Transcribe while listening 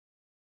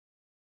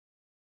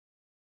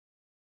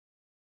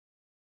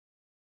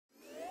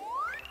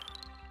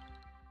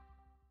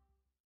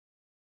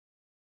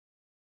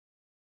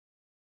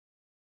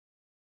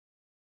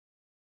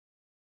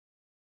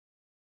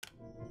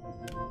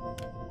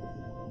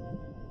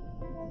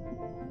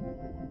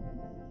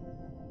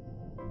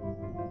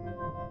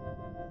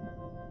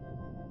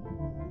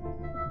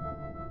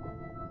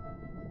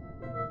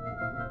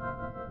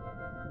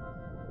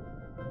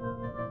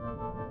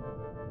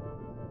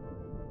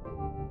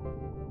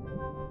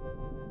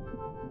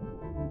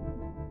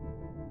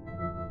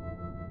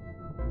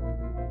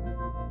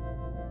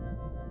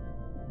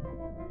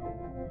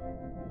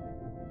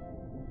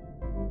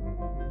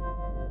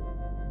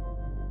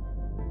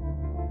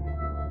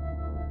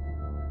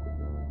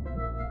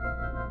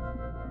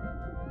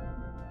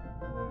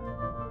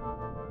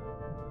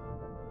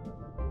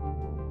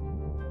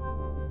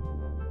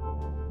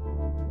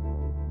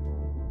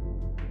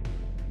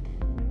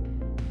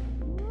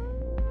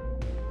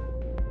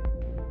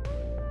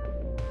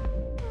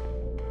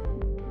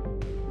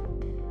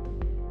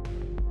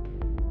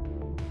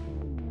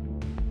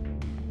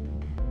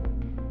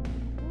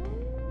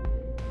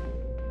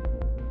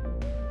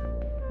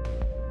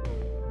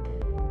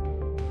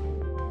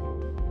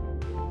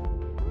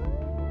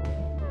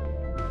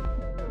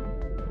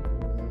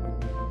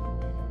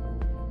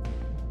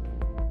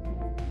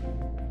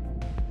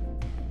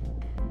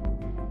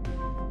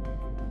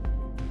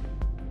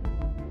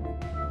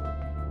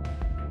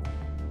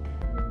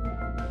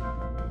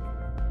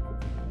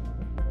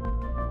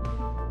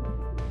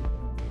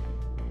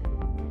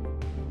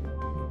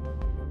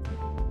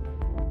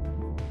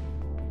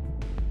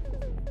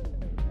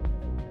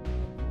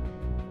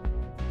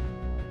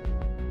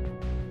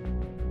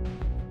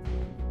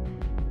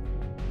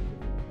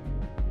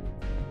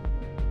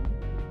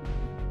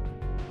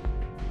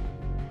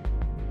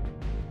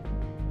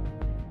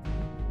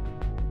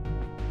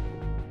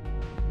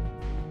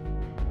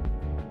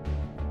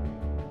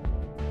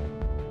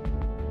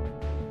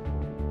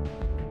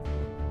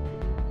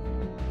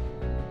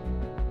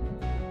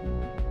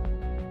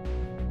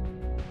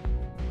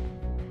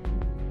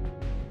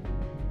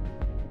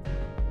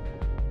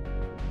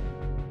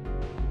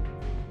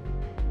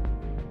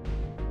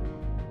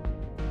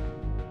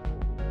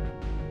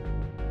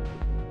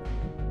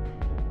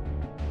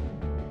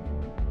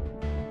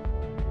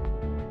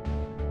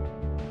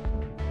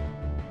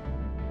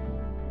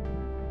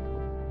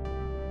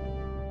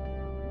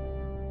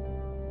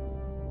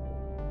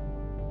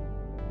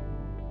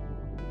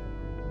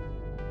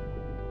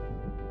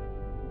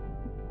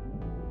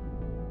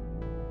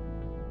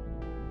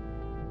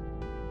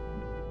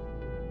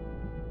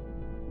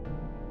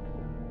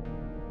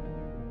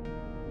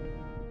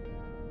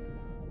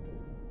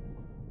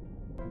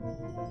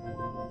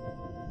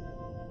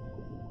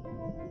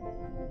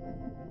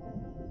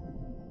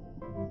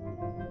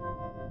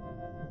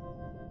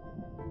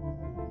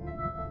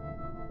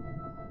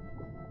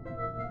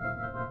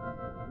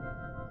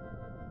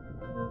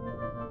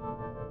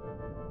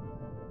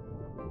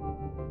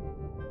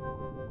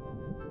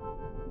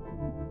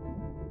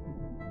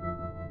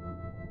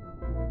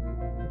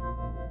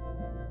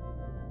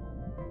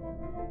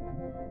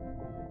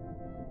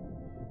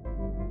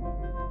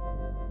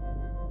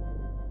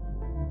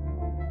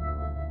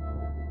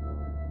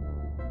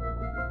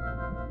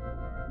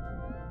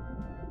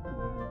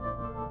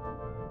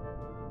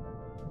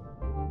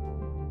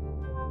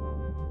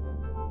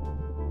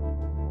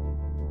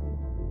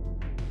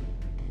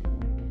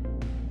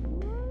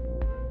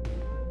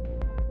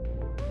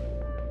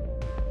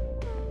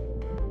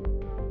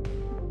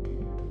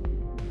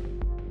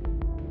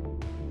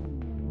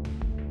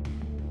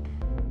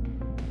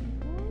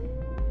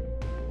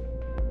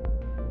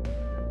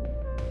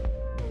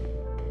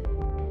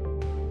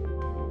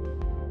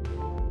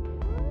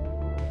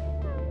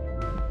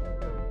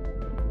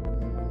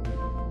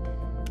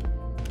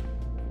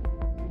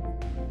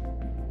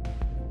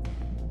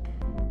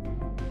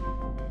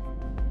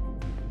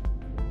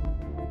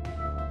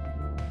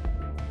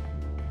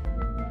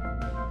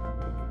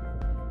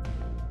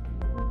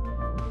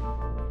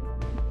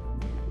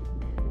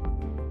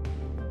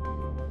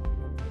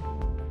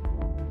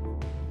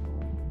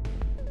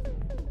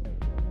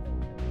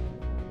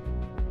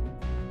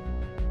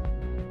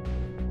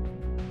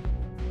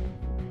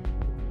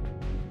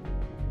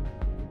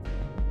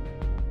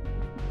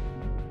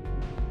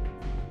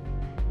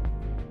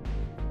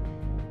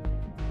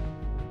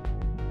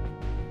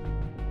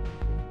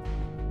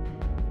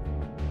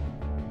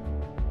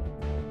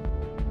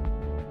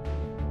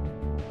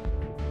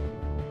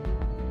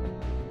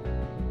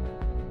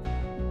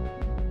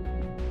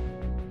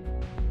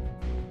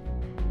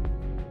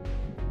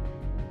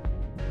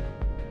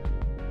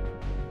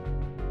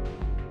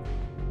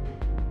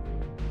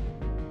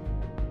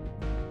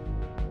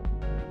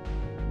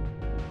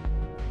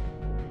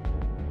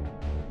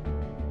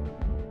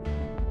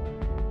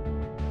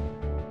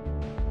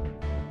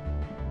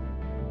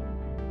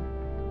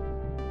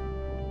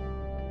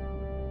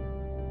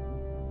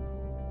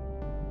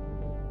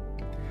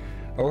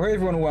Oh, hey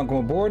everyone, welcome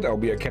aboard. I'll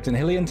be your Captain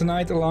Hillyan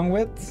tonight, along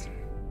with...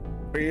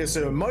 Yes,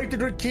 Mighty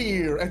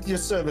Drakir at your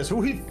service.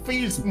 He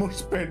feels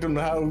much better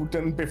now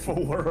than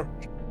before.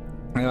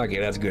 Okay,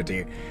 that's good to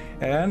hear.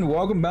 And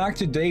welcome back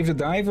to Dave the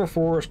Diver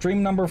for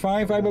stream number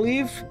 5, I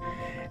believe.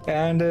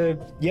 And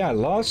yeah,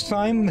 last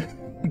time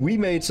we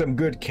made some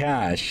good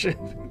cash.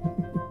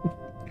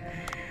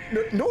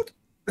 No, not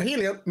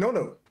Hillyan.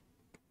 No.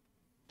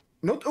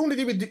 Not only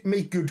did we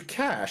make good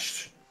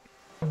cash,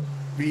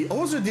 we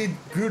also did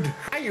good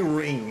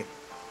hiring.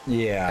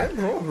 Yeah. And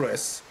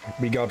progress.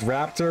 We got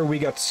Raptor, we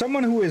got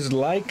someone who is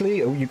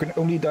likely... Oh, you can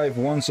only dive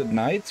once at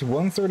night.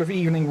 1/3 of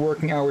evening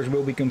working hours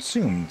will be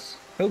consumed.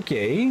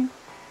 Okay.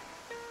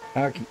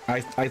 I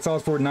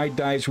thought for night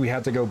dives we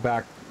had to go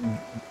back...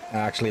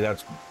 Actually,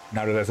 that's...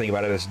 Now that I think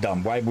about it, it's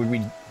dumb. Why would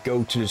we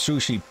go to the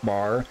sushi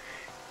bar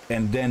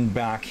and then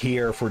back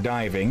here for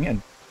diving?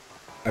 And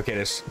okay,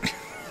 this...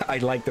 I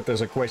like that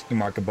there's a question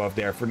mark above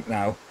there for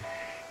now.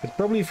 It's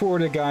probably for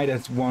the guy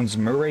that wants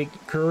Murray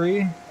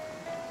curry.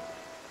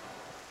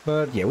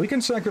 But yeah, we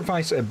can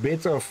sacrifice a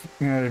bit of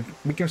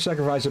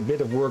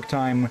work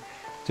time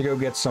to go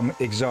get some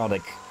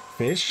exotic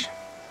fish.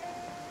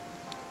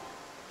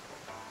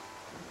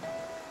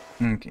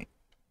 Okay.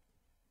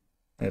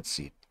 Let's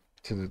see.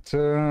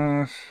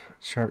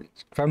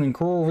 Founding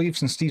coral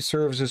reefs and steep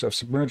surfaces of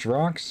submerged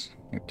rocks.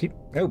 Keep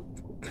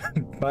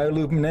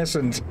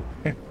bioluminescent.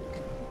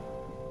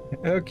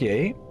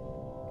 Okay.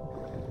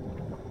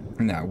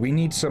 Now we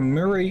need some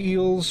Murray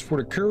eels for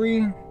the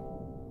curry.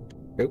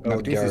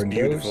 Oh, this is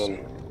beautiful.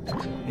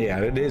 Yeah,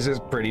 it is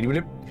pretty.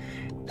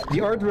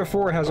 The art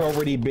before has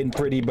already been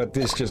pretty, but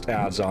this just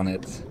adds on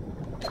it.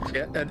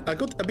 Yeah, and I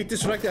got a bit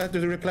distracted. I had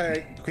to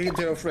reply quickly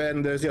to a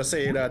friend just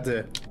saying that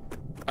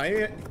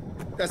I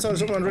saw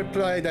someone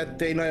reply that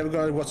they never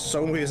gonna watch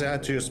song movies. I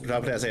had to just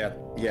reply and say,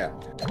 yeah,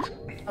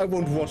 I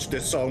won't watch the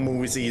song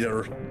movies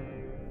either.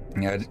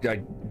 Yeah,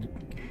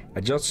 I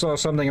just saw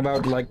something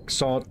about like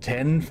Saw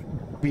 10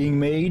 being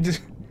made.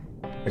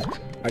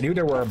 I knew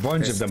there were a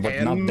bunch of them,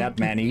 but not that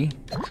many.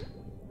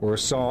 Or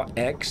Saw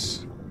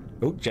X.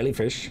 Oh,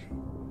 jellyfish.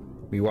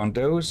 We want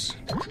those.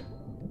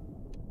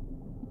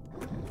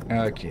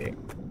 Okay.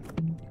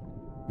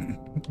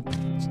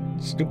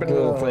 Stupid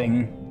little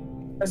thing.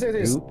 I say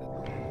this.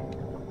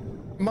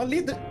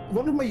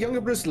 One of my younger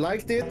brothers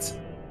liked it,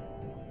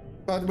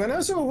 but when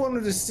I saw one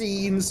of the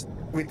scenes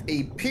with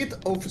a pit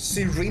of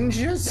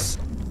syringes,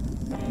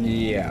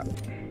 yeah.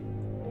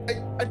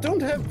 I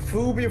don't have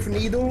phobia of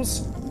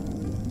needles,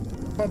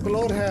 but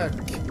blood heck,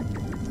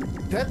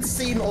 that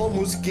scene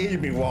almost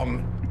gave me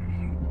one.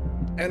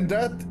 And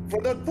that,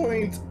 from that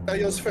point, I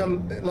just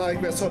felt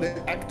like when I saw the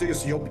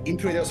actors job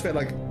into it, I just felt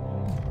like,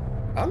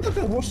 I'm not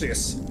gonna watch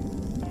this.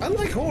 I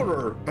like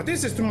horror, but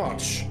this is too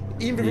much,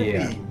 even for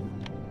me.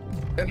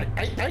 And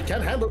I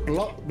can't handle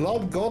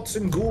blood, guts,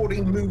 and gore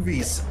in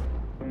movies.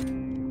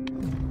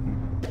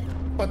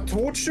 But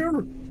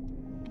torture?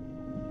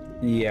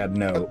 Yeah,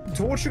 no. A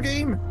torture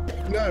game?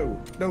 No,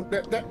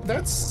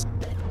 that's...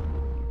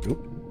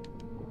 Oop.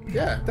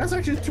 Yeah, that's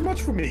actually too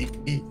much for me.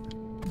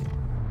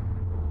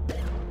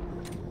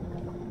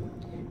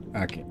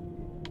 Okay.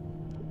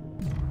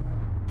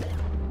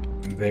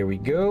 There we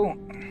go.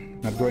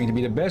 Not going to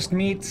be the best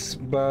meat,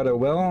 but oh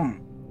well.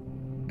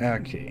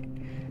 Okay.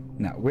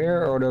 Now,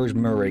 where are those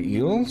Murray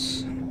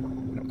eels?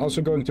 I'm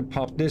also going to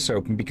pop this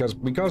open because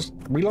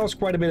we lost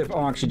quite a bit of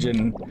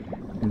oxygen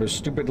from those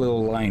stupid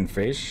little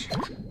lionfish.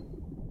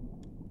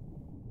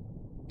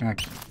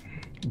 Okay.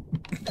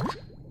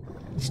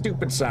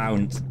 Stupid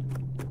sound.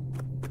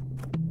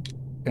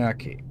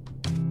 Okay.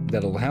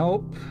 That'll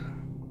help.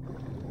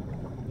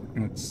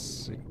 Let's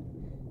see.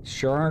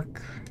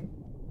 Shark.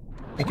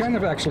 I kind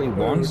of actually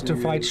want to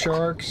fight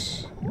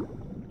sharks.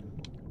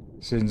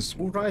 Since...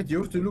 Alright,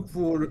 you have to look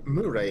for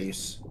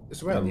Murrays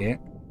as well. Yeah.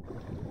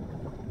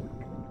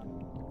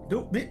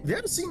 No, we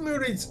have seen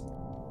Murrays.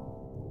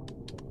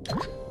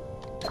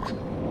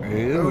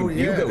 Ooh,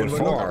 you go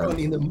far.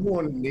 In the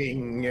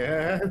morning.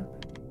 Yeah,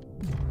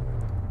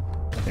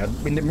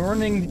 in the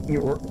morning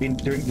or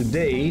during the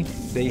day,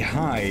 they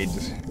hide.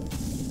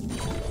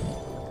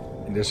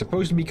 And they're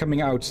supposed to be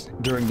coming out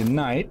during the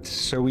night,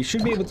 so we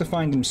should be able to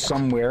find them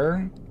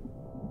somewhere.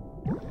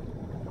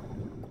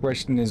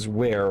 Question is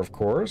where, of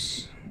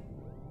course.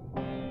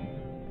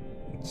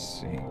 Let's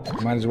see.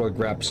 Might as well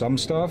grab some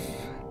stuff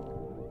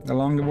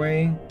along the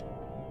way.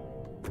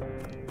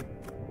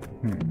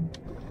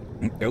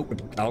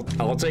 Nope.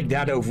 I'll take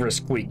that over a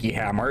squeaky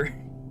hammer.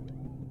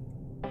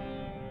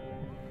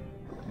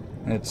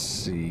 Let's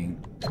see.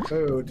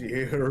 Oh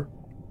dear.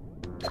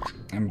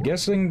 I'm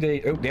guessing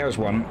they... Oh, there's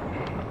one.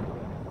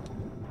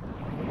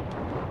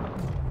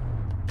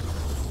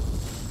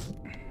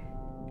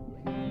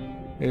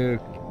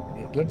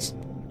 Let's...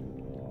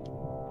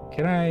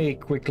 Can I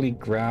quickly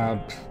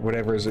grab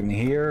whatever's in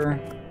here?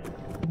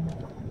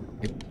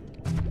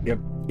 Yep.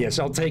 Yes,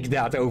 I'll take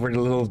that over the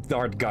little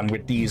dart gun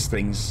with these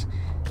things.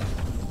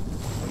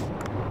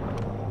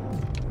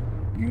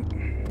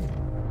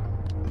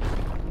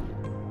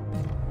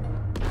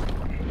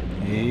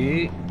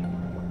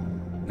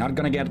 Not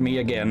gonna get me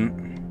again.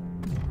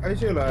 I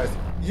realized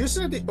you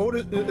said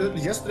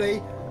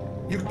yesterday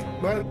you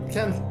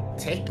can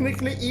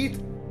technically eat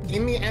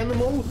any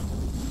animal.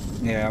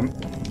 Yeah.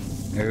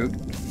 No.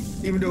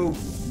 Even though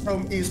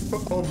is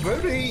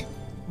very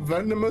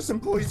venomous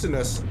and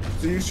poisonous,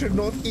 so you should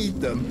not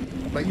eat them.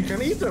 But you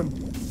can eat them.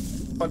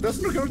 but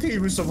that's not guarantee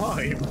you will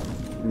survive.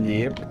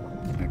 Yep.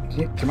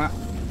 Okay, come on.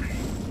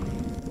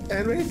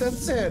 And with that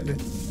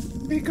said,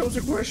 here comes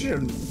the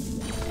question.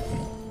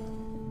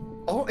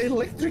 Are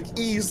electric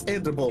eels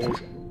edible?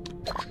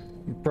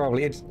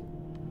 Probably. It's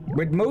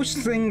with most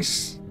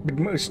things, with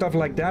most stuff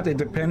like that, it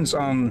depends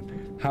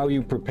on how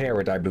you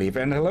prepare it, I believe.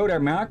 And hello there,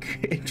 Mac.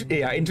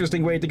 Yeah,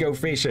 interesting way to go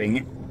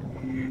fishing.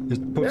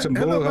 Just put some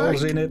bullet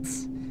holes in it.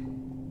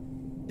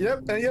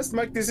 Yep, and yes,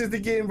 Mac, this is the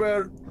game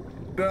where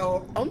there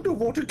are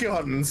underwater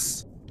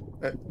guns.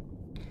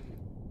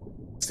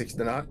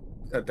 69.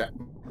 That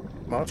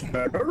much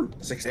better.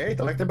 68.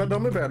 I like the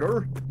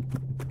better.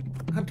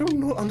 I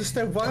don't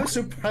understand why I'm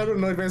so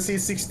paranoid when I see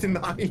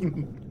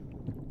 69.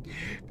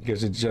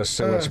 Because it's just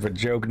so much of a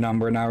joke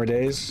number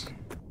nowadays.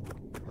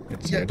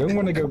 I don't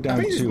want to go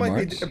down too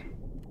much.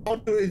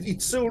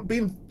 It's so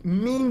been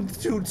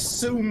memed to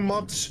so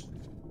much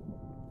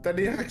that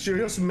it actually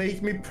just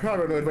makes me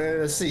paranoid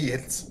when I see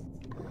it.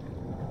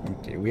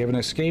 Okay, we have an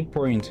escape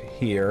point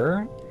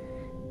here.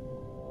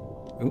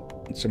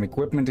 Oop, some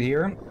equipment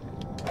here.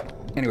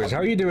 Anyways, how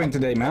are you doing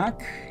today,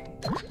 Mac?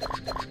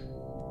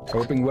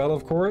 Hoping well,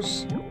 of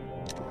course.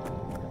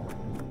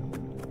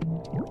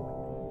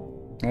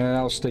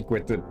 I'll stick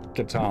with the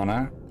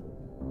katana.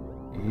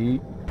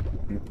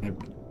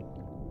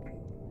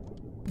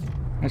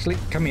 Actually,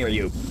 come here,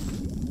 you.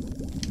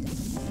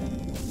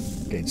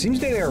 Okay, it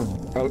seems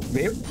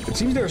it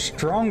seems they're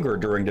stronger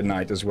during the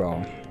night as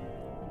well.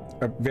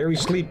 Very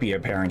sleepy,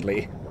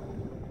 apparently.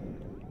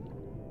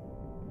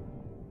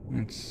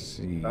 Let's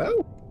see.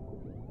 Oh.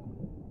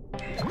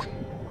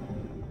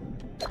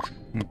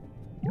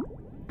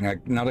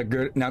 Not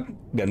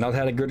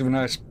had a good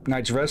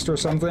night's rest or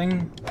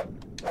something.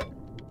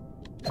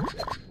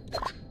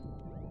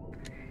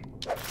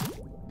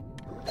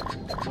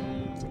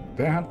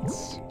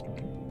 That's.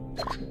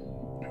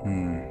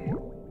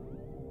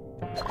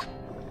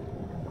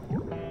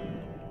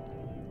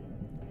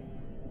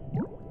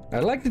 I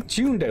like the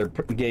tune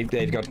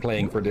they got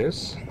playing for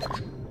this.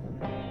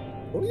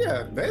 Oh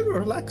yeah, very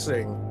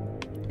relaxing.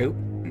 Oh.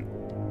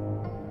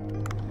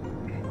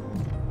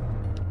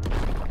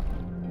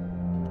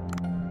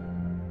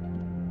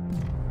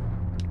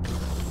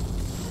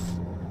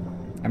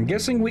 I'm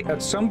guessing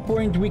at some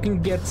point we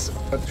can get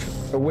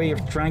a way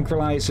of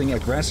tranquilizing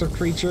aggressive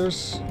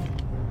creatures.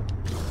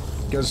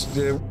 Because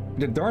the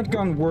dart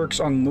gun works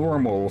on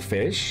normal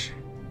fish,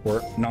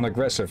 or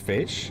non-aggressive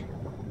fish.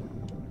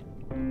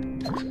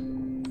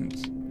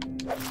 Let's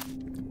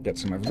get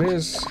some of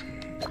this.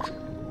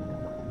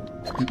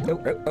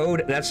 Oh,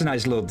 that's a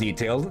nice little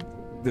detail.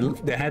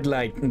 The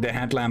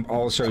headlamp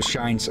also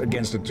shines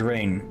against the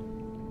terrain.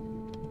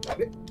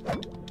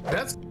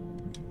 That's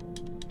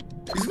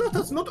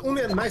not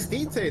only a nice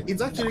detail,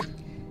 it's actually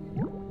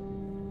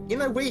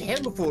in a way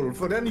helpful,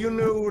 for then you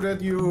know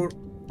that you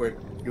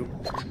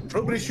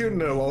probably should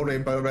know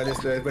already by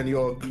that when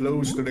you're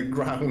close to the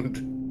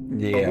ground.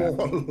 Yeah.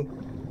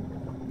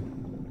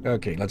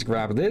 Okay, let's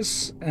grab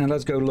this and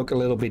let's go look a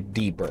little bit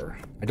deeper.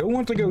 I don't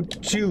want to go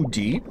too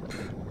deep,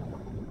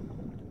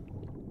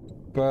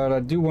 but I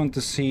do want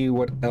to see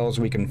what else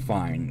we can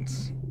find.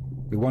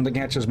 We want to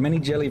catch as many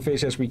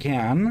jellyfish as we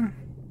can.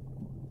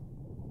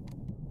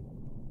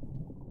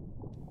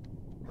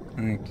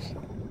 Okay.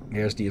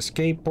 Here's the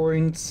escape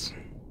point.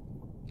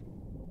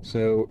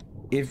 So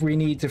if we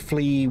need to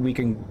flee, we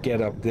can get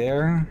up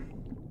there.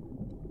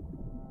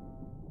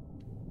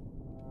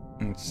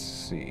 Let's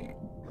see.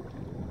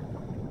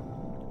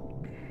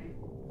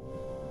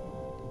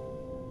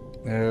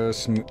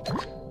 Some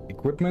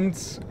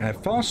equipment. A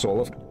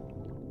fossil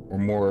or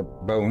more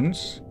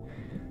bones.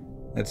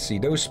 Let's see.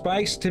 Those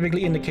spikes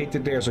typically indicate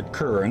that there's a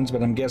current,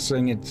 but I'm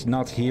guessing it's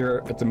not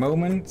here at the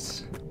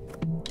moment.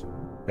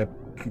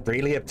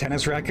 Really, a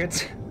tennis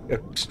racket? A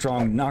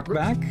strong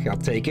knockback? I'll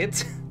take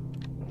it.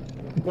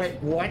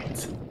 Wait,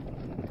 what?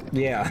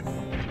 Yeah.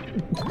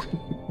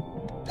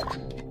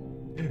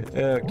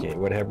 Okay,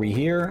 what have we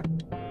here?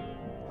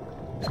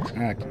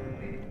 Okay.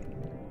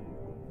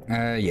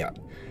 Yeah.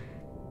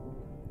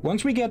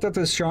 Once we get to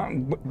the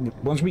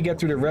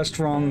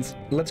restaurant,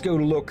 let's go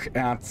look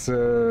at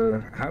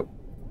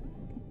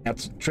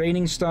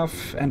training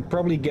stuff and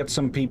probably get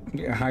some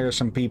hire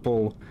some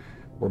people,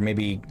 or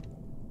maybe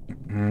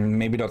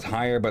not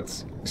hire,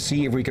 but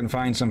see if we can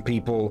find some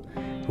people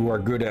who are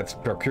good at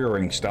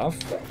procuring stuff,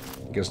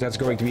 because that's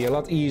going to be a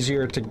lot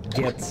easier to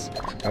get,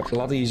 a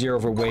lot easier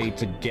of a way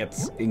to get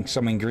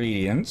some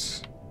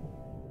ingredients.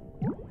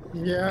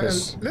 Yeah,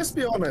 and let's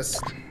be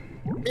honest,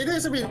 it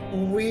is a bit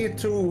weird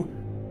to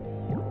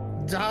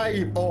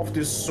die of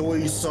the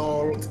soy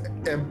salt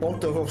and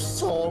bottle of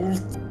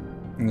salt.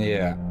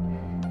 Yeah.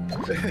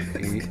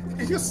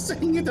 You're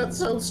saying it, that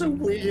sounds so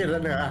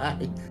weird,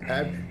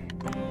 and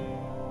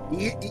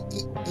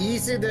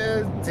easy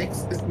the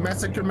Texas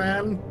Massacre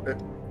Man,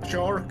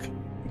 shark.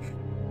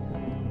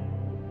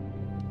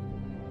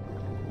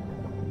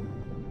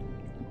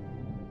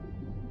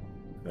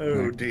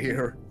 Oh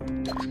dear.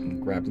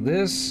 Grab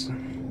this.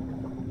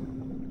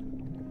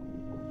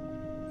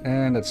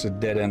 And that's a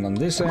dead end on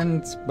this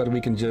end, but we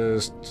can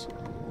just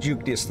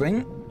juke this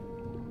thing.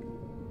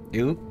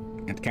 Ooh,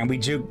 and can we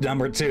juke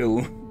number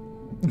 2?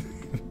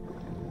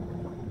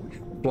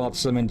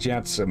 Flotsam and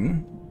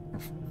Jetsam.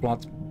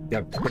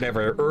 Yeah,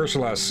 whatever.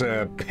 Ursula's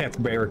pet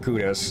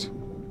barracudas.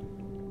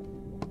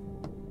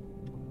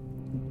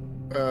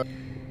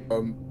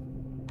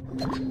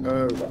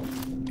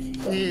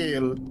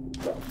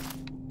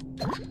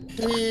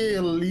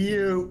 Heal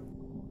you.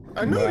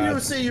 I know you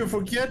say you're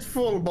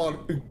forgetful,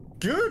 but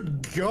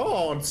good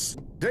gods,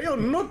 they are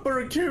not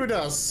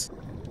barracudas.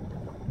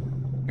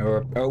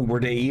 Oh, were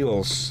they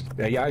eels?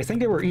 Yeah, I think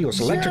they were eels.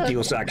 Electric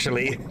eels,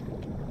 actually.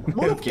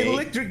 More of the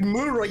electric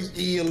Murray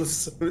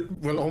eels.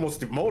 Well, almost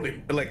the more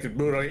electric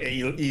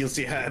Murray eels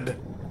he had.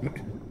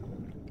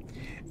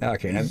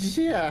 Okay, now...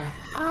 Yeah,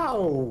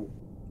 how?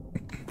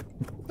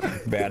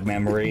 Bad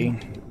memory.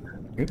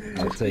 Oop,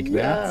 I'll take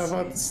that. Yeah,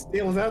 but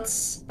still,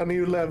 that's a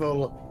new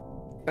level.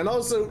 And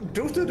also,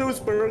 due to those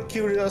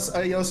barracudas,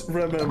 I just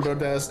remembered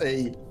there's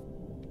a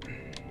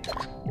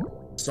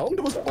song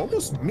that was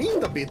almost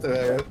memed a bit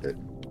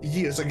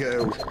years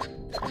ago.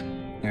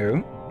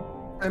 Oh?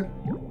 And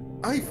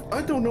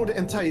I don't know the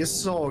entire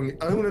song.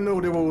 I only know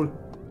the word,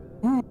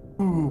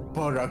 ooh,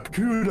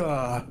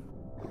 barracuda.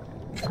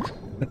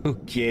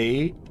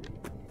 Okay.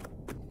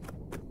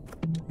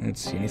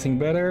 Let's see, anything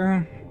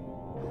better?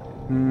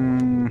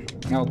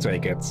 I'll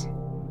take it.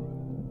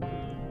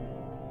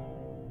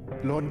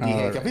 Lord,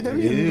 jag vet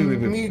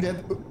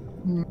inte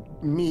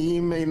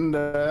meme in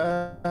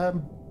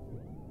the...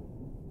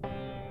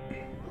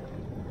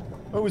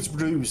 Oh, it's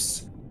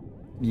Bruce.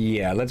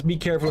 Yeah, let's be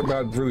careful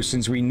about Bruce,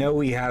 since we know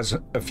he has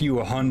a few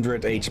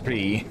hundred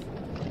HP.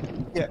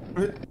 Yeah,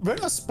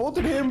 when I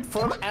spotted him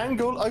from an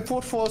angle, I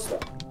thought first,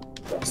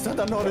 is that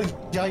another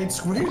giant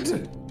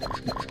squid?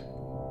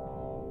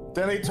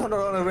 Then I turned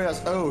around and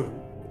realized, oh,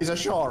 it's a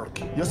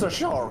shark. Just a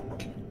shark.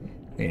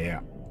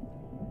 Yeah.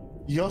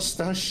 Just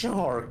a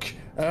shark.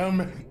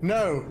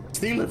 No,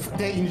 still a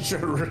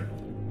danger.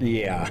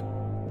 Yeah.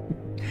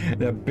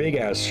 The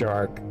big-ass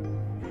shark.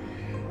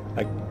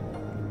 Like,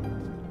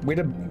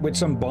 with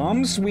some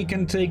bombs, we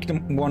can take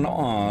one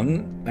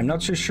on. I'm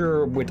not so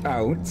sure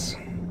without.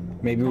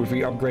 Maybe if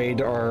we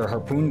upgrade our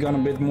harpoon gun a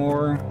bit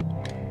more.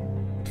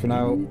 For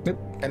now,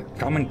 and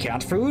common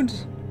cat food?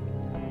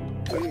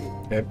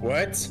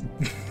 What?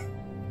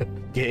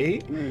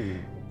 Okay.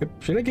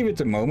 Should I give it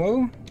to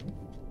Momo?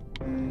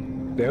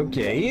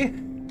 Okay.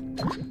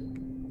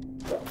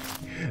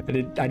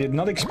 I did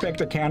not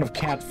expect a can of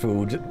cat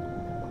food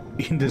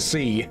in the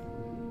sea.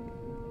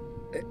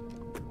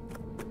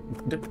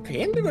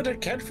 Depending what the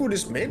cat food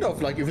is made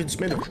of, like if it's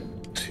made of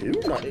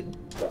tuna,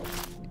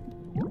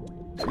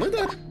 would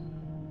that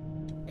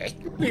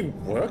actually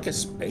work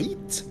as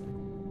bait?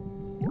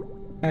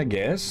 I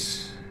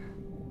guess.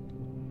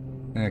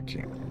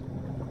 Okay.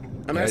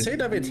 And I say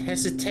that with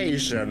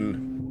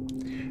hesitation.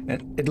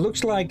 It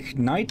looks like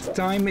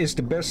nighttime is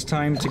the best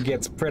time to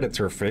get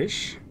predator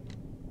fish.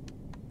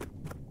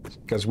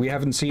 Because we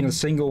haven't seen a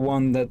single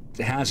one that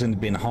hasn't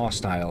been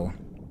hostile.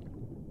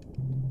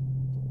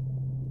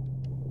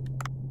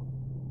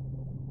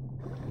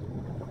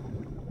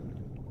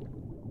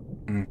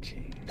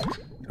 Okay.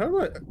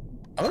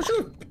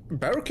 Also,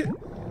 barracudas.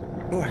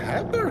 Oh,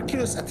 have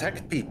barracudas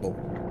attacked people?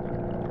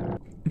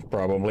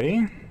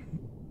 Probably.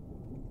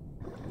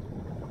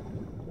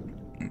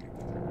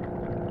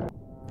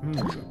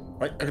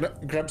 Right, I'm gonna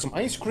grab some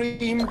ice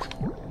cream.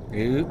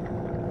 Ew.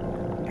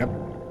 Yep.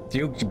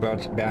 Duke,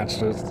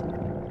 bastard.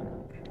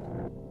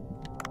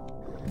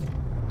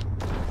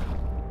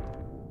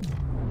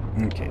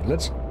 Okay,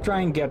 let's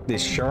try and get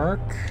this shark.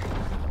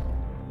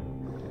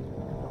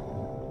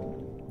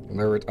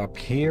 Lure it up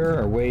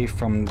here, away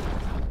from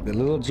the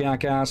little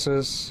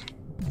jackasses.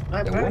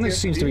 The one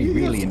seems to be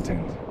really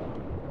intense.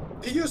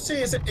 Did you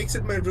say as I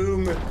exit my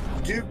room,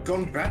 you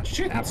gone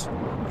batshit?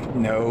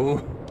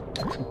 No.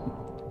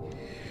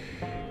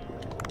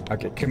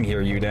 Okay, come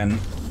here, you then.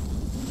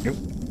 Nope.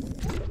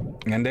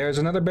 And there's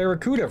another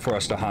barracuda for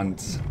us to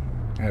hunt.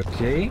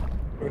 Okay.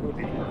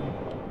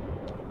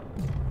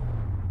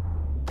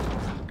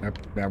 Yep,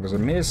 that was a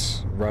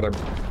miss. Rather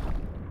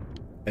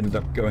ended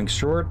up going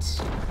short.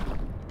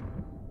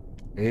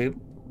 Yep.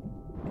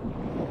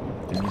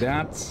 Give me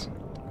that.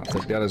 I'll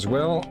take that as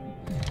well.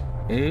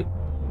 Yep.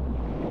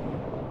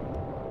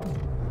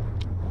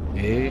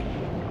 Yep.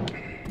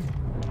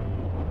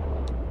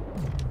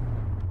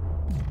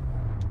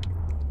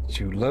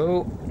 Too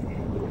low.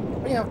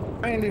 Yeah,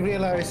 I finally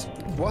realized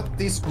what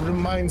this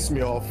reminds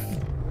me of.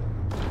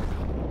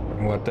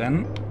 What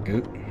then?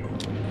 Oop.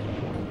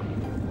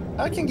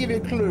 I can give you a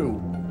clue.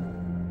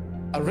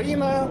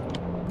 Arena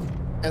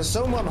and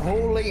someone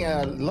holding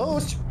a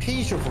large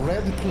piece of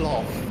red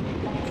cloth.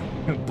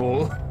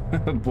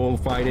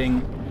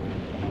 Bullfighting.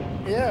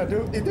 Yeah,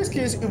 in this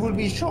case it will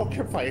be shark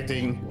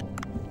fighting.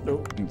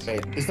 Oh,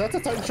 wait, is that a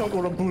time shark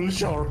or a bull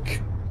shark?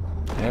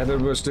 Yeah, that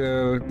was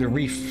the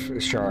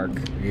reef shark.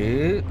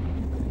 Yeah.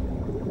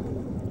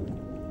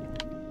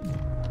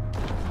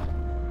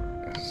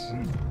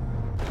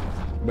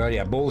 But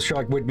yeah, bull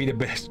shark would be the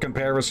best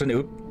comparison.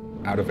 Oop,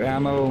 out of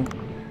ammo.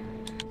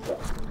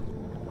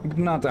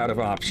 not out of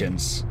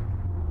options.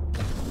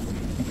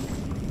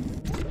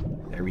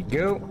 There we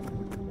go.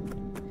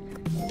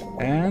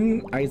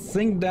 And I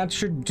think that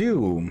should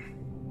do.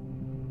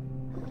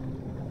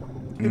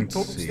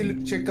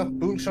 Still check up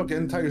bullshark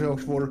and tiger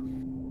sharks for.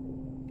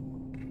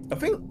 I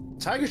think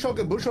tiger shark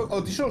and bullshark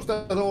are the sharks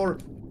that are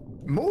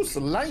most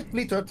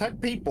likely to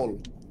attack people.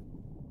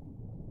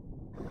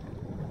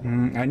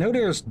 I know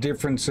there's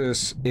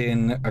differences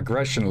in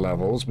aggression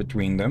levels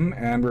between them,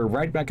 and we're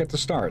right back at the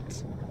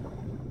start.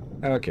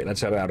 Okay,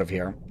 let's head out of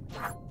here.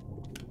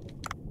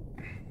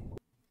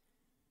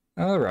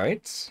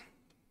 Alright.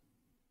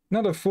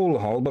 Not a full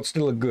haul, but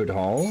still a good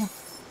haul.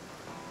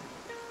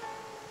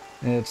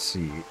 Let's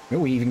see. Oh,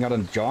 we even got a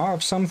jar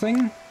of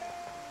something.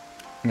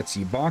 Let's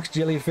see. Box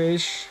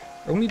jellyfish.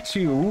 Only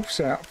 2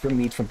 from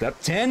meat from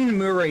that. 10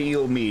 Murray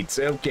eel meats.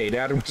 Okay,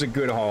 that was a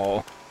good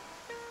haul.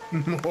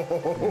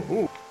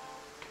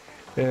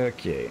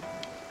 Okay.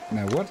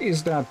 Now, what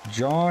is that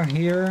jar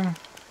here?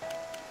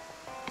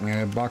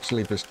 Box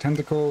jellyfish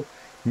tentacle.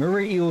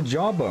 Murray eel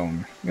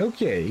jawbone.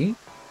 Okay.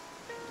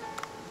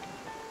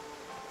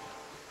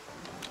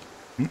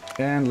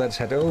 And let's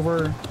head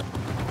over.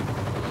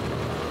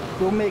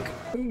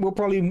 We'll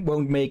probably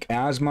won't make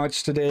as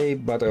much today,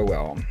 but oh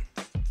well.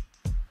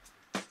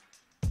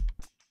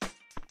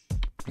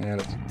 Yeah,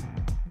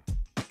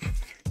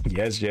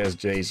 yes,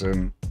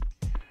 Jason.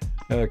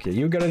 Okay,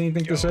 you got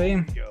anything to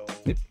say?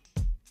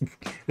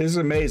 This is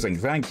amazing,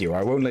 thank you.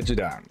 I won't let you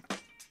down.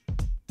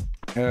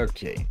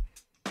 Okay.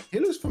 He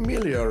looks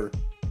familiar.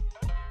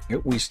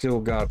 We still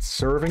got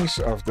servings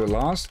of the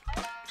last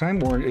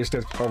time, or is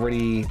that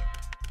already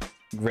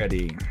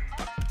ready?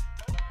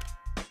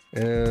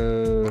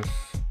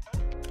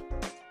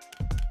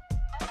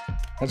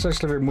 Let's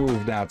actually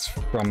remove that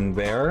from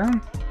there,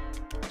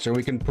 so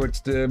we can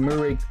put the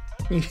Murray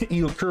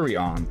eel curry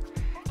on.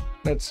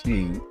 Let's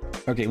see.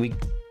 Okay, we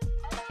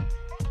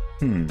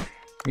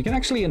can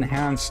actually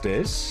enhance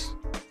this.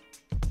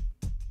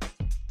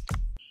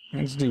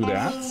 Let's do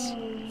that.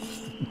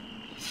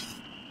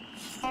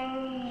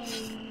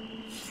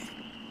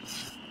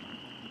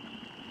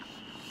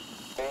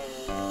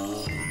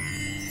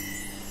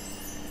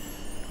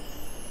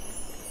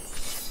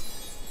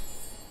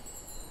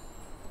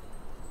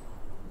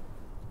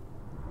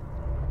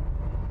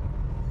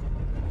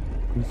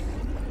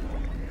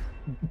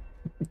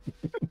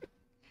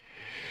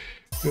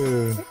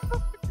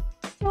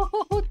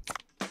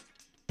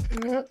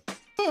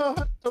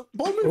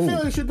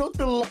 Bowman should not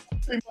be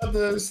laughing at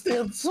the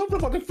stand. Something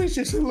about the fish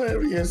is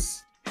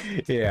hilarious.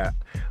 Yeah.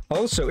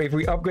 Also, if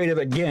we upgrade it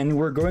again,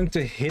 we're going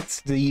to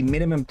hit the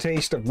minimum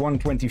taste of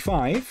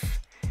 125,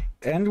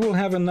 and we'll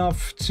have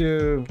enough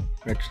to...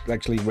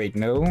 Actually, wait,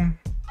 no.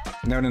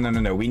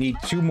 No. We need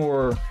 2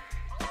 more...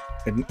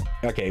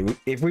 Okay,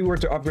 if we were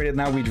to upgrade it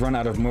now, we'd run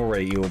out of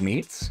Murray eel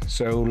meat,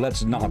 so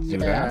let's not do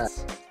that.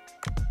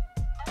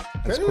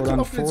 Let's put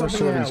on 4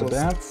 servings of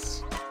that.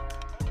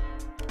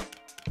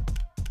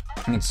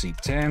 Let's see,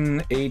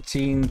 10,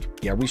 18...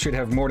 Yeah, we should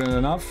have more than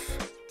enough.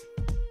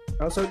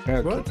 Also,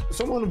 okay.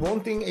 Someone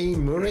wanting a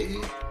Murray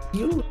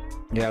eel?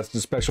 Yeah, it's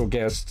the special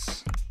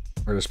guests,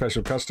 or the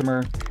special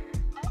customer.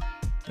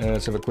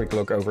 Let's have a quick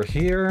look over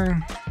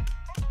here.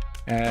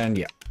 And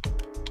yeah.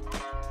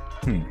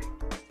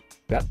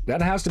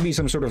 That has to be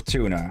some sort of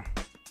tuna.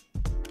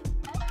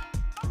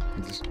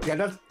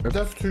 Yeah,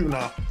 that's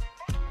tuna.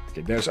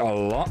 Okay, there's a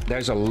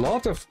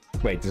lot of...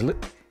 Wait,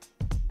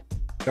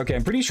 okay,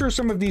 I'm pretty sure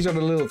some of these are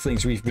the little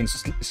things we've been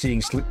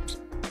seeing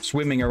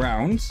swimming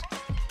around.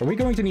 Are we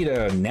going to need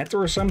a net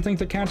or something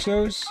to catch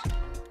those?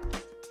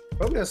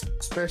 Probably a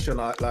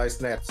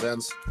specialized net,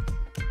 since...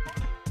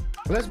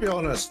 Let's be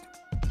honest.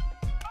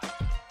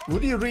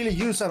 Would you really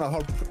use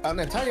an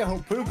entire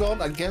harpoon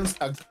gun against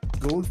a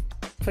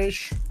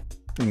goldfish?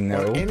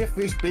 No. Or any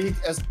fish big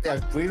as a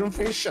green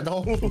fish at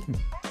all?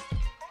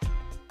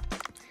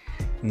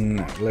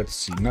 No, let's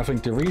see. Nothing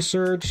to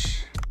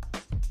research.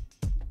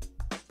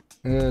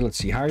 Let's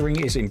see. Hiring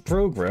is in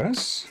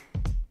progress.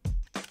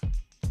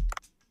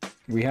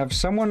 We have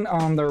someone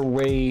on their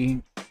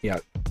way, yeah,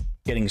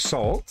 getting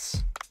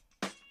salt,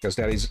 because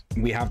that is,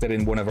 we have that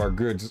in one of our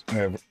good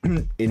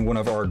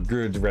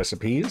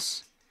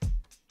recipes.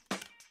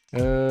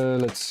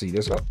 Let's see.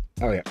 There's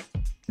oh yeah.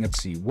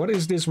 Let's see. What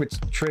is this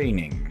with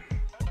training?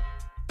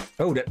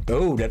 Oh, that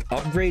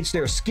upgrades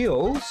their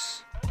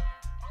skills.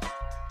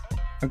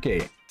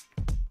 Okay.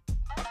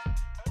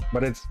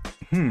 But it's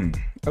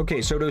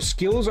okay, so those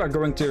skills are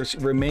going to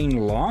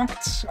remain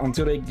locked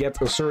until they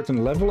get a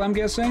certain level, I'm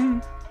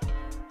guessing.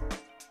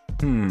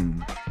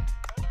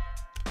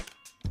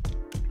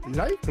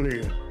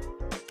 Likely.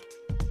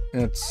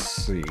 Let's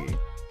see.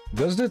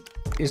 Is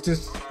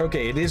this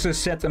okay, it is a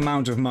set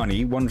amount of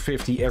money,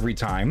 150 every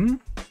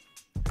time.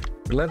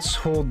 Let's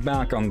hold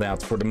back on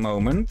that for the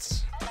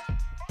moment.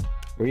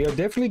 We are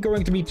definitely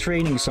going to be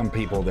training some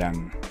people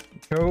then.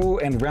 Poe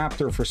and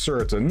Raptor for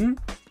certain.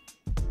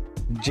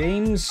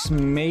 James,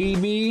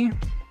 maybe.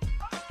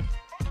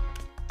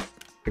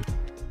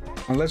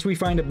 Unless we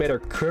find a better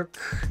cook.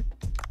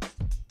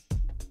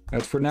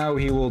 But for now,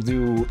 he will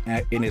do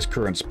in his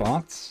current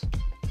spot.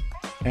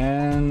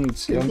 And...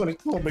 It's gonna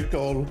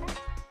comical.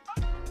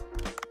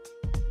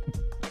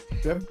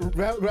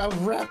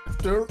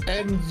 Raptor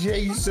and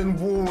Jason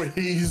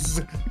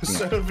Voorhees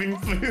serving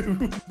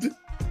food.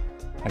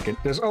 Okay,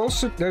 there's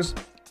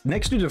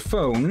next to the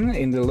phone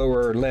in the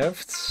lower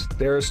left,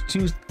 there's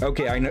two...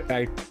 Okay, I know...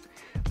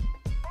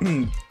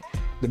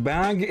 The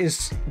bag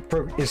is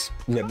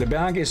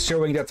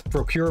showing that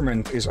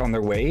procurement is on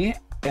their way,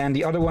 and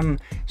the other one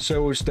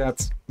shows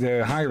that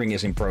the hiring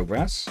is in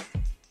progress.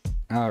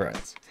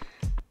 Alright.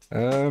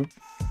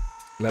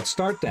 Let's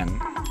start then.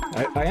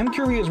 I am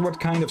curious what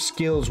kind of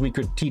skills we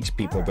could teach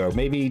people though.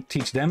 Maybe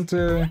teach them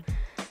to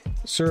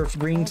serve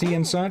green tea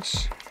and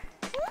such.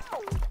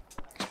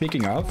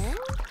 Speaking of.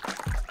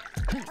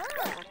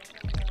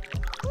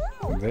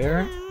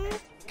 There.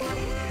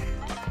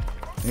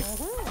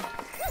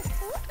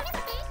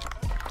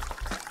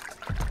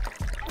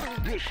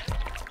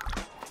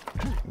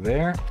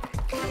 There.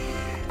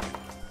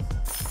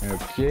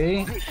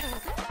 Okay.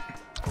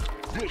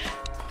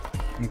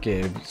 Okay,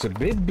 it's a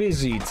bit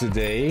busy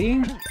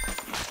today.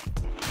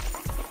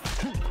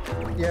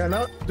 Yeah,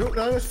 now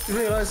I just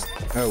realized.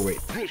 Oh, wait.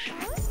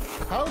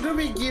 How do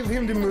we give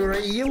him the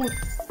Murray eel?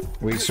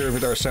 We serve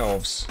it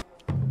ourselves.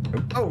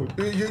 Oh,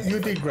 you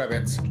did grab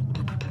it.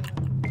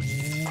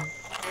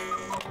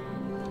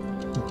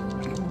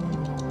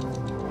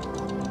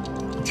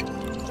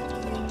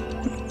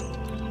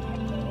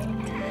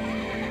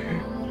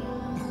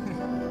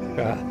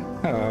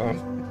 Oh.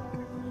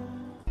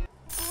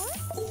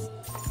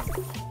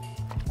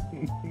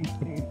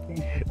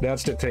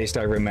 That's the taste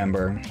I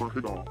remember.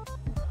 Oh,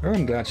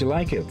 I'm glad you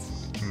like it.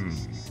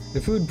 The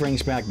food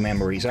brings back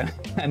memories.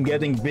 I'm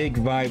getting big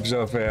vibes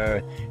of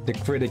the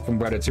critic from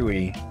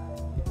Ratatouille.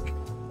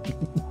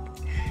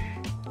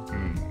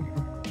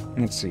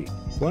 Let's see.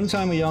 One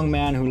time a young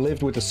man who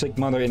lived with a sick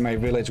mother in my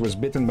village was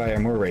bitten by a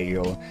moray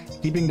eel,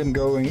 keeping them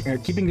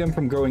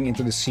from going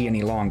into the sea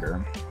any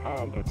longer.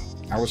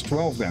 I was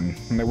 12 then,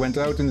 and I went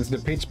out into the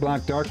pitch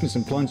black darkness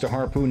and plunged a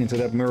harpoon into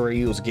that moray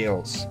eel's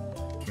gills.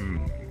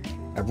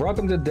 I brought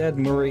them the dead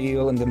moray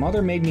eel, and the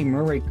mother made me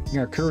moray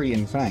curry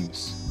in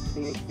thanks.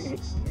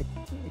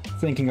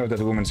 Thinking of that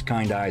woman's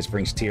kind eyes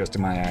brings tears to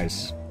my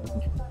eyes.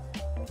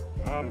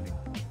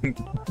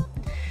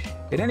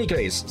 In any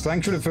case,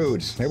 thanks for the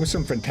food. There was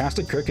some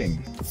fantastic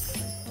cooking.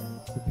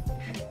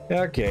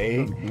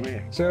 Okay,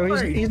 so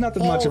he's not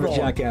that much of a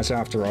jackass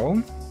after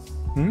all.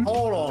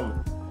 Hold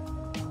on.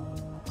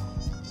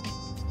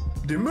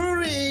 The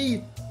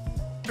Murray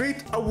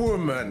bit a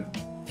woman.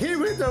 He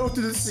went out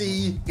to the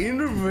sea in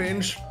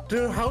revenge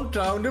to hunt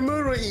down the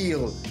Murray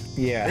eel.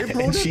 Yeah, They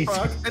brought it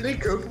back and they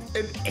cooked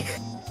and ate.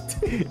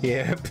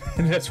 Yep,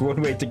 that's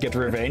one way to get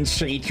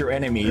revenge, eat your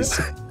enemies.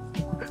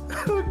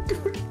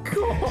 Good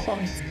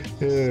God.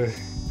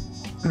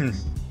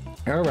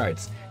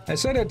 Alright, I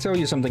said I'd tell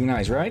you something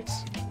nice, right?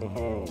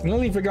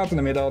 Nearly forgotten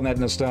amid all that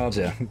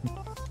nostalgia.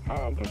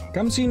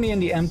 Come see me in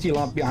the empty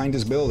lot behind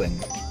this building.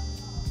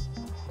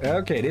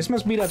 Okay, this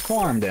must be that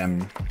farm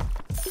then.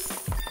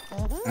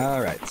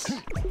 Alright.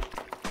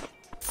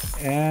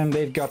 And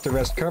they've got the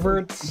rest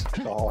covered.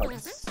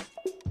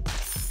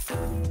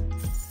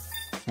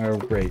 Oh,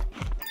 great.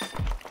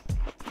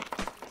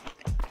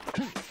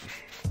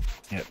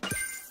 Yep.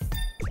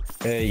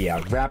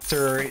 Yeah,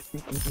 Raptor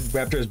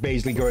is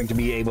basically going to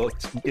be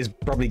is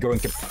probably going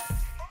to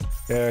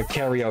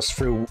carry us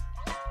through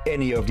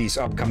any of these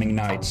upcoming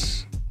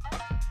nights.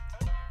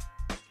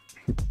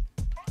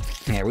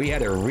 Yeah, we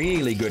had a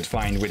really good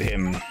find with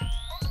him.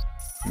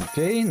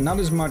 Okay, not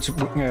as much,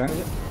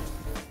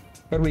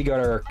 but we got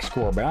our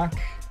score back.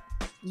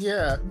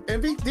 Yeah,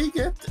 and we did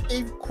get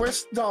a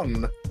quest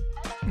done.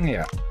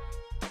 Yeah.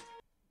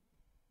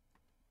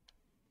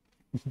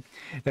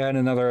 And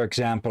another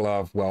example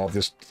of, well,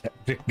 just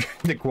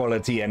the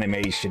quality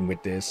animation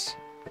with this.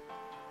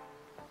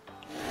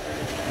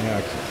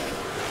 Okay.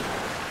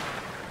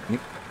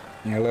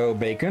 Hello,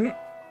 Bacon.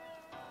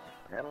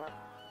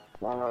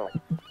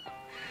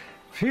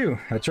 Phew,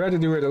 I tried to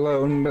do it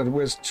alone, but it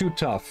was too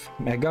tough.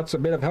 I got a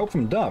bit of help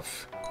from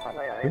Duff.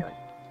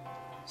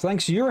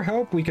 Thanks to your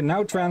help, we can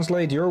now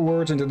translate your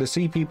words into the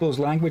Sea People's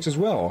language as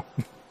well.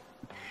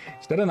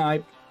 Is that an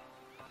iPod?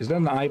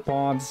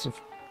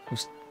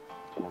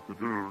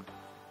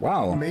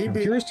 Wow, Maybe. I'm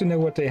curious to know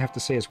what they have to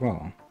say as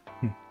well.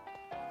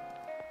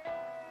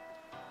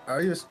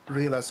 I just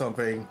realized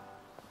something.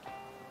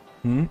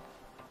 Hmm?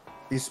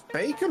 Is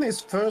Bacon his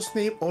first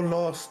name or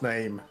last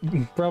name?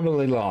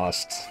 Probably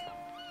lost.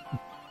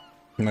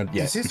 Not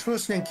yet. Is his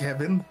first name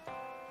Kevin?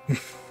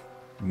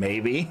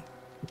 Maybe.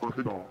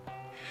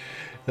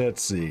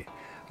 Let's see.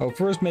 I'll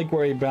first make my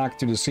way back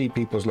to the Sea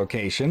People's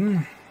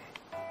location.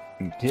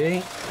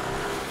 Okay.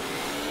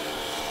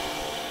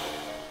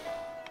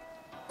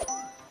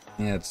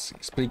 Let's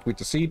speak with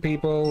the Sea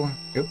People.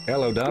 Oh,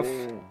 hello, Duff.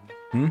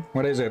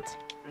 What is it?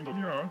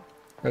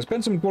 I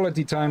spent some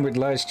quality time with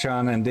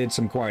Lais-chan and did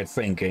some quiet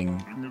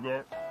thinking.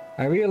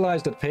 I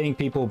realized that paying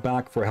people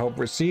back for help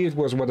received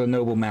was what a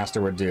noble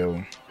master would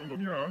do.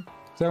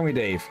 Tell me,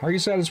 Dave, are you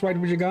satisfied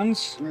with your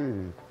guns?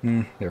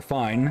 They're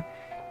fine.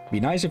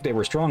 Be nice if they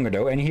were stronger,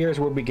 though, and here's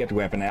where we get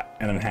weapon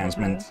and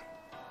enhancement.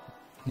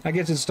 I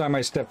guess it's time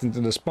I stepped into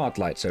the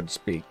spotlight, so to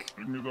speak.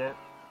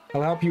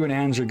 I'll help you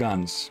enhance your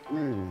guns.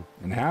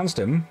 Enhance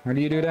them? How do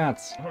you do that?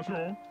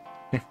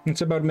 It's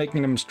about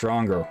making them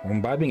stronger, or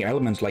imbibing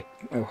elements like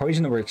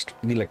poison or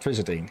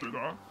electricity.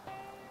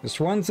 There's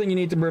one thing you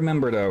need to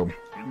remember, though.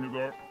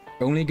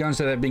 Only guns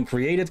that have been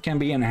created can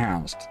be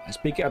enhanced. I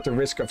speak at the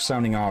risk of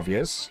sounding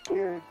obvious.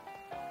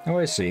 Oh,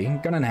 I see.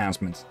 Gun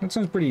enhancement. That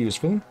sounds pretty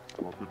useful.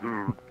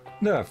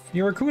 Duff,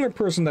 you're a cooler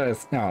person than I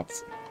thought.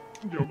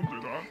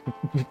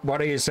 What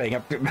are you saying?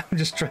 I'm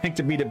just trying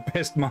to be the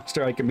best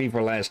monster I can be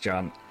for Last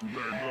John.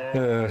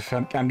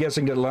 I'm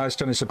guessing that Last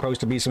John is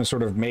supposed to be some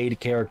sort of maid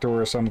character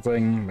or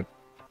something, but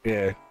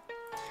yeah.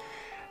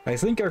 I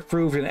think I've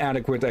proved an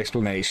adequate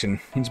explanation.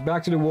 It's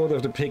back to the world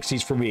of the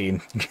pixies for me.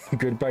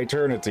 Goodbye,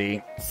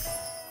 eternity.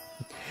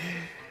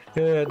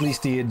 At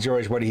least he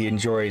enjoys what he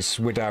enjoys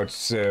without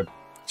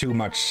too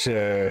much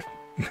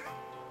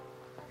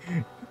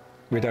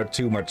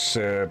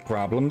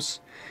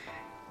problems.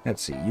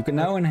 Let's see. You can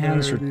now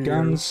enhance your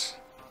guns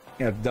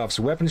at Duff's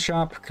weapon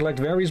shop, collect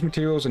various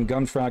materials and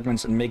gun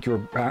fragments, and make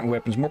your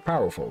weapons more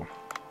powerful.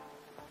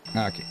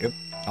 Okay. Yep.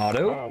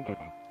 Auto.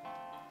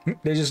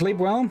 Did you sleep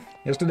well?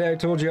 Yesterday I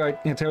told you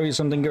I'd tell you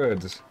something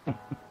good.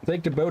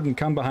 Take the boat and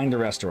come behind the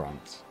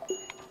restaurant.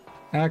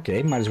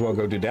 Okay, might as well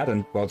go do that,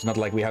 and well, it's not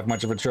like we have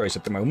much of a choice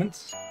at the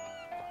moment.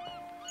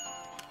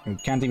 We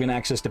can't even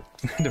access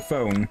the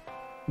phone.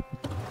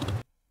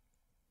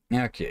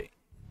 Okay.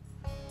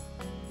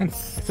 And I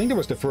think that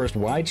was the first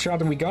wide shot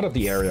that we got of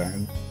the area.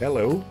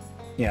 Hello.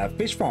 Yeah,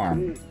 fish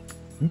farm.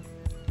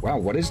 Wow,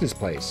 what is this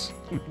place?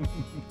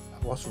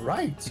 I was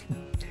right.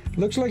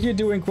 Looks like you're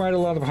doing quite a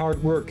lot of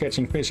hard work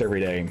catching fish every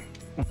day.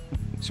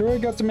 So I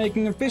got to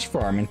making a fish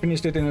farm and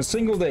finished it in a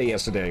single day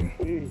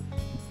yesterday.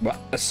 What,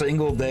 a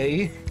single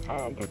day?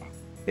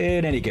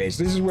 In any case,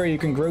 this is where you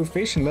can grow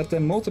fish and let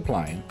them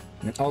multiply.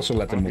 And also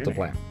let them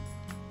multiply.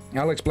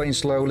 I'll explain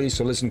slowly,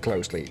 so listen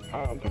closely.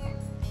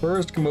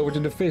 First, come over to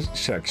the fish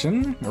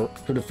section, or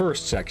to the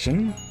first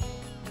section.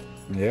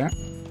 Yeah.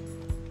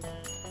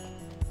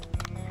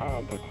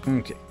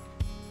 Okay.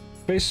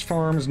 Fish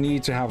farms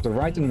need to have the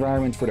right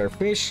environment for their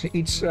fish.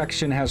 Each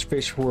section has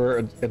fish for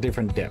a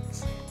different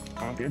depth.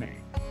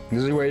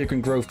 This is where you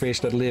can grow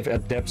fish that live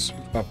at depths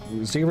of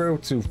 0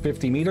 to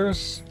 50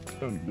 meters.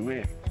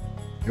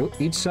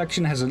 Each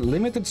section has a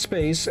limited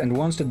space, and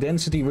once the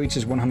density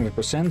reaches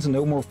 100%,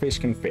 no more fish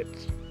can fit.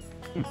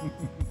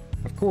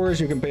 Of course,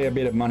 you can pay a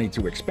bit of money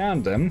to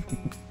expand them.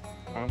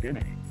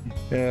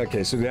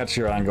 Okay, so that's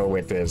your angle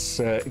with this.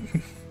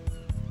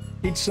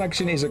 Each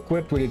section is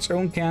equipped with its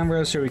own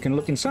camera, so you can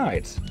look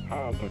inside.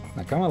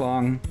 Now come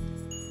along.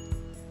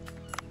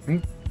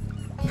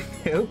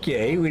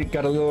 Okay, we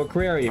got a little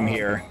aquarium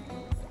here.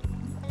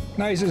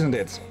 Nice, isn't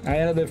it? I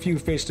added a few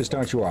fish to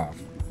start you off.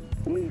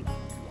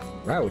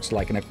 Wow, it's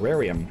like an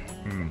aquarium.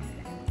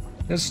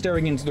 Just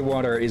staring into the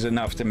water is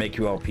enough to make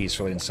you all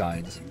peaceful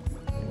inside.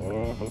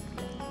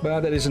 But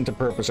that isn't the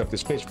purpose of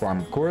this fish farm,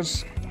 of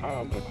course.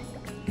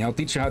 I'll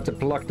teach you how to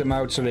pluck them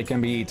out so they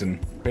can be eaten.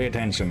 Pay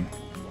attention.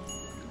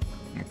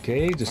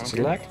 Okay, just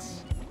select.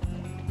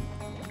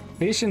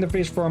 Fish in the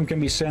fish farm can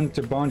be sent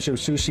to Bancho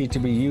Sushi to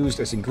be used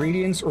as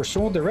ingredients or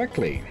sold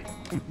directly.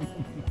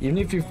 Even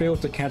if you fail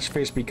to catch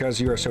fish because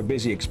you are so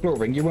busy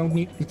exploring, you won't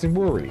need to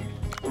worry.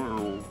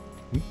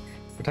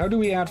 But how do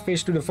we add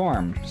fish to the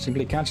farm?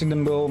 Simply catching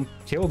them will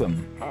kill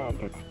them.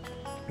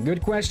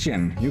 Good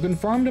question. You can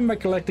farm them by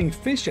collecting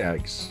fish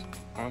eggs.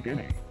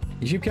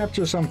 If you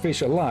capture some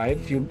fish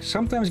alive, you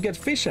sometimes get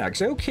fish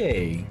eggs.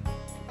 Okay.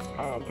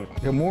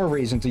 There's more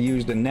reason to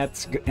use the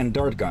net and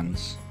dart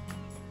guns.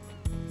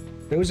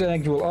 Those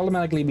eggs will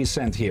automatically be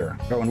sent here.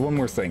 Oh, and one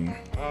more thing.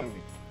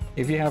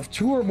 If you have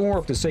 2 or more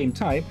of the same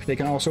type, they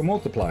can also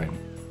multiply.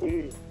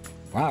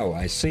 Wow,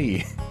 I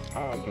see.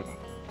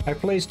 I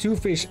placed 2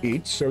 fish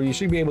each, so you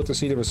should be able to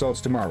see the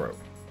results tomorrow.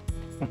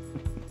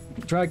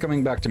 Try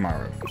coming back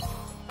tomorrow.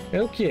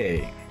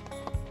 Okay.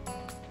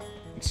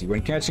 Let's see,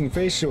 when catching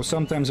fish, you'll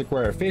sometimes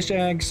acquire fish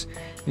eggs.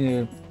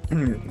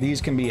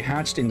 These can be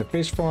hatched in the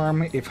fish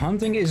farm. If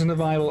hunting isn't a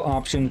viable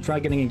option, try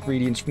getting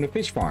ingredients from the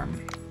fish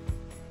farm.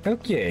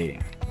 Okay.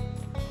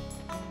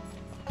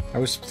 I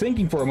was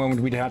thinking for a moment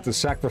we'd have to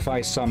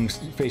sacrifice some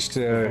fish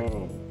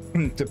to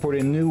put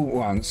in new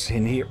ones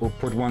in here, or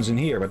put ones in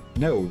here, but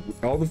no.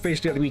 All the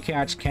fish that we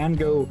catch can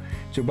go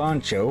to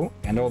Bancho,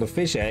 and all the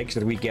fish eggs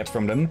that we get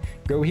from them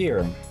go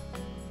here.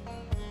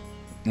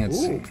 Let's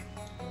see.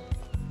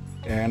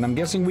 And I'm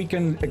guessing we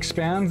can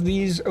expand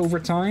these over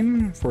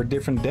time for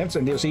different depths,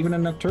 and there's even a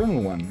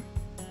nocturnal one.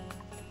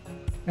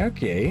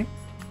 Okay.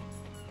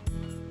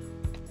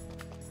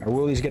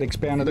 Will these get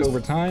expanded over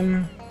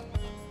time?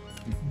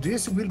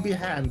 This will be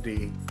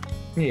handy.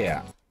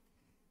 Yeah.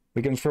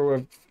 We can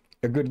throw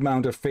a good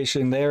amount of fish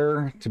in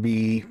there to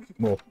be,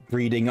 well,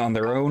 breeding on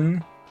their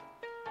own.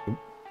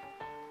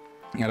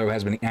 Arrow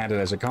has been added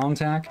as a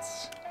contact.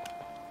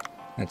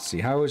 Let's see,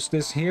 how is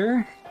this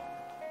here?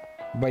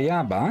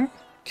 Bayaba.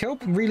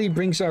 kelp really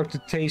brings out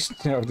the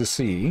taste of the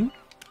sea.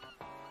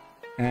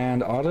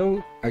 And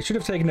Otto, I should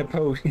have taken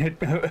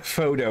a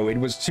photo. It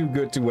was too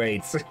good to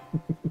wait.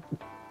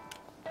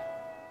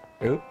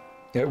 Oh,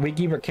 we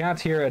keep a cat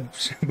here at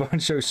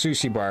Bancho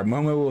Sushi Bar.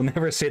 Momo will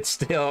never sit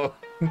still.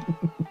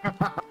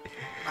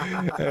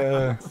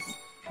 And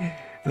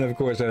of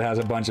course, it has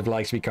a bunch of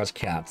likes because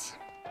cats.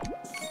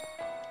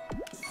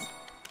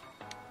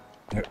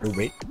 Oh,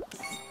 wait.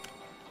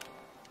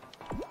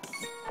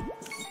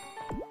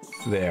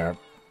 There.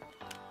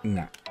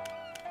 No.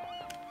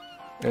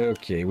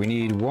 Okay, we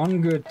need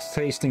one good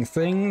tasting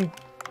thing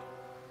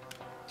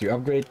to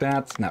upgrade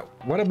that. Now,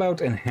 what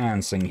about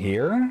enhancing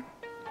here?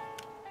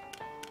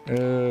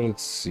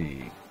 Let's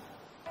see.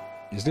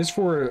 Is this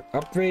for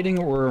upgrading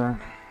or...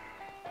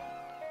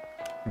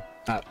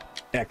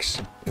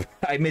 X.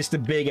 I missed the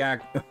big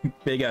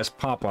ass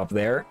pop-up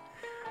there.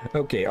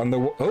 Okay, on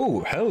the...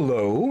 Oh,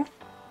 hello!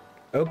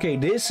 Okay,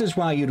 this is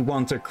why you'd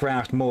want to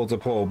craft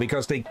multiple,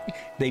 because they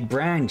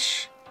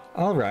branch.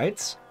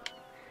 Alright.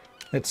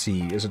 Let's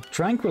see, is a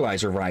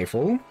tranquilizer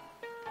rifle.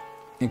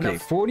 Okay,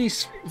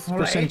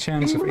 40%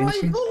 chance of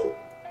instant...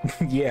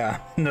 Yeah,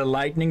 and a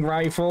lightning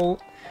rifle,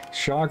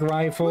 shock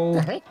rifle.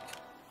 What the heck?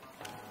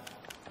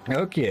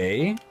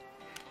 Okay.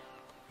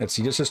 Let's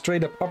see, just a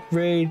straight up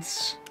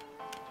upgrades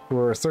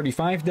for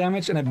 35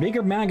 damage and a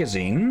bigger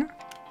magazine.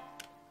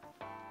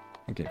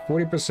 Okay,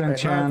 40%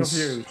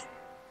 chance.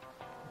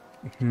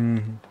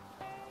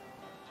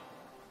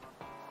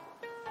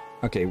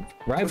 Okay,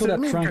 rifle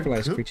that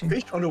tranquilized creature.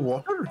 Fish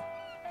underwater?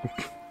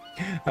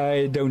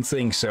 I don't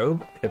think so.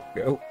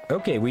 Oh,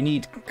 okay, we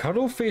need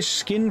cuttlefish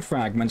skin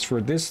fragments for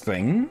this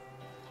thing.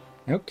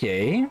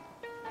 Okay.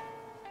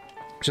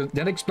 So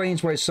that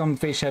explains why some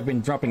fish have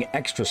been dropping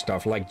extra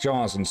stuff, like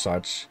jaws and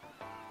such.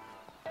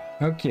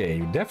 Okay,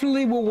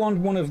 definitely will want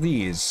one of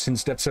these,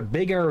 since that's a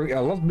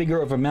lot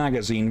bigger of a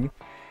magazine.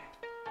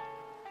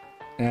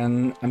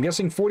 And I'm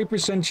guessing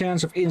 40%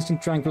 chance of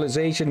instant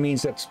tranquilization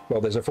means that, well,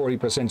 there's a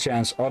 40%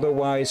 chance,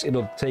 otherwise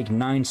it'll take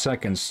 9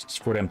 seconds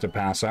for them to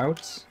pass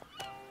out.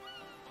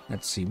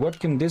 Let's see, what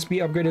can this be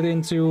upgraded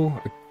into?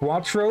 A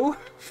Quattro?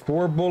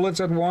 4 bullets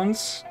at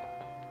once?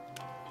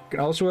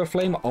 Also a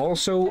flame,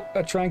 also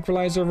a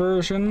tranquilizer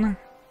version?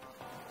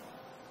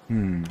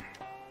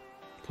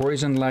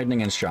 Poison,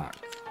 lightning, and shock.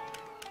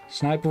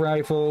 Sniper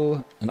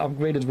rifle, an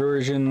upgraded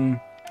version,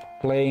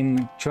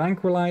 flame,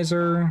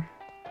 tranquilizer...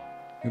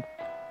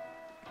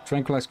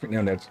 Tranquilize...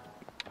 No, that's...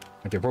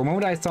 Okay, for a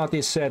moment I thought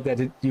this said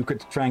that you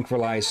could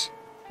tranquilize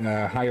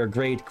higher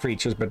grade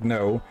creatures, but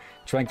no.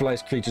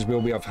 Tranquilized creatures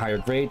will be of higher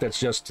grade, that's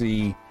just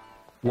the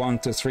 1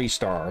 to 3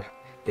 star.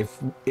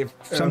 If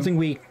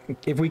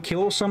we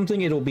kill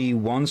something, it'll be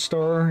 1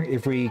 star.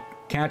 If we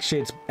catch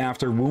it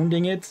after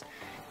wounding it,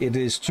 it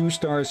is 2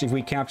 stars. If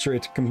we capture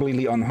it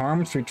completely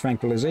unharmed through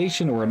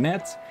tranquilization or a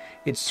net,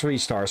 it's 3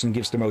 stars and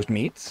gives the most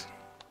meat.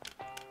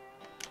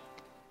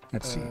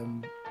 Let's see.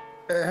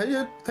 Have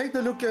you taken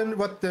a look at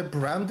what the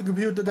brand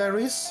computer there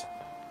is?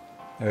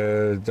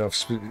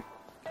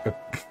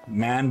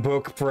 Man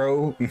Book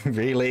Pro?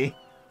 Really?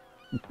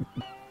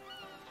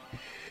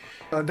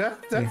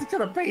 That's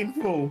kind of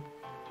painful.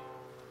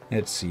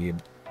 Let's see.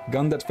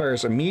 Gun that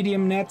fires a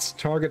medium net.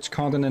 Targets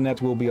caught in the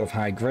net will be of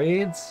high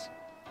grades.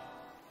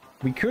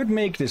 We could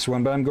make this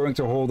one, but I'm going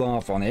to hold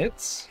off on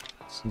it.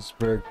 Since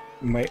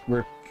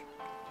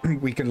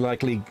we can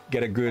likely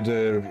get a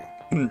good...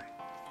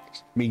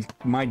 we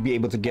might be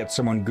able to get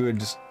someone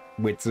good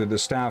with the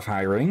staff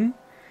hiring.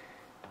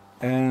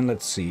 And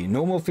let's see.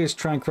 Normal fish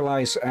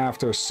tranquilize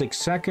after 6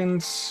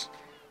 seconds.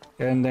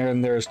 And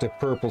then there's the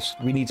purple...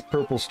 We need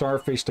purple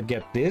starfish to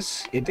get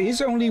this. It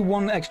is only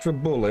 1 extra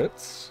bullet.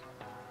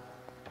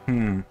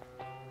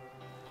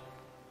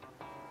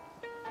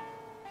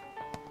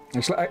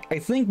 Actually, I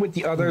think with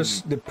the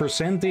others, the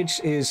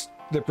percentage is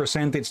the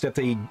percentage that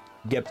they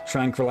get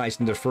tranquilized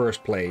in the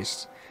first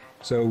place.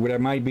 So there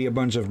might be a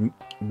bunch of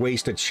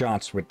wasted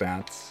shots with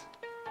that.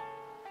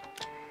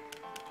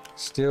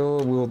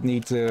 Still, we'll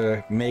need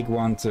to make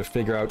one to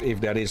figure out if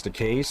that is the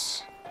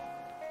case.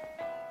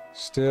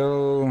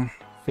 Still,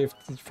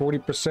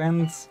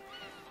 40%.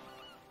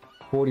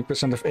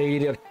 40% of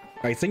 80.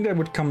 I think that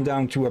would come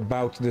down to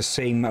about the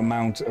same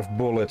amount of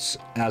bullets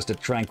as the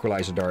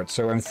tranquilizer dart.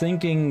 So I'm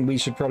thinking we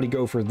should probably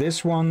go for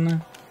this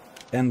one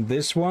and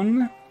this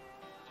one.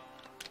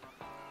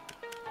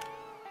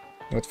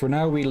 But for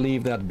now, we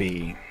leave that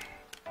be.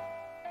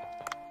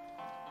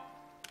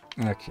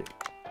 Okay.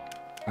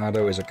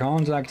 Ado is a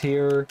contact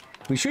here.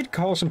 We should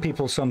call some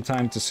people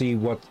sometime to see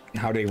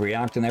how they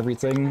react and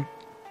everything.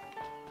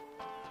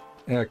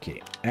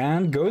 Okay.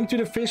 And going to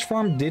the fish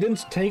farm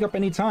didn't take up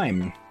any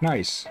time.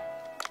 Nice.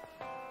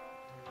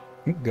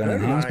 Gun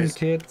enhancement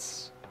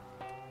kits.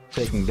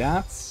 Taking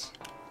that.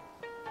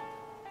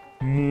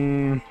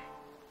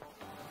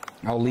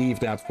 I'll leave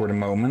that for the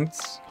moment.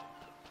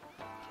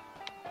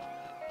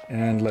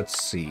 And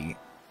let's see.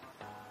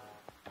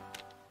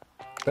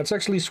 Let's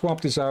actually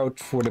swap this out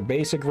for the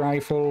basic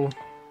rifle.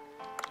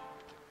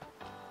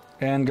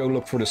 And go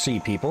look for the sea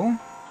people.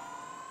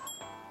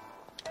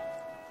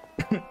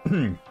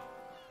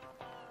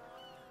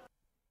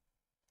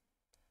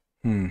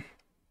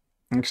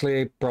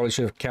 Actually, I probably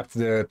should have kept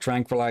the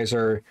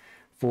tranquilizer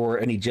for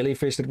any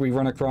jellyfish that we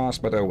run across,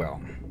 but oh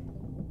well.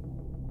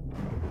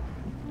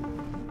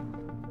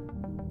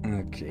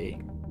 Okay.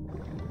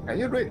 Can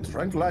you really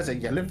tranquilize a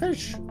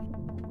jellyfish?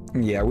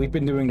 Yeah, we've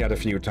been doing that a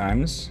few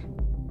times.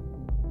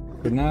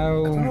 But I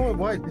don't now... know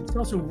why, it's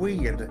also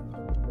weird.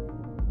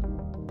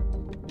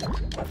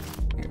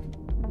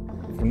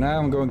 For now,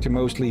 I'm going to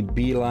mostly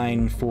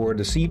beeline for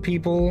the sea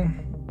people.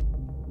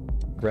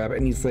 Grab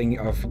anything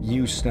of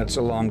use that's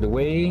along the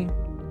way.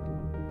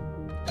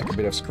 Take a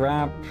bit of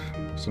scrap,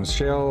 some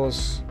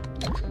shells.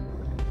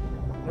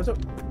 Also,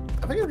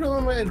 I think I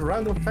remember a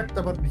random fact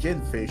about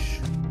jellyfish.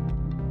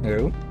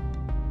 Oh?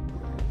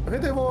 I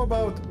think they were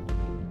about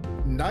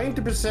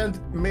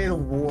 90% made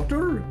of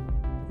water?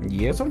 Or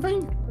Yep.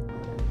 something?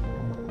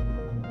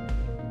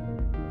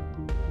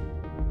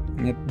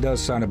 It does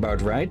sound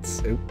about right.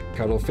 Oh,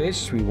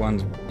 cuttlefish, we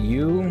want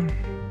you.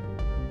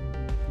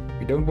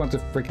 We don't want the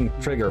freaking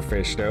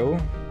triggerfish, though.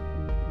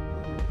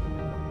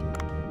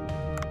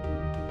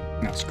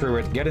 Now, screw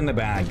it. Get in the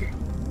bag.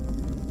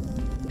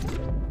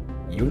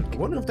 You, I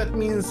wonder if that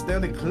means they're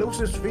the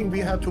closest thing we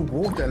have to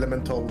water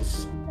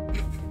elementals.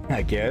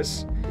 I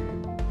guess.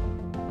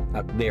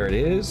 There it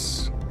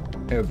is.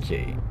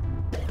 Okay.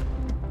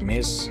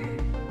 Miss.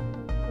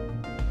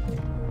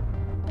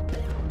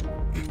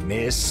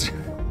 Miss.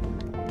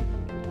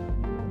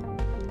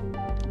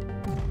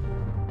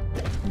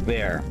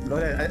 There. No,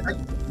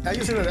 I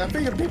used to. I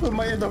think people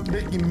might end up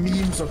making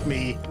memes of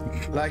me,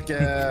 like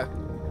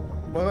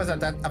what was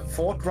that? A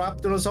fort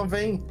raptor or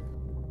something?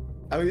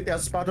 I mean,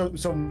 as part of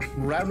some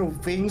random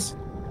things.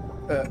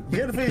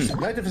 Jellyfish,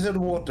 90%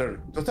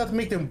 water. Does that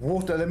make them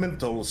water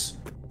elementals?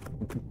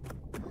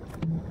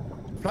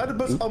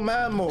 Platypus are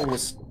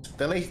mammals.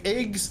 They lay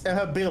eggs and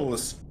have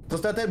bills.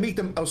 Does that make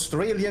them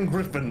Australian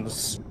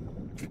griffins?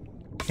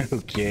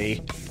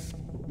 Okay.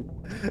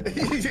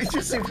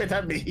 You see what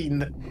I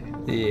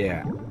mean?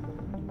 Yeah.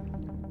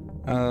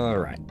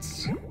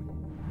 Alright.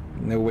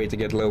 No way to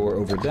get lower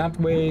over that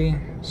way,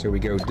 so we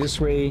go this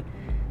way.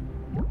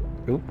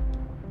 Oop.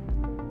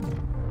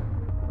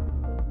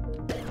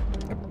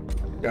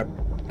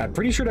 I'm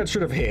pretty sure that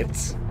should have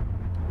hit.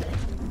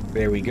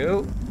 There we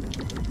go.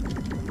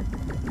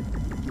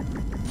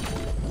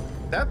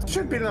 That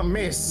should be a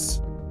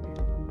miss.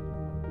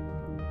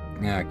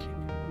 Okay.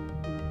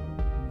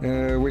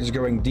 We're just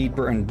going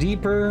deeper and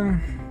deeper.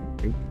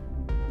 Oop.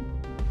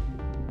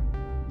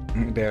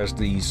 There's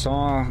the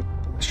saw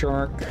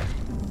shark.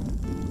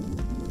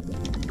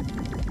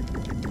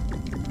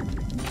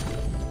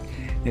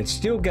 It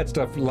still gets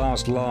the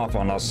last laugh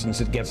on us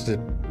since it gets to,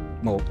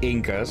 well,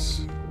 ink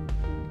us.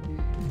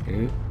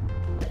 Okay.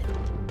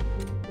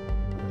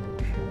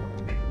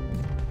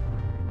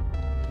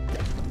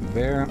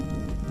 There.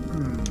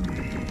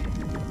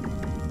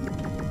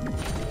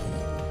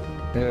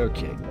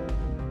 Okay.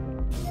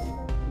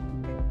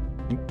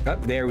 Oh,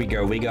 there we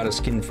go. We got a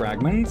skin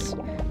fragment.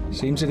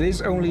 Seems it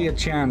is only a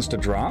chance to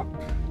drop.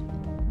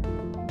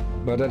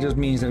 But that just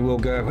means that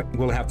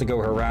we'll have to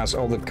go harass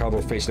all the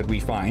cuttlefish that we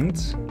find.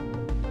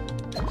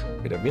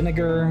 Bit of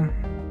vinegar.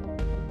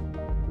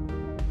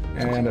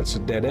 And that's a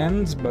dead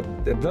end, but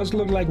it does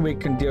look like we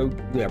can go,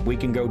 yeah, we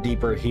can go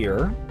deeper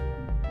here.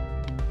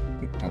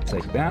 I'll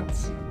take that.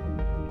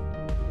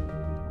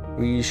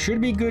 We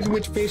should be good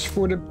with fish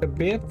for a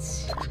bit.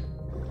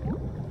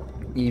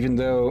 Even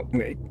though,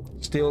 wait,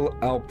 still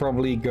I'll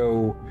probably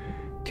go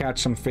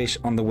catch some fish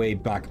on the way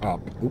back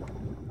up. Oop.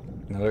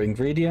 Another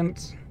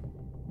ingredient.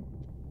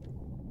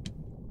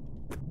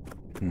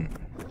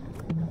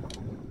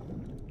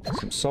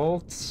 Some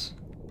salt.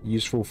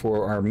 Useful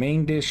for our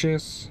main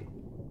dishes.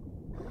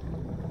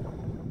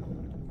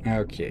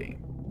 Okay.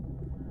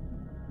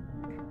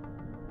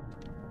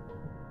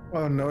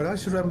 Oh no, I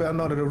should remember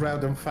another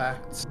random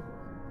fact.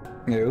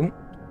 No.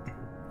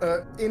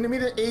 In the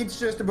Middle Ages,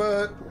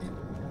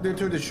 due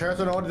to the church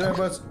and all that,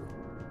 but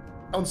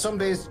on some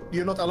days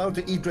you're not allowed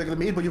to eat regular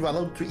meat, but you're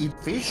allowed to eat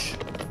fish.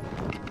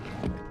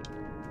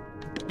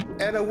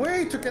 And a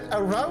way to get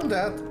around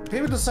that,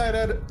 people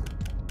decided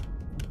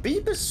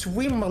beavers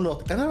swim a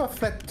lot and have a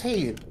flat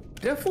tail.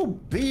 Therefore,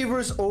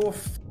 beavers are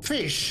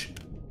fish.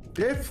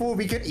 Therefore,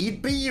 we can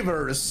eat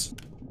beavers.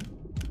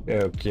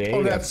 Okay.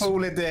 On that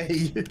holy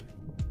day.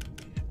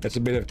 That's a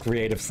bit of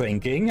creative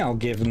thinking. I'll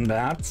give him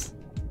that.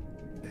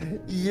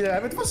 Yeah,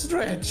 but it was a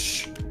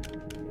stretch.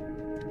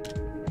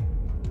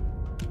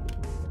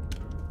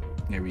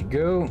 There we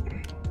go.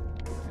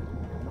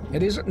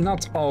 It is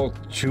not all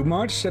too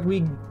much that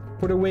we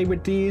put away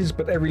with these,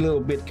 but every little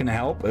bit can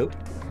help. Oh,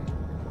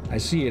 I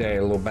see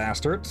it, little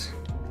bastard.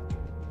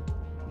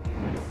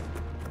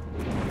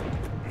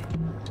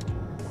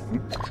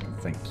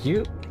 Thank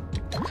you.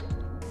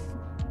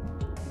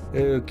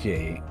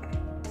 Okay.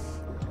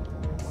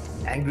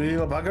 Angry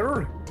little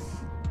bugger.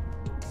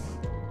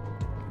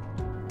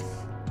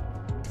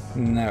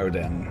 Now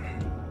then.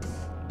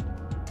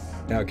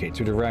 Okay,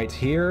 to the right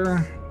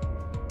here.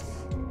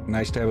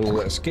 Nice to have a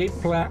little escape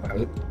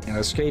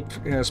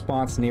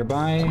spot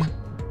nearby.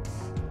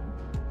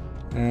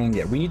 And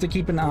yeah, we need to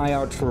keep an eye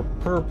out for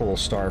purple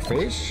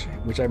starfish,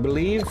 which I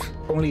believe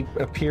only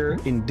appear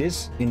in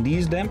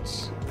these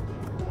depths.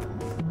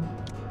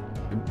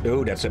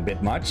 Oh, that's a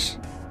bit much.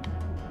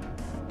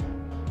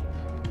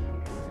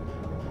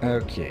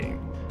 Okay.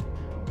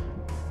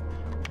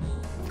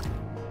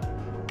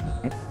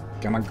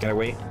 Come on, get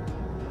away.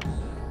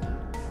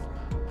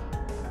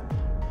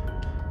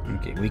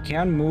 Okay, we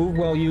can move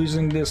while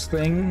using this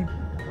thing.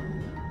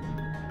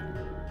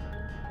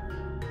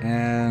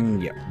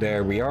 And yeah,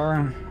 there we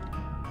are.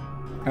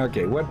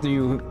 Okay, what do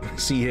you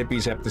sea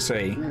hippies have to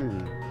say?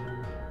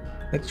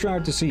 Let's try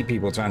to see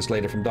people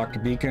translated from Dr.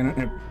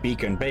 Bacon,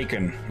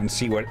 and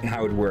see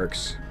how it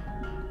works.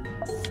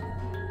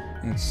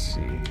 Let's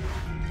see.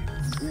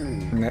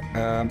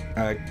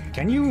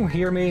 Can you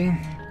hear me?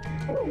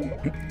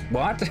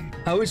 What?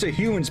 How is a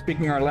human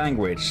speaking our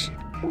language?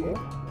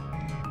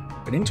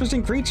 An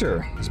interesting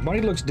creature. His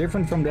body looks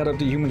different from that of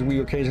the humans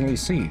we occasionally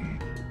see.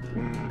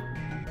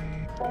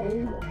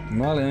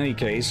 Well, in any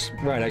case,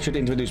 right, I should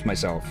introduce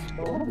myself.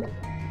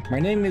 My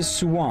name is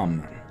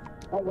Suam.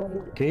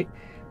 Okay,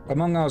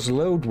 among us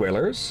low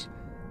dwellers,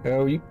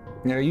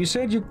 you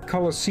said you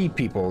call us sea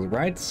people,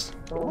 right?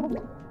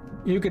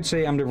 You could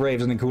say I'm the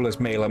bravest and the coolest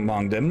male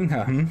among them.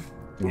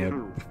 Yeah,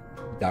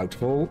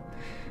 doubtful.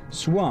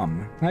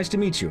 Suam, nice to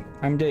meet you.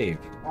 I'm Dave.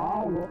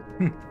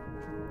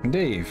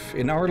 Dave,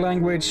 in our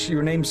language,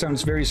 your name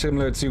sounds very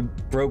similar to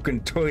broken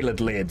toilet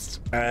lids.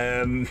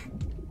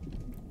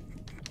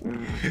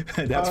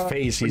 That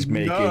face he's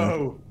making.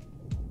 No.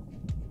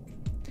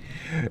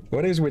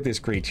 What is with this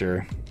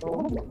creature?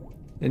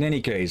 In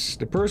any case,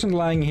 the person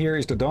lying here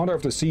is the daughter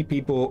of the Sea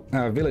People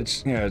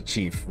village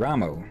chief,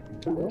 Ramo.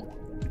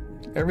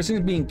 Ever since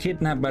being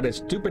kidnapped by that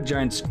stupid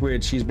giant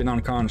squid, she's been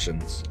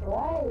unconscious.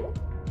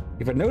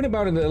 If I'd known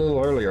about it a little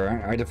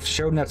earlier, I'd have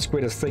shown that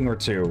squid a thing or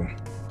two.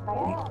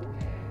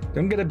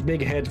 Don't get a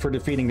big head for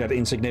defeating that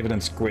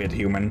insignificant squid,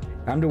 human.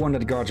 I'm the one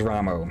that guards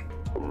Ramo.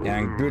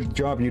 And good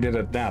job you did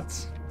at that.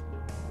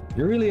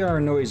 You really are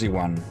a noisy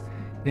one.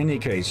 In any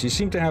case, you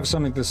seem to have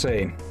something to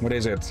say. What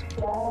is it?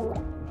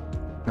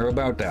 Or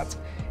about that.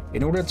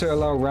 In order to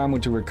allow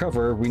Ramu to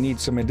recover, we need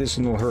some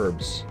medicinal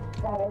herbs.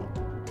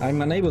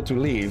 I'm unable to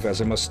leave,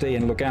 as I must stay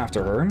and look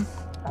after her.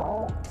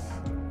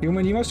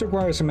 Human, you must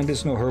acquire some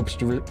medicinal herbs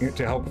to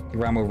help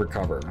Ramu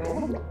recover.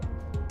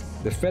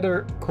 The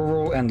feather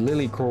coral and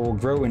lily coral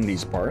grow in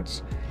these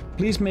parts.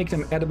 Please make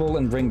them edible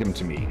and bring them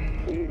to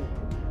me.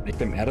 Make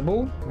them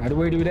edible? How do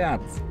we do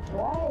that?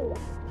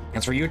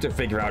 That's for you to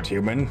figure out,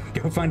 human.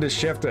 Go find a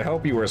chef to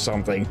help you or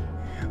something.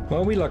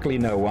 Well, we luckily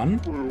know one.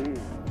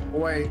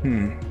 Wait.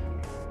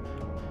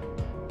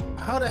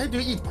 How the heck do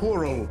you eat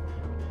coral?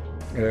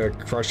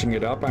 Crushing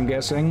it up, I'm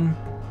guessing.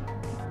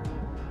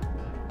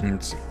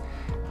 Let's see.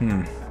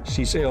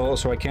 She's ill,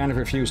 so I can't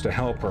refuse to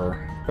help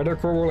her. Feather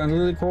coral and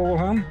lily coral,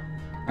 huh?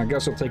 I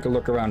guess I'll take a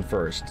look around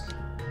first.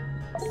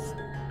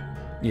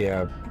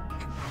 Yeah.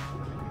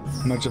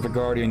 Much of a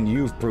guardian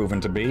you've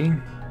proven to be.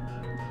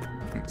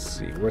 Let's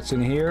see, what's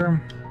in here?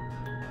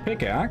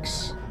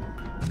 Pickaxe.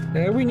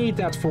 We need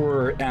that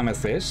for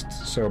amethyst,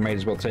 so may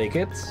as well take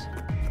it.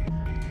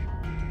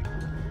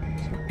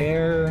 Some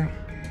air.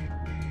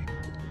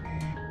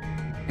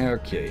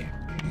 Okay.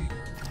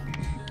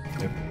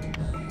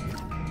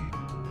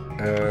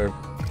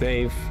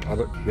 Dave.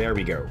 There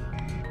we go.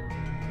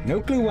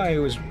 No clue why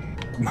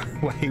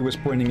he was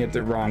pointing it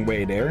the wrong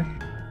way there.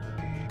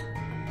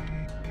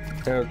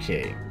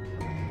 Okay.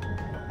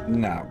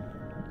 Now.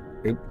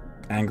 Oop.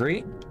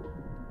 Angry.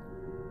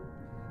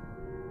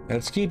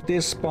 Let's keep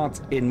this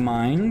spot in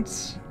mind.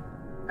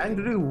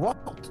 Angry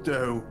what,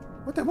 though?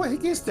 What the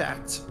heck is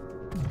that?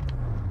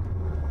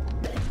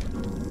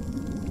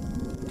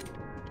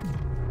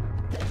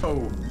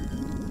 Oh.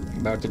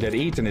 About to get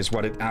eaten is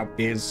what it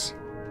is.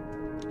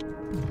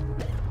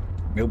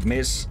 Nope,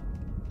 miss.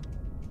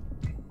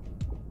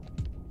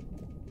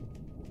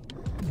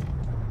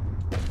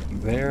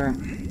 There.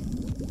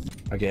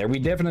 Okay, we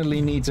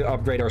definitely need to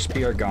upgrade our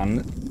spear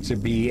gun to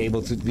be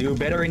able to do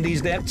better in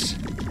these depths.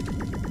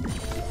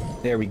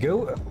 There we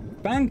go.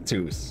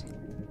 Fangtooth.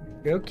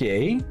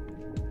 Okay.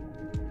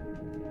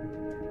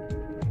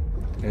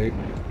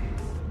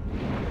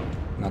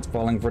 Not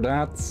falling for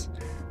that.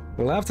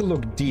 We'll have to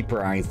look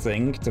deeper, I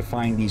think, to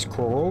find these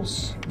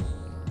corals.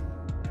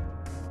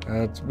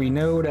 We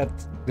know that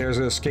there's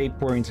an escape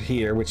point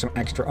here with some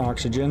extra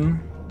oxygen.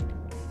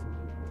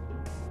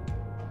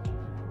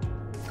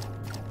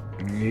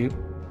 Yep.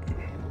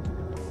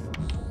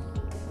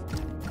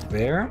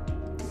 There.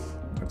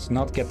 Let's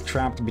not get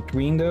trapped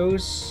between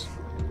those.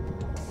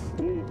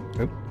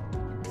 Oh.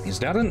 Is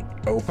that an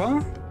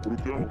opa?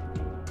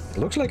 It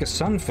looks like a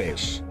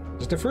sunfish.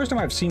 It's the first time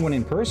I've seen one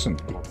in person.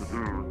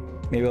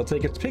 Maybe I'll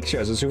take its picture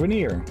as a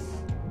souvenir.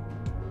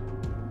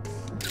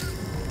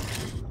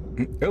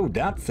 Oh,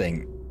 that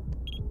thing.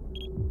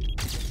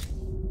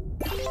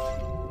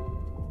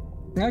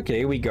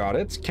 Okay, we got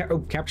it.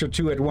 Capture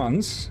two at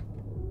once.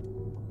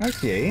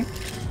 Okay.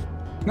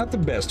 Not the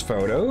best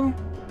photo,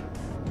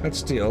 but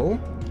still.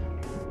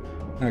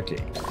 Okay.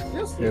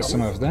 There's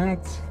some of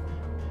that.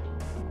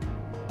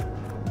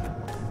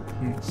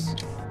 It's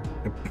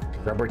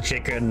rubber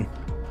chicken.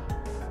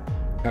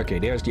 Okay,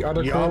 there's the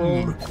other Yum.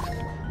 coral.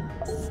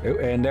 Oh,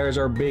 and there's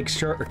our big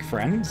shark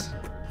friend.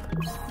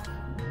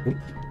 Oh.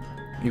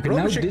 You can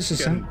now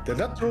disassemble the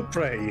natural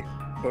prey.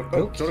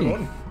 Sorry,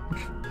 on.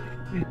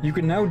 You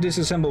can now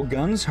disassemble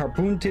guns,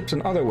 harpoon tips,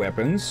 and other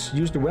weapons.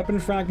 Use the weapon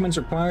fragments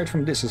acquired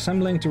from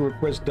disassembling to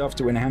request Duff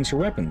to enhance your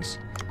weapons.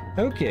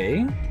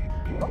 Okay.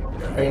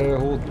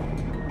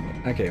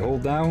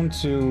 Hold down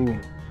to...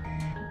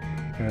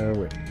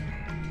 wait.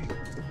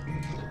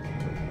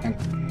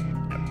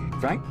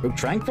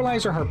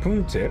 Tranquilizer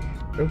harpoon tip.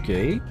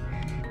 Okay.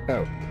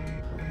 Oh.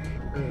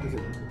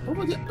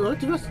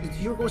 What you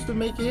supposed to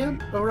make here?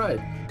 Alright.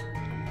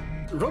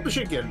 Rubber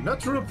chicken,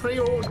 natural prey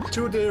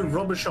to the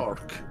rubber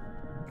shark.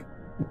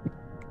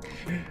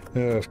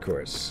 Of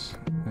course.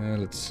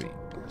 Let's see.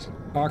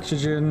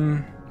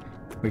 Oxygen.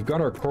 We've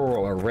got our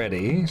coral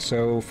already,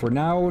 so for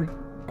now,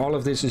 all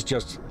of this is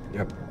just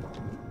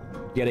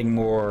getting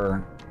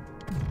more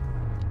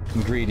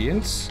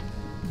ingredients.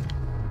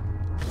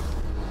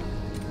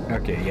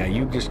 Okay, yeah,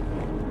 you just...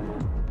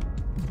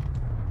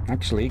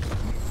 Actually...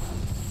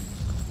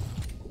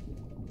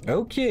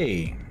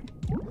 Okay.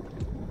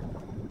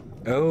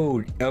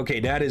 Oh, okay,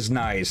 that is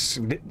nice.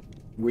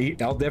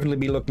 I'll definitely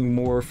be looking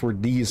more for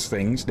these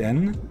things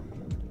then.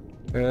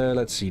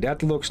 Let's see,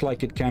 that looks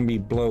like it can be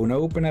blown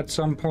open at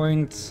some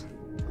point.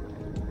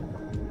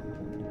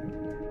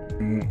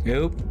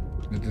 Nope.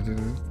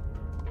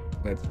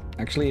 But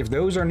actually, if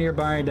those are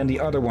nearby, then the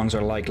other ones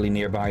are likely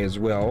nearby as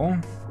well.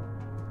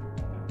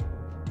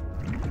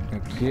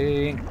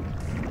 Okay.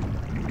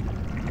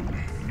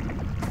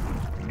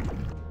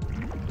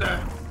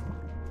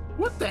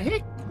 What the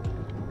heck?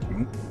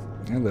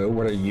 Hello,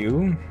 what are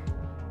you?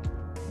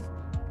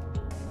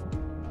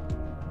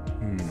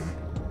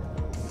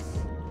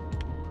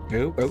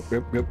 Oh.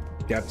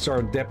 That's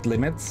our depth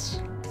limits.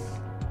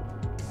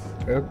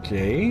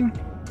 Okay.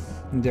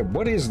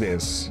 What is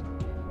this?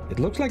 It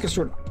looks like a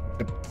sort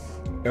of...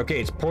 Okay,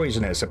 it's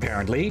poisonous,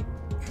 apparently.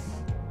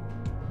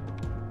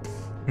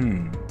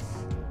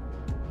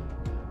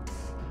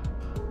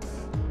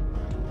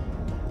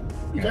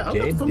 Yeah,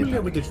 Okay, I'm not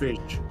familiar with this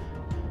fish.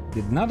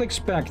 Did not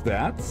expect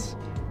that.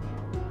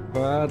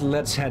 But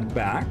let's head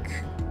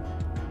back.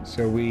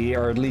 So we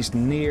are at least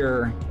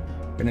near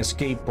an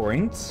escape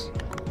point.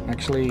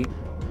 Actually,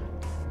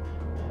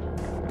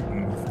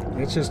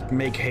 let's just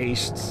make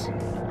haste.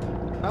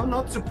 I'm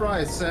not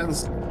surprised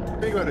since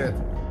figured it.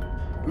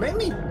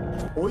 Many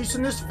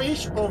poisonous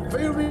fish are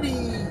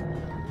very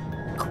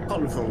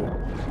colorful.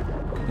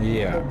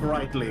 Yeah. Or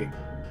brightly.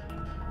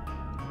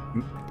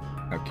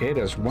 Okay,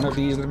 there's one of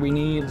these that we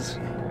need.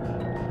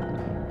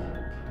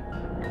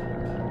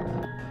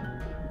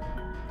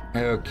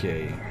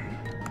 Okay.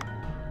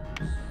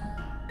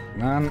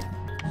 Come on.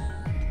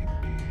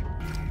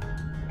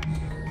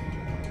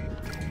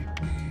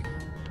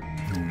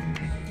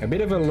 A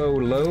bit of a low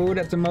load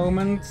at the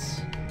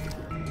moment.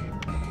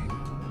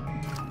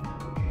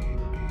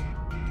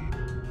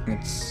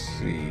 Let's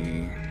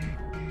see.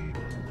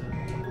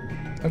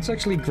 Let's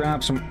actually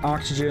grab some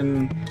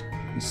oxygen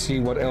and see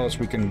what else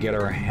we can get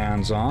our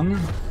hands on.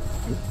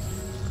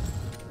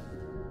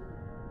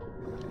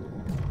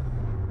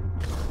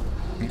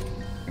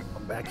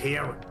 Come back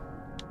here.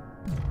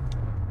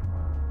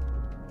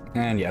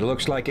 And yeah, it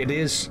looks like it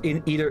is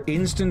in either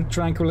instant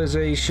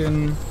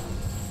tranquilization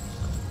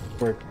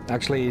or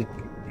actually...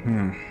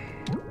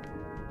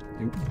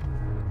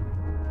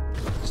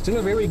 Still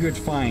a very good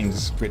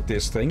finds with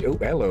this thing. Oh,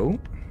 hello.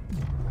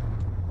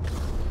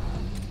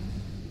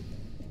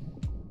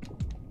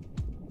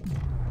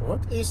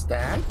 What is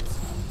that?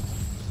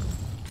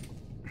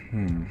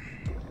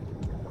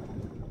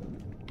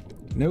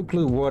 No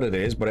clue what it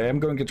is, but I am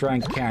going to try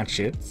and catch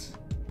it.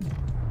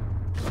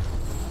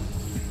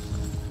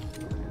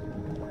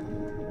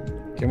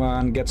 Come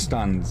on, get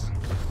stunned.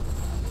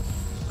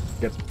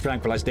 Get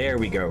tranquilized. There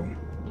we go.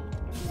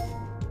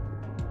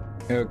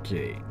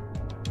 Okay.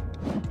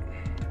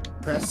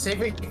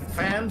 Pacific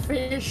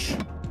fanfish?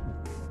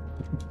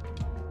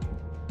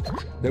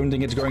 Don't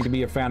think it's going to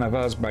be a fan of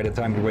us by the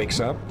time he wakes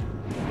up.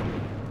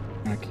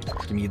 Okay,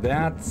 give me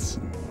that.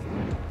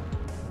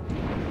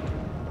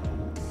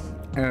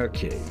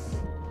 Okay.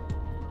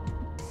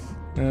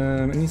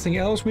 Anything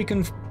else we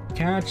can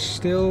catch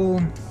still?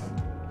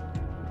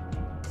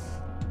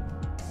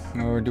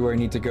 Or do I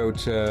need to go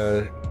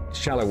to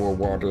shallower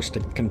waters to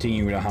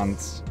continue the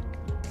hunt?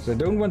 So I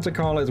don't want to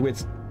call it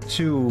with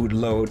too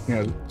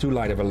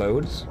light of a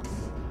load.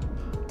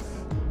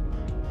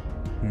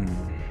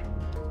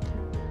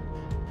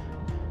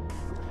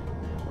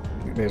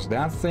 There's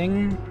that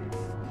thing.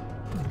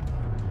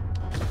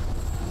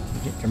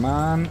 Okay, come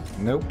on.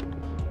 Nope.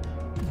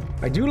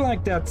 I do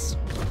like that,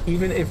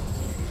 even if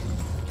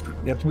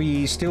that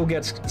we still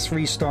get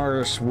 3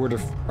 stars worth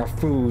of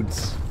food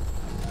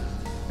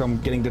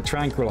from getting the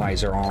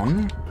tranquilizer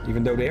on,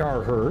 even though they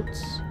are hurt.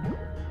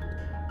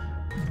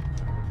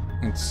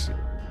 Let's see.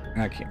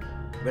 Okay.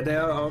 But they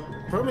are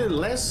probably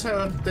less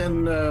hurt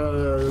than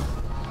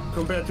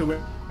compared to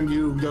when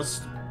you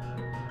just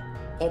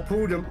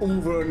harpoon them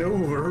over and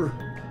over.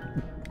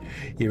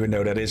 Even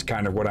though that is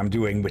kind of what I'm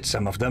doing with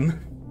some of them.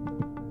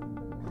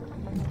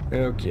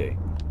 Okay.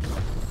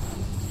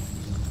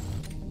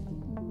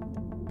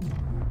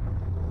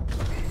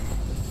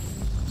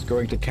 It's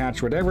going to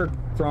catch whatever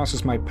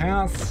crosses my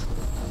path.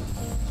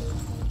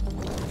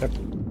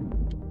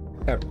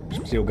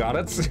 Still got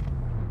it.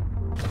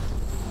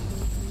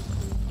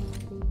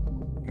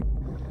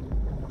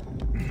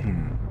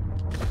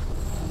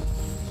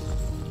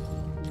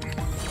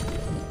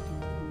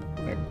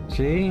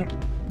 Okay.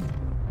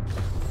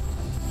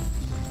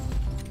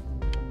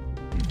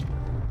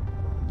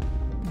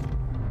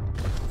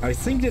 I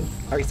think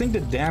the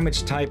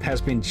damage type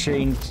has been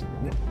changed.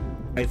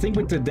 I think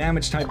with the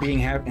damage type being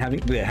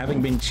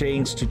having been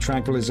changed to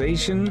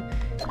tranquilization,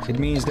 it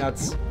means that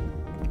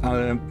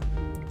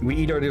we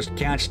either just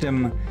catch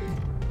them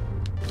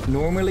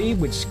normally,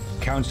 which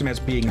counts them as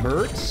being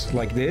hurt,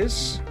 like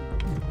this,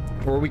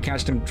 or we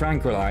catch them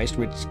tranquilized,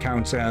 which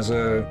counts as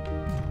a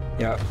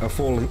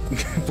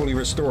fully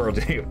restored.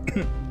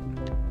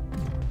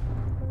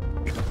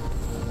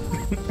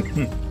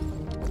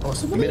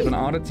 Possibly. A bit of an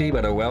oddity,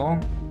 but oh well.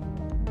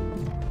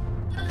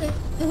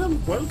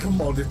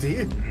 Welcome,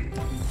 oddity.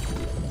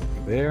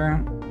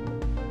 There.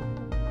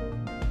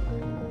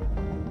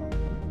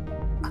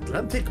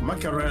 Atlantic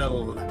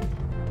mackerel.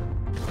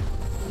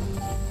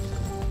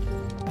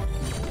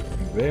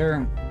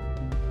 There.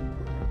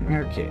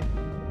 Okay.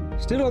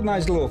 Still a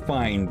nice little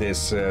find,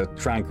 this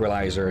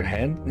tranquilizer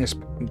head, this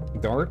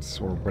dart,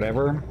 or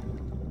whatever.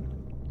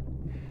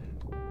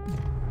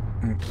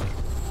 Okay.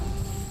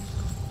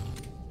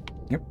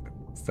 Yep.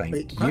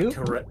 Thank you.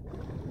 Mackerel.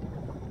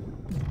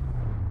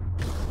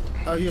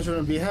 I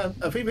think we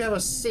have a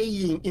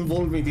saying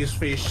involving this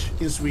fish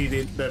in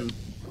Sweden then.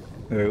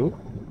 Oh.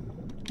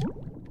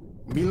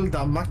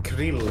 Milda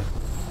makrill.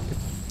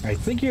 I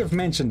think you have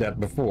mentioned that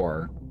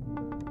before.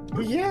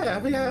 Yeah,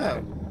 we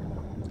have.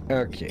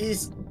 Okay.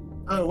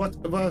 What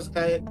was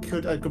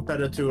could I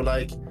compare it to?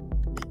 Like,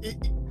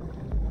 it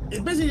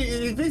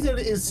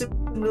basically is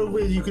similar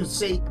way you could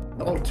say,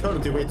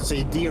 alternative way to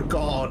say, dear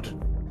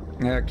God.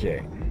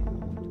 Okay.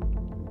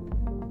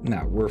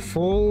 Now we're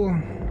full.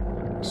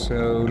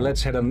 So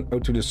let's head on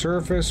out to the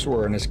surface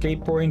or an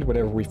escape point,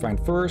 whatever we find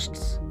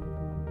first.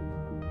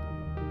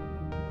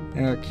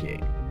 Okay.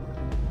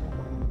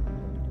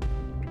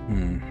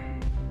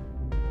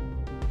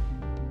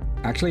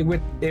 Actually,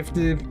 if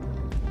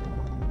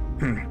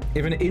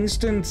an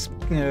instant,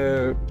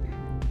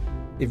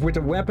 if with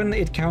a weapon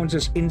it counts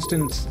as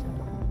instant.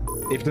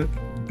 If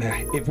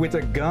with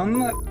a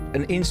gun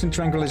an instant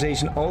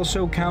tranquilization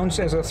also counts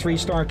as a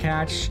 3-star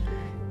catch,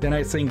 then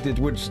I think it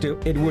would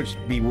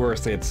be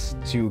worth it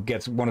to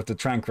get one of the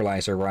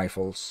tranquilizer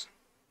rifles.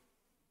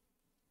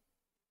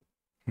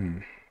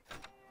 Phew,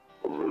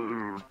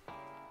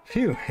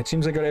 it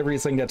seems I got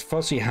everything that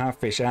fussy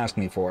half-fish asked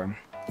me for.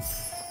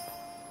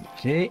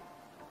 Okay.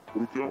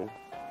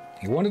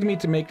 He wanted me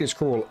to make this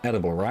coral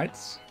edible, right?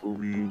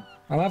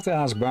 I'll have to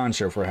ask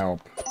Bancho for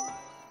help.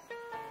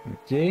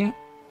 Okay.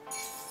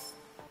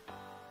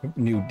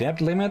 New depth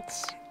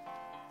limits.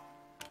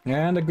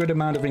 And a good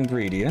amount of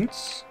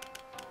ingredients.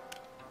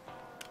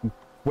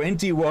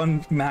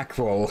 21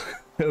 mackerel.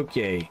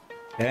 Okay.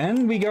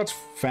 And we got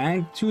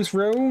fangtooth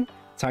roe,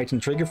 titan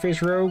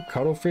triggerfish roe,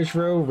 cuttlefish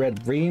roe,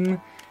 red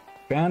bream,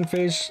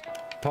 panfish,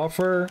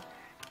 puffer,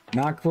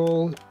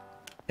 mackerel,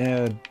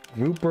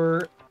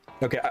 grouper.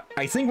 Okay,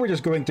 I think we're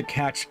just going to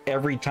catch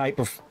every type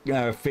of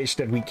fish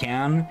that we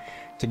can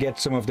to get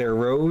some of their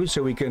roes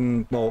so we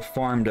can, well,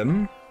 farm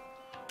them.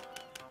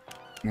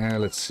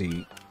 Let's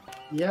see.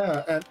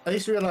 Yeah, and I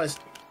just realized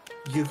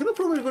you're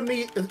probably gonna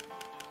need a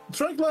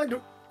tranquilizer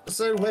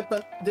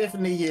weapon.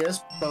 Definitely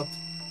yes, but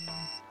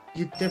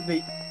you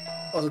definitely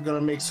also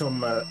gonna make some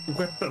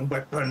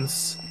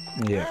weapons.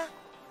 Yeah.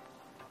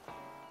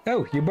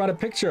 Oh, you brought a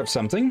picture of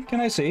something.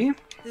 Can I see?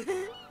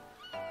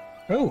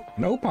 Oh,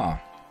 an opa.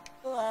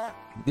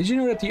 Did you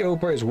know that the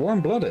opa is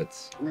warm-blooded?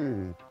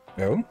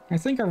 Oh, I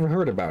think I've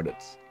heard about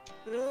it.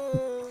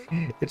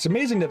 It's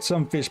amazing that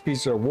some fish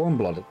species are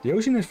warm-blooded. The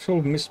ocean is full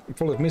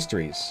of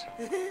mysteries.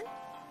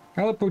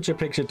 I'll put your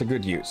picture to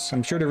good use.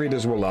 I'm sure the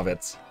readers will love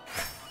it.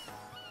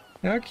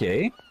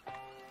 Okay.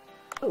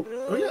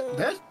 Oh yeah,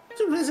 that's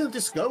the reason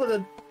discovered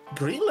that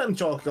Greenland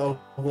sharks are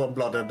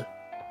warm-blooded.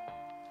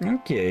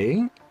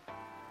 Okay.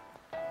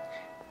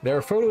 There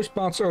are photo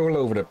spots all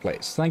over the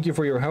place. Thank you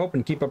for your help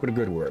and keep up with the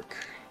good work.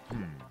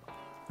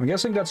 I'm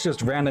guessing that's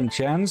just random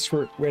chance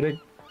for where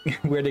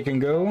they can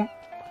go.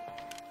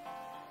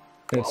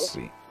 Let's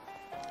see.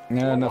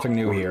 Nothing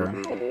new here.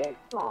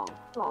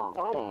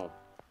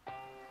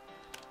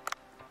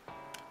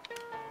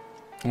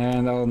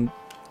 And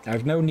I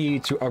have no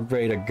need to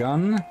upgrade a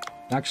gun.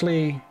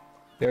 Actually,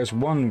 there's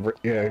one.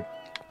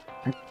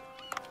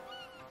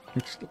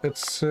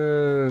 Let's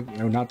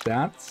no, not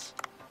that.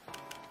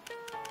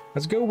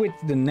 Let's go with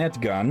the net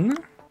gun.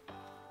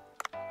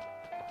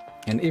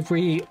 And if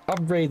we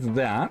upgrade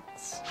that,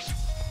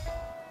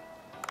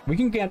 we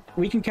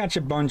can catch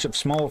a bunch of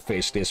small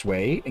fish this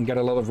way and get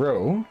a lot of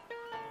roe.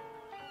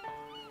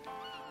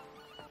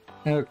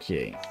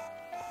 Okay.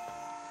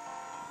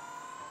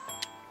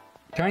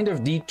 Kind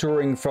of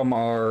detouring from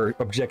our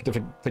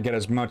objective to get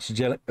as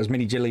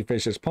many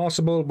jellyfish as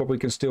possible, but we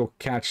can still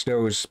catch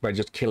those by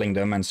just killing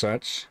them and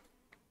such.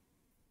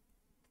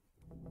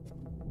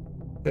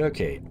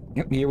 Okay,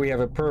 yep, here we have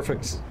a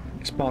perfect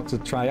spot to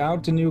try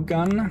out the new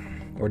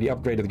gun, or the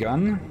upgraded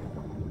gun.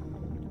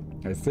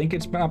 I think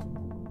it's up.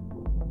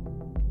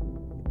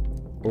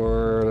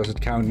 Or does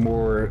it count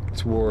more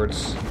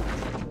towards...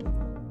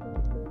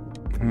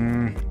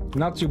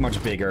 not too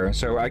much bigger,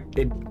 so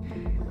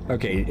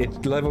okay,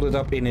 it leveled it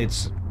up in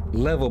its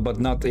level,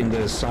 but not in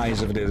the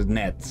size of the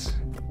net.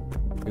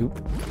 Oop.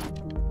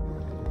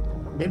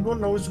 Maybe more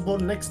noticeable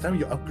next time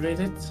you upgrade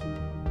it.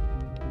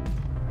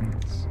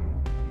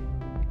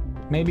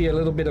 Maybe a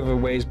little bit of a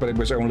waste, but it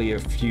was only a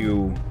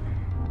few...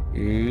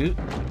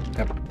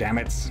 Oh, damn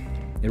it.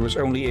 It was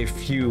only a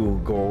few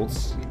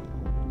golds.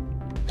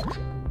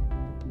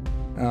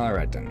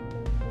 Alright then.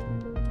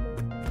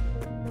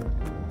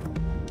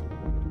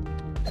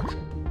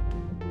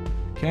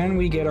 Can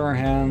we get our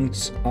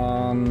hands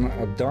on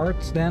a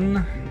dart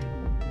then?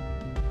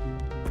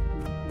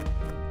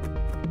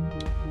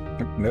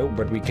 No,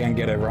 but we can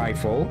get a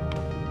rifle.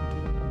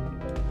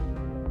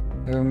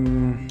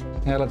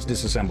 Yeah, let's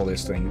disassemble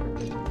this thing.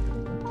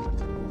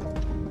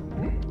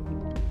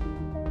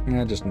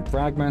 Yeah, just in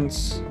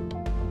fragments.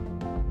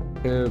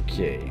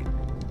 Okay.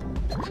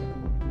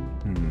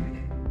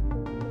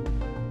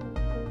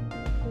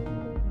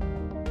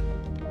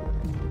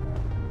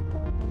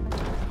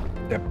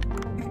 Yep.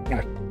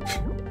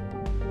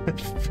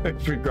 I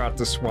forgot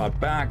to swap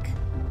back.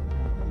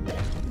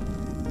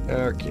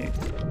 Okay.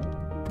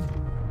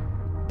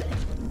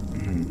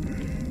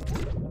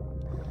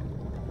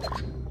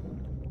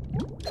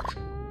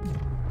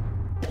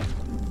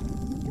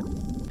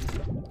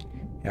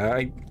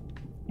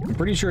 I'm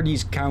pretty sure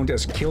these count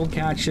as kill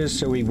catches,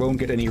 so we won't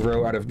get any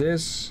roe out of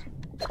this.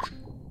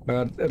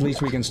 But at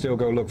least we can still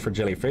go look for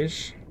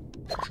jellyfish.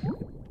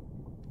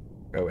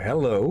 Oh,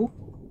 hello.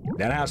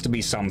 That has to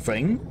be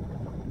something.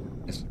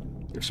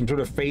 There's some sort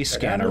of face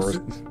scanner.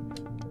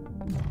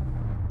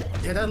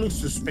 Yeah, that looks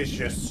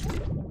suspicious.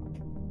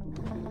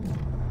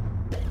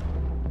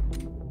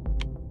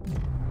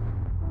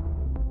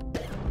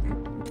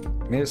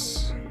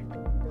 Miss.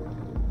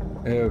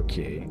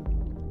 Okay.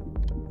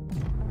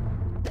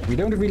 We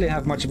don't really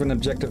have much of an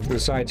objective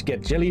besides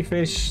get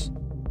jellyfish.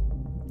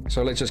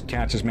 So let's just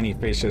catch as many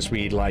fish as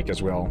we'd like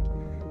as well.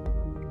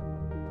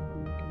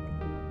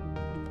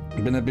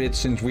 Been a bit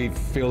since we've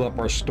filled up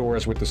our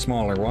stores with the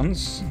smaller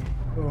ones.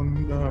 Oh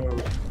no.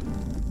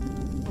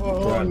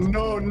 Oh What?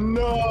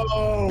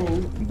 no.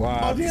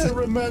 What? I didn't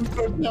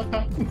remember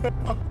that.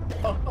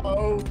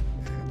 No.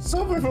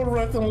 Sorry for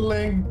Rat and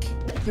Link.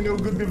 You know,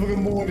 good people, good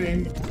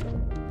morning.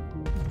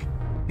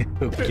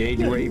 Okay,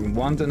 do you even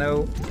want to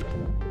know?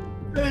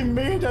 They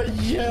made a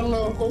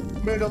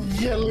made of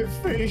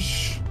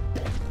jellyfish.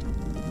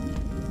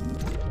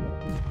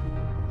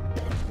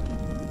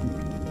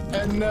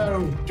 And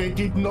no, they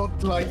did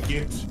not like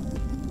it.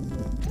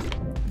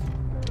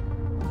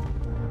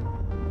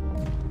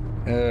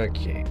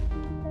 Okay.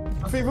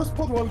 I think it was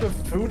part one of the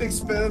food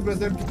experiments.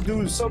 They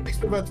do some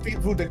experiment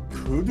with food that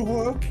could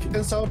work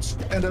and such,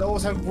 and they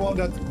always have one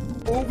that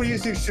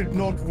obviously should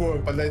not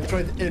work, but they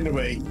tried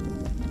anyway.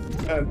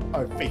 And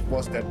I think it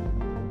was that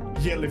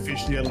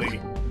jellyfish jelly.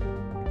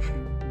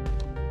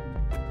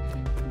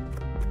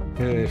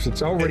 If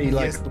it's already And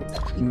like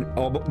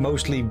yes,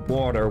 mostly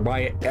water,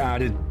 why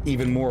add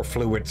even more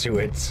fluid to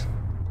it?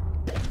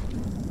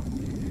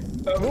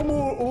 one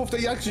more of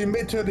they actually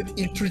made turn it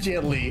into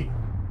jelly.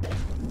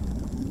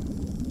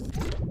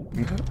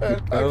 I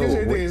can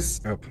say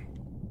this. Oh.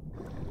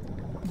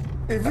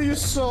 If you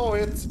saw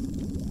it,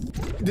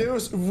 there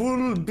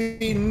will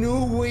be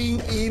no way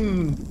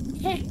in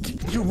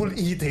heck you will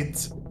eat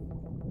it.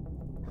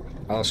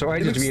 Also, I It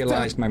just looks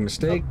realized my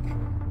mistake.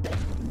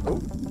 Oh.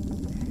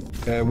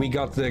 We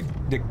got the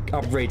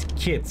upgrade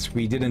kit.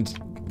 We didn't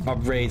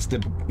upgrade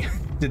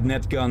the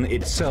net gun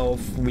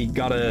itself. We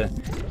got a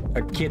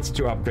kit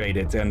to upgrade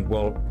it, and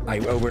well, I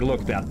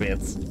overlooked that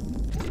bit.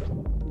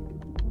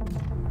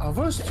 I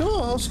was to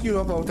ask you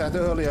about that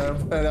earlier,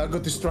 and I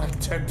got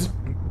distracted.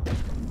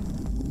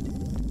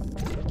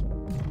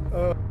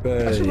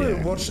 I should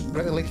really watch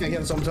Link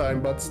again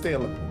sometime, but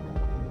still.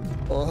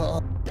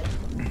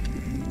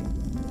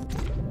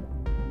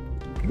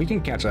 We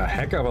can catch a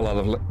heck of a lot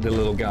of the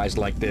little guys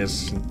like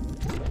this,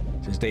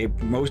 since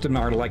most of them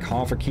are like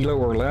half a kilo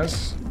or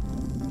less.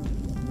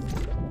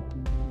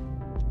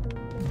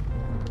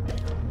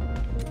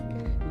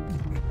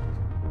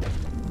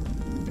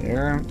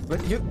 There.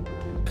 But you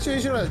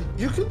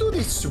can do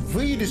this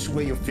Swedish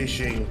way of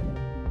fishing.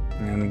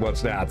 And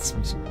what's that?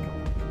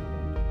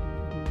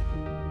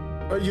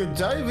 You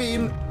dive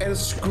in and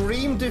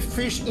scream the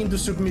fish into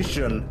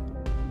submission.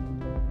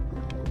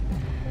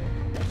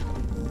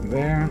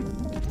 There.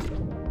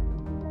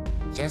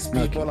 Yes,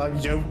 people, I'm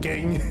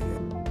joking.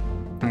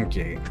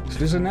 Okay. Is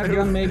this a net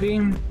gun, maybe?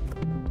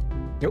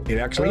 Nope, it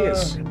actually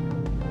is.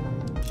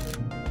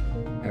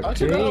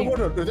 Actually, I Okay.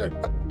 wonder,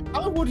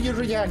 How would you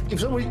react if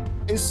somebody,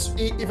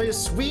 if a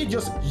Swede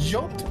just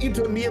jumped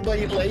into a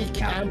nearby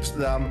lake,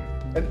 Amsterdam,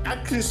 and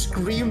actually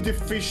screamed the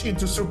fish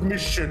into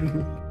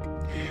submission?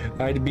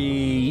 I'd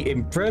be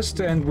impressed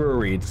and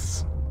worried.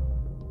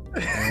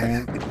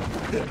 Me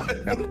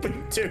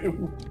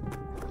too.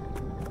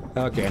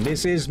 Okay, and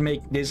this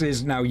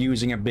is now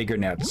using a bigger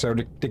net, so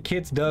the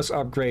kit does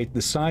upgrade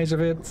the size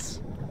of it.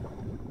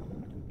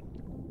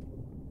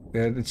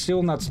 It's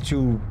still not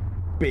too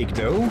big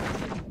though.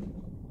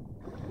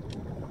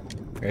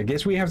 I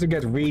guess we have to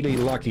get really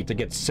lucky to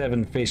get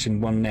 7 fish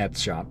in one net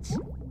shot.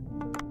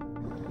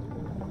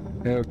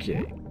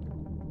 Okay.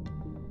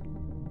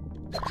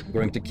 I'm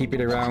going to keep it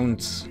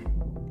around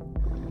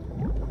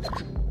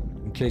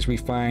in case we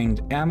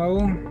find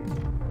ammo.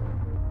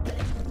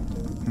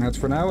 That's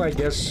for now, I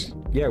guess.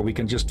 Yeah, we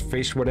can just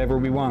fish whatever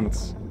we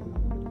want.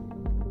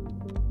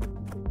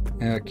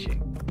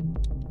 Okay.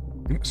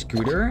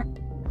 Scooter.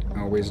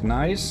 Always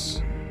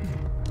nice.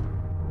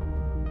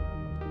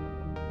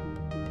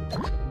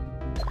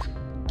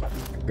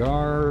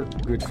 Cigar.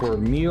 Good for a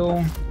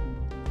meal.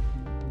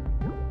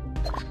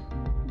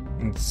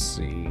 Let's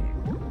see.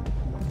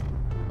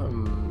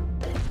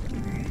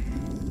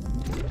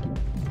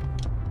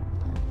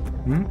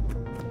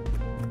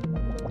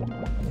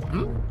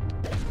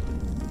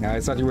 I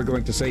thought you were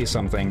going to say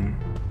something.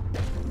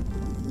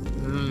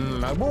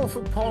 I'm more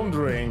for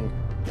pondering.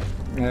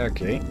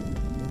 Okay.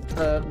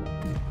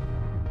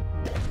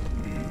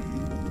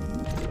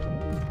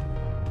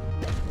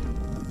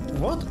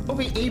 What are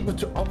we able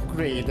to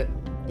upgrade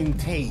in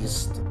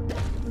taste?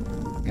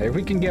 If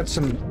we can get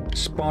some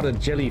spotted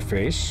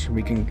jellyfish,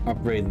 we can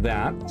upgrade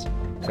that.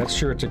 That's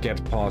sure to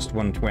get past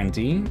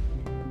 120.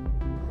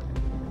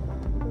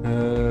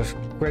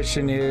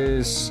 Question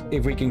is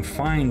if we can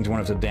find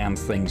one of the damn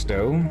things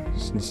though,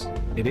 since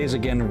it is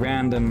again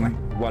random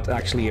what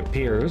actually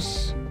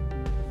appears.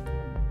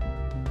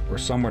 Or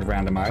somewhat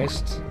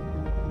randomized.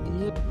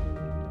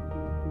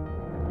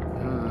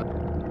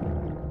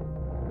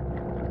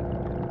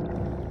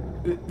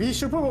 We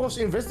should probably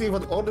also investigate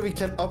what other we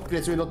can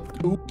upgrade so we're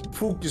not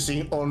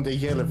focusing on the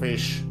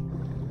jellyfish.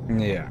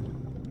 Yeah.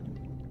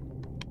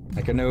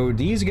 Like I know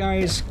these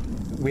guys,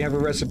 we have a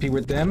recipe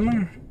with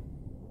them.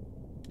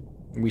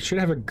 We should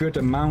have a good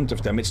amount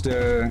of them. It's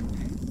the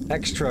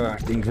extra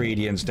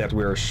ingredients that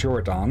we're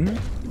short on.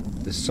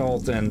 The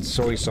salt and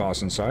soy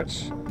sauce and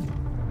such.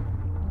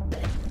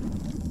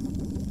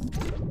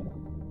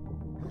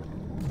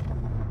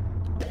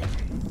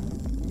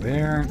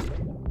 There.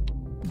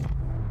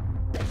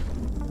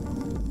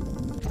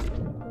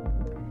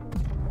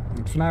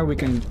 And for now we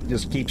can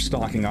just keep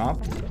stocking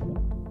up.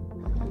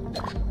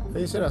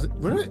 They said,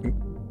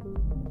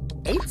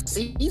 is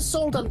sea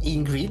salt an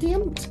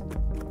ingredient?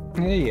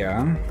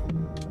 Yeah.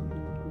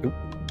 Oop,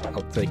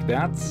 I'll take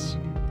that.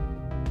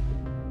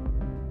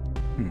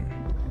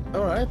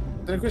 Alright,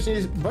 the question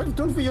is, why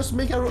don't we just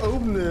make our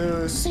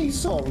own sea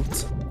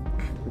salt?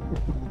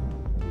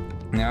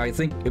 Now I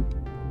think...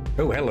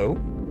 Oh, hello.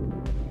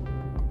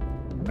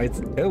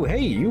 Oh,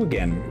 hey, you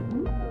again.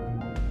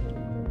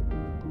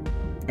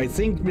 I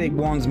think they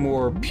want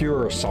more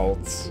pure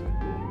salts.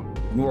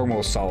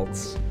 Normal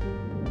salts.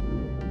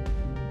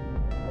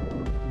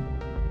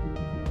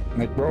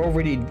 Like we're all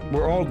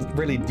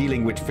really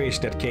dealing with fish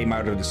that came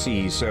out of the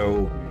sea,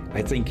 so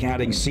I think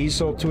adding sea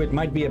salt to it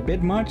might be a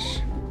bit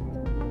much.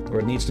 Or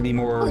it needs to be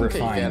more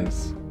refined.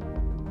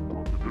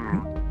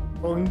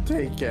 Point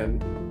taken.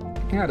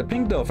 Yeah, the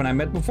pink dolphin I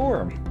met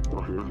before.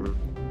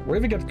 What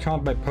if we get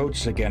caught by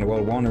poachers again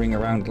while wandering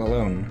around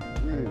alone?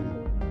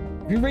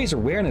 If we raise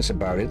awareness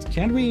about it,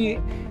 can't we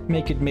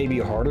make it maybe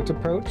harder to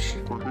poach?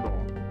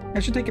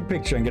 I should take a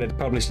picture and get it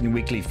published in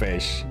Weekly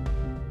Fish.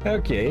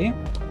 Okay.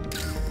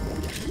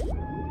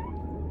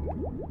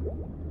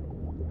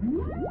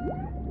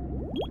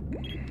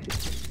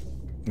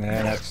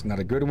 That's not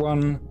a good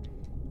one.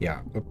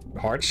 Yeah, a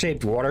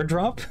heart-shaped water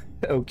drop?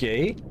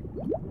 Okay.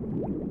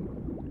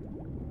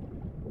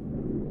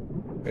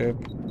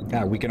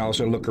 We can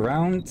also look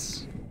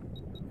around.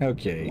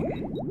 Okay.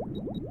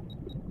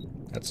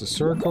 That's a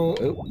circle.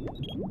 Oh.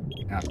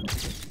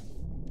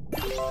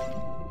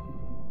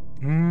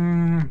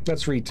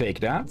 Let's retake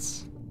that.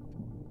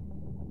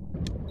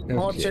 Okay.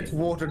 Heart-shaped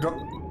water drop.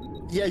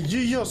 Yeah,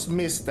 you just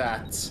missed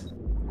that.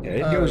 Yeah,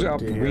 it goes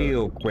up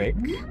real quick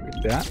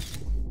with that.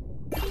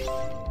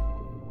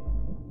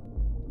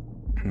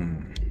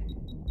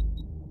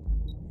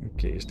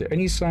 Okay, is there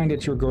any sign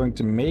that you're going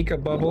to make a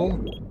bubble?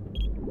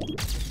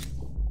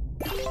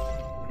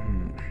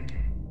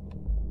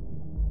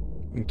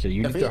 Okay,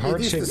 you need the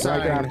heart shape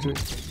right after.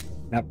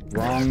 Nope,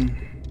 wrong.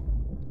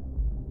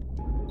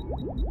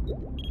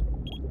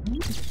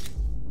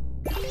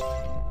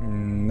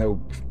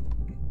 Nope.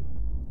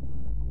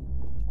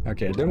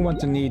 Okay, I don't want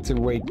to need to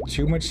wait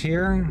too much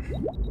here.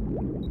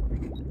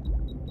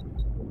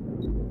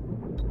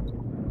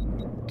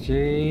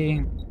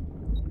 Okay.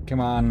 Come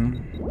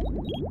on.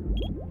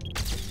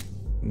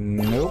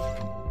 Nope.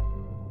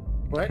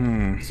 What?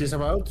 She's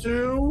about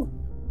to.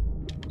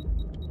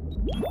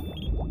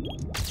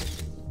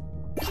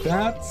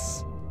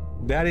 That's...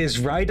 That is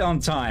right on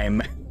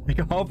time.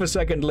 Like half a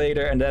second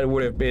later and that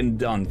would have been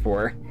done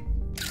for.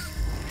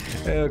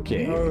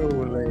 Okay.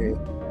 Holy.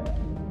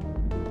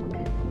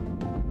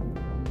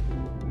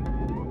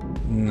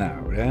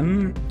 Now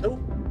then. Oh.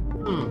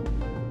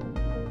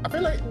 I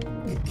feel like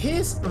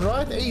he's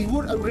right. He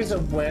would raise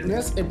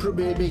awareness and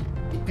probably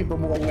make people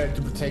more aware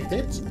to protect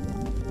it.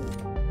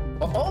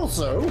 But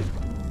also,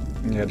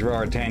 yeah,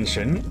 draw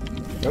attention.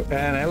 Oh,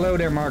 and hello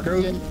there, Marco.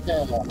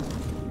 Yeah.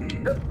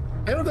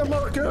 Hello there,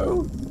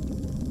 Marco.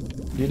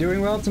 You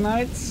doing well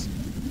tonight?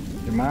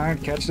 Come on,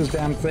 catch this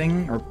damn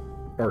thing,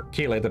 or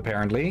kill it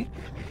apparently.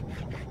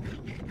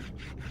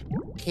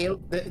 Kill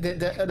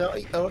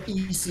the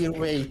easier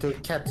way to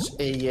catch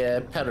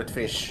a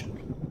parrotfish.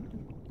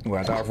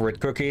 What, offer it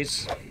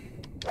cookies?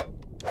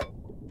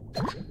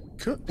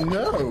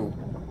 No!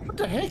 What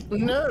the heck?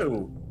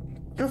 No!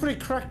 Go for the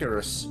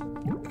crackers.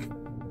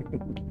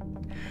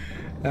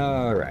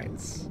 All right.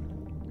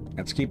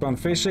 Let's keep on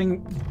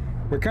fishing.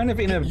 We're kind of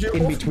in a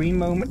in-between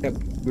moment.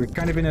 We're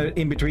kind of in an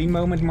in-between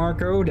moment,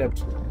 Marco. That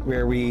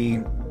where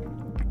we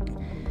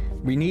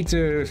need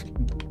to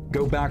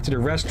go back to the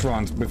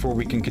restaurant before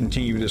we can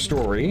continue the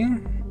story.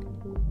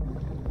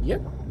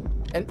 Yep.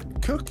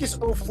 And cookies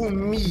are for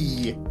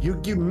me. You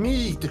give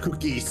me the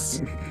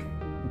cookies.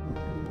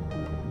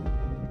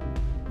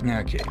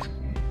 Okay.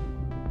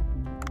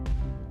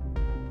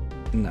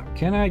 Now,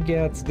 can I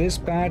get this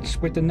patch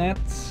with the net?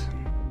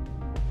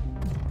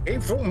 Hey,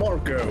 from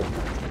Marco.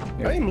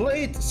 Yeah. I'm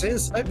late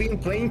since I've been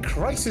playing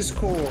Crisis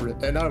Core,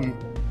 and I'm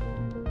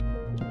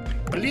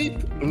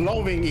bleep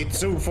loving it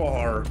so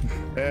far.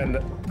 And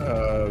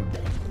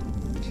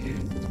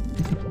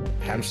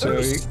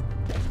hamsters. So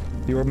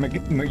you're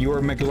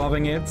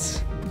McLoving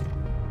it.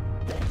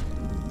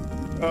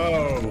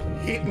 Oh,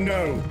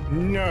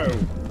 no.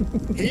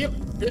 Hip.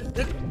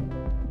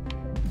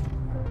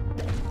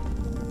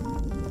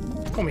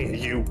 Come here,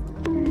 you.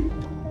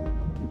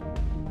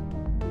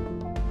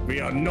 We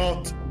are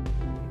not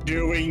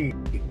doing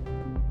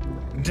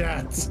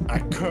that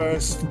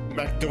accursed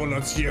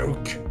McDonald's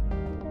joke.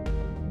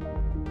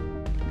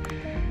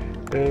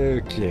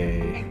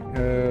 Okay,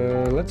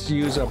 let's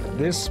use up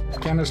this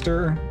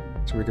canister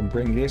so we can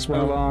bring this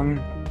one along.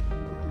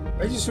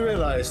 I just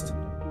realized,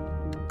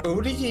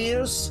 over the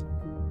years,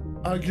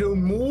 I grow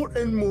more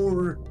and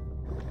more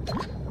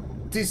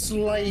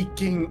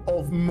disliking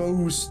of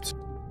most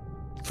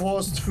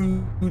fast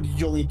food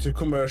joint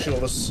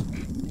commercials.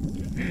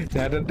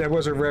 That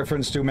was a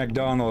reference to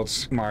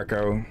McDonald's,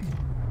 Marco.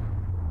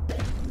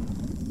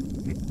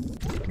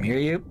 Come here,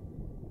 you.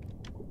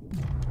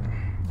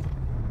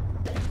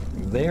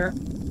 There.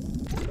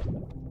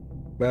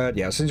 But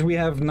yeah, since we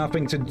have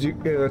nothing to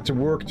do to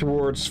work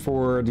towards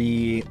for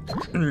the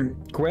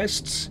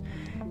quests,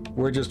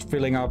 we're just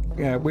filling up.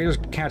 We're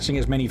just catching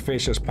as many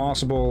fish as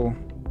possible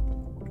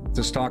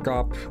to stock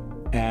up,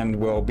 and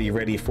we'll be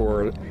ready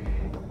for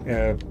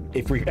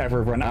if we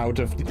ever run out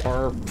of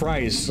our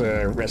prize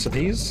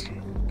recipes.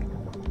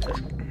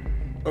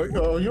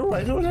 Oh, you're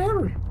right over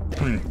there.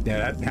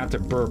 Yeah, I had to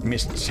burp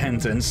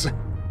mid-sentence.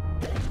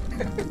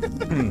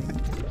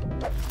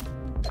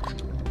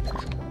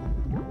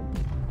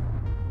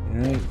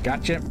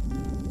 Gotcha.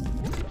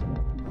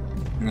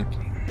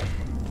 Okay.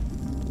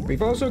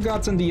 We've also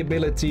gotten the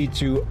ability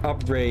to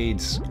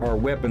upgrade our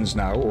weapons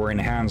now, or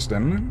enhance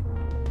them.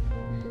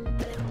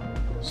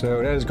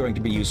 So that is going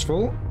to be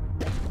useful.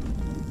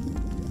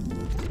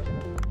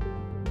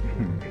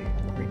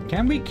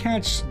 Can we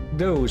catch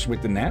those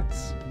with the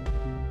nets?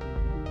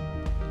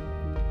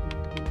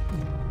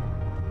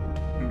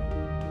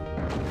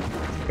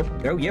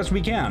 Oh, yes,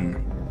 we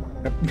can.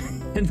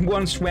 And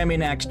one swam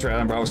in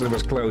extra whilst it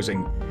was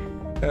closing.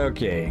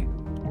 Okay.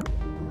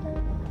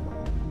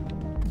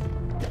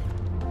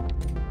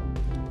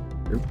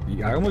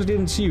 I almost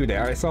didn't see you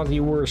there. I thought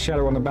you were a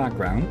shadow on the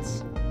background.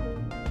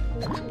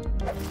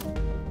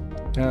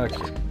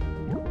 Okay.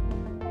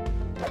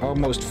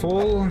 Almost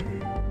full.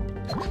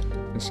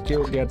 Let's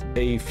still get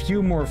a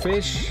few more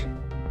fish.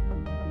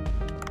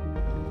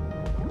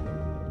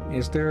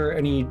 Is there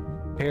any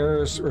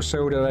pairs or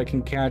so that I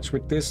can catch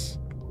with this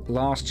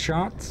last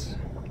shot?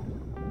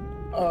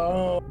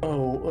 I'll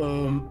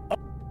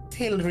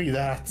tell you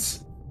that.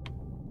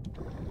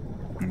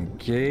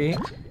 Okay.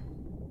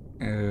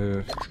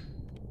 I'm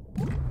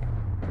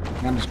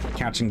just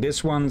catching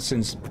this one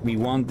since we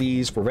want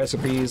these for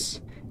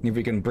recipes. And if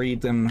we can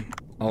breed them,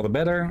 all the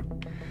better.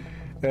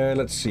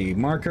 Let's see,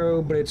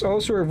 Marco, but it's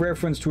also a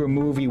reference to a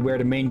movie where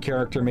the main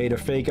character made a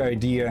fake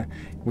idea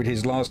with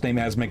his last name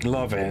as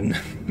McLovin.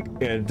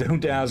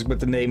 Don't ask what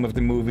the name of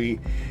the movie,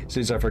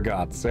 since I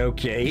forgot.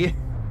 Okay.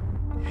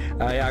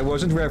 I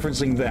wasn't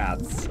referencing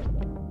that.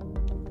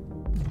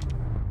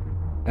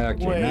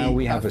 Okay, wait, now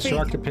we have a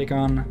shark to pick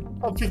on.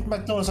 I think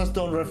McDonald's has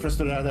done reference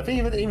to that. I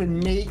think it even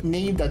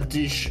named that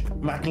dish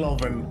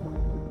McLovin.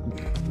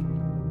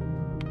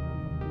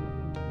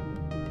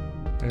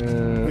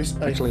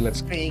 Actually,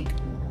 let's think.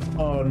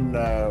 Oh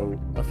no!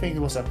 I think it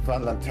was a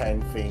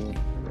Valentine thing.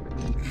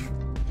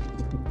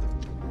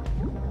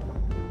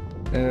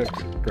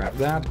 Grab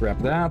that, grab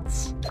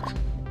that.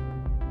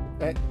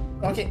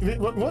 Okay,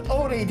 what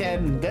are they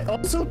then? They're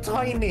also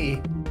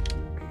tiny.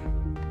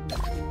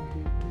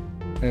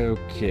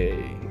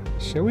 Okay.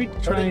 Shall we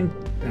try and...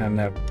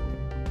 no.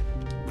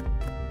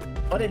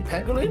 Are they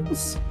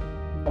pangolins?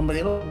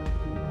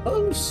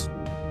 Armadillos?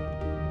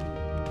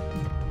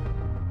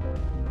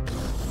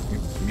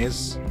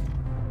 Miss.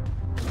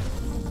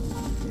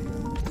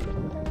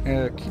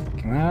 Okay,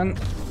 come on.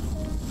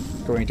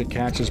 Going to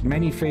catch as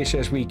many fish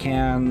as we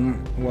can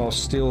while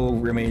still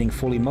remaining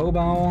fully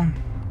mobile.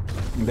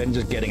 And then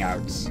just getting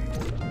out.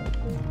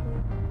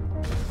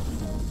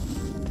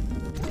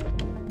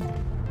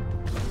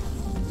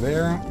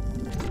 There.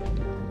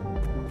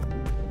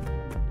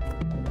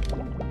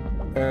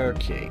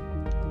 Okay.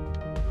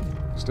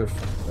 Just a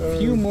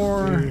few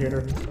more.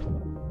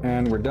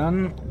 And we're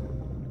done.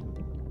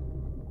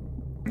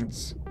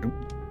 Let's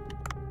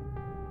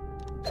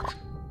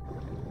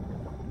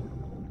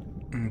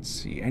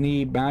see.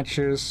 Any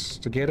batches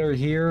together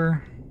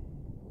here?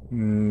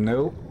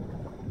 Nope.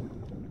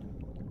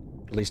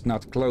 At least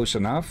not close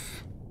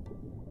enough.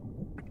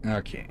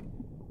 Okay.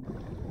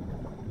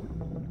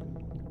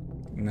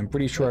 And I'm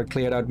pretty sure I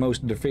cleared out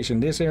most of the fish in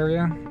this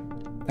area.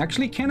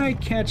 Actually, can I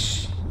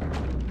catch...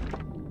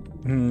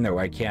 No,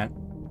 I can't.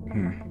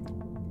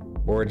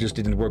 Or it just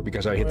didn't work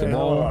because I hit the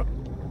wall.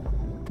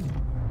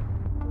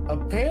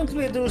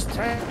 Apparently those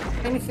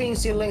tiny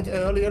things he linked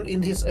earlier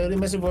in his early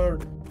message were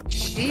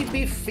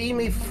sheepy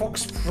female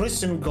fox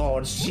prison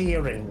guards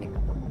cheering.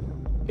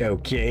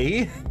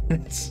 Okay.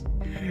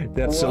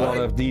 That's a lot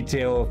of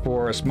detail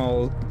for a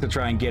small... to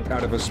try and get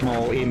out of a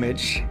small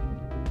image.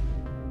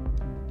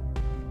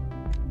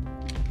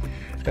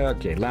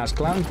 Okay, last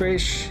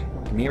clownfish.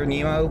 Come here,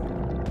 Nemo.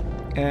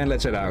 And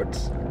let's head out.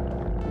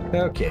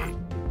 Okay.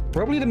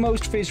 Probably the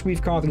most fish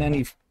we've caught in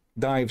any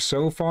dive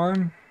so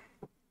far.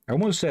 I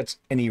almost said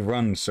any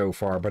run so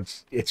far,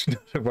 but it's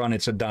not a run,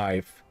 it's a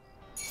dive.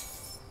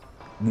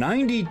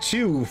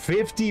 92,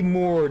 50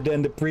 more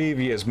than the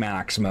previous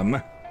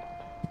maximum.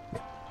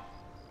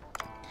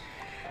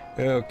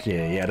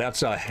 Okay, yeah,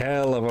 that's a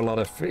hell of a lot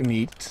of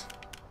meat.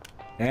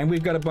 And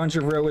we've got a bunch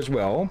of roe as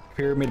well.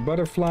 Pyramid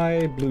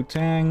butterfly, blue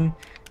tang,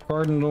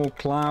 cardinal,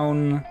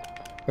 clown.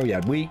 Oh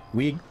yeah,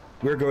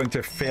 we're going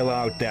to fill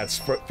out that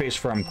fish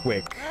farm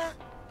quick.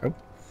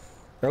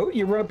 Oh,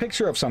 you wrote a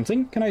picture of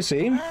something. Can I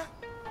see?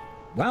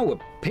 Wow, a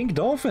pink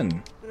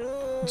dolphin.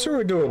 It's so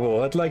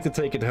adorable. I'd like to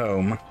take it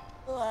home.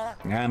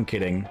 I'm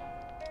kidding.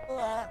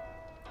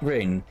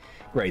 Rain.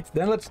 Great.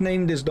 Then let's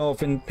name this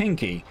dolphin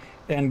Pinky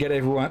and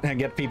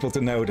get people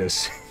to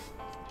notice.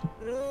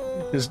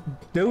 Just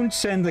don't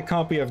send a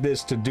copy of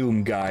this to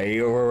Doom Guy,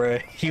 or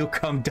he'll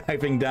come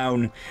diving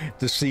down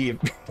to see if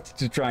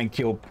to try and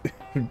kill.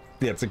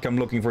 Yeah, to come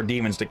looking for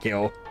demons to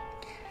kill.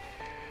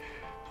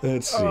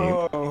 Let's see.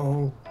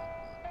 Oh.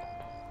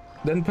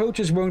 Then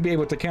poachers won't be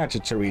able to catch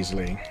it so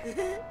easily.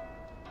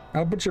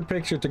 I'll put your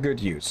picture to good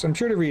use. I'm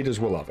sure the readers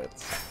will love it.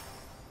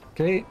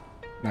 Okay,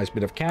 nice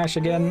bit of cash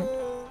again.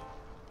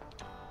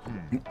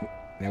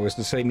 That was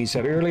the same he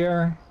said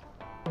earlier.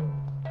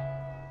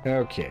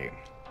 Okay.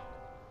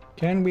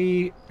 Can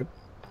we...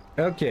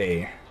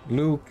 Okay,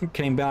 Luke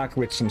came back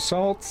with some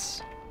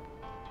salts.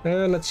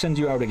 Let's send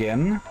you out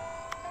again.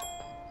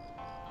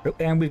 Oh,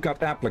 and we've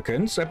got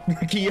applicants.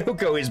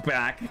 Kyoko is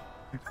back.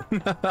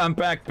 I'm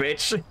back,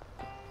 bitch.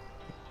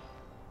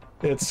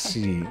 Let's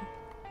see.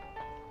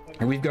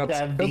 And we've got...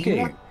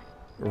 Okay.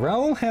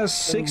 Raul has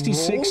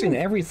 66 in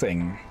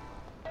everything.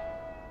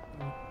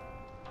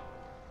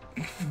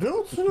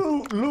 Those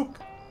look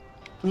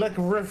like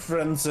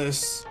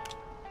references.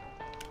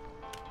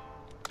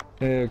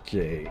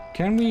 Okay.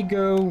 Can we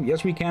go...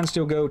 Yes, we can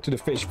still go to the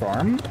fish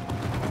farm.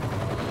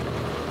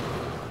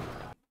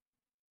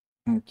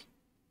 Okay.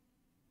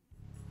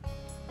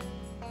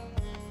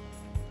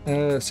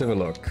 Let's have a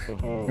look.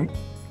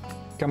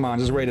 Come on,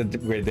 just wait a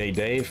day,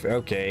 Dave.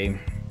 Okay.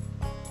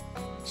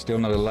 Still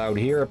not allowed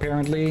here,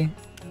 apparently.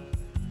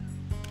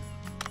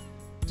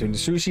 To the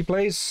sushi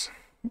place.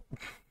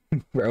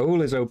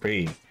 Raul is OP.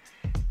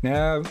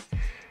 Now,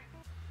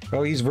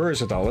 well, he's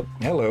versatile.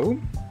 Hello.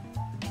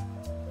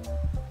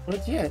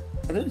 But yeah,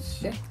 I didn't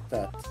check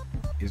that.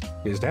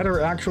 Is that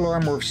her actual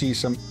arm, or see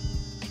some?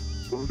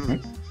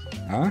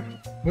 Huh?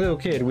 Little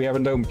kid, we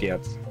haven't opened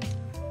yet.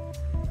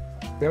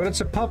 Oh,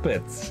 that's a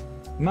puppet.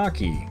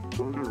 Maki.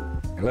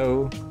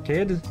 Hello,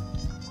 kid.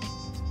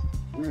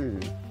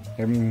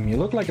 You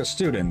look like a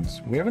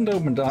student. We haven't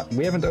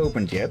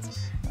opened yet.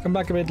 Come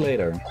back a bit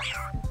later.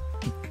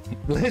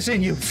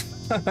 Listen, you.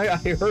 I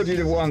heard you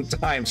the one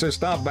time, so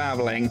stop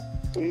babbling.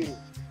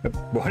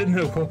 What in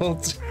the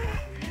world?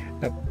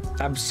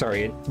 I'm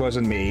sorry, it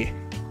wasn't me.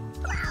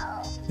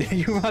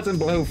 You rotten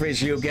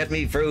blowfish, you get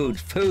me food.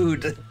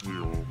 Food.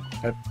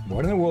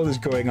 What in the world is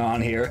going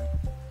on here?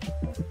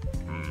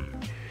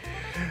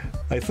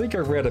 I think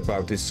I've read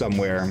about this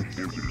somewhere.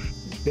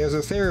 There's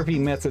a therapy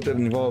method that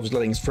involves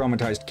letting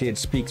traumatized kids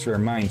speak their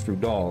mind through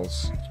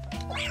dolls.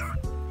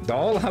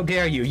 Doll? How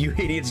dare you? You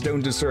idiots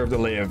don't deserve to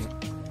live.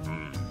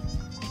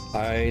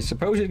 I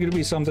suppose it could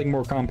be something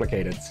more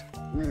complicated.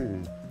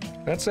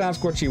 Let's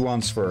ask what she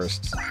wants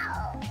first.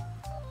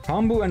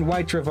 Kombu and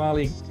White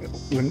Trevally...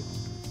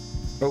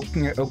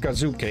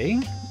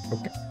 Okazuke?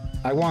 Okay.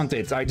 I want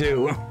it, I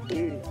do.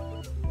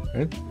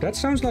 That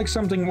sounds like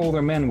something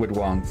older men would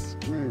want.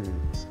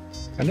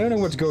 I don't know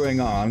what's going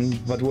on,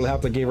 but we'll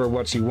have to give her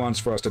what she wants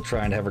for us to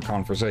try and have a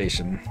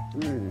conversation.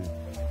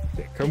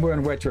 Okay, Kombu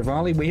and White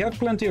Trevally. We have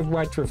plenty of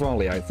White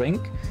Trevally, I think.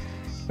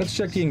 Let's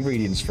check the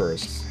ingredients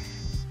first.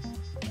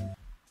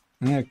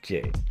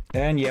 Okay.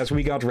 And yes,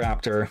 we got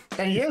Raptor.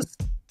 And yes.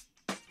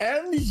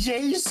 And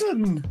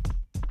Jason.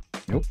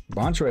 Nope.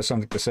 Bancho has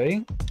something to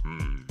say.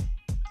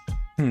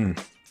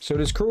 So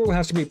this gruel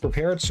has to be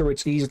prepared so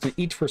it's easy to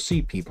eat for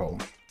sea people.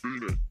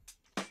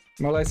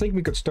 Well, I think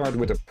we could start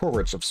with a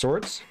porridge of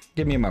sorts.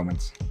 Give me a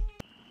moment.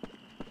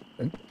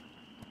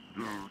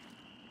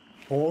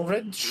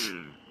 Porridge?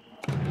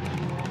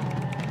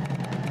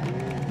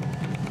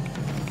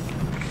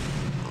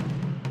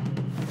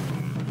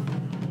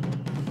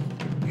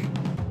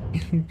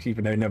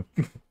 Even though no...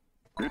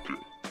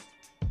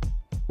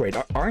 Wait,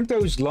 aren't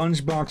those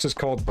lunch boxes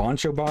called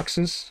Bancho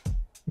boxes?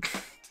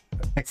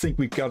 I think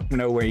we got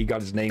know where he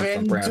got his name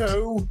from, perhaps.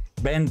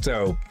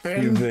 Bento.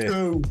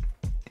 Bento.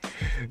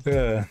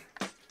 Here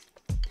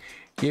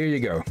you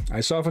go.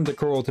 I softened the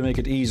coral to make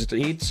it easy to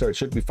eat, so it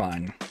should be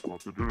fine.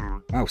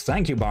 Oh,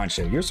 thank you,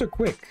 Bancho. You're so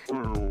quick.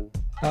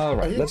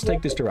 Alright, let's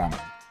take this to ramen.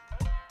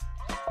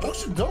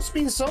 Actually, does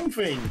mean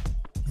something.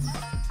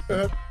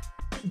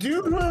 Do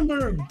you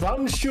remember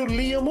Bancho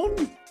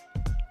Leomon?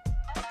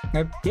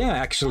 Yeah,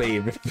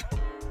 actually.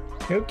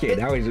 Okay,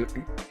 now he's...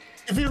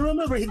 If you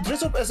remember, he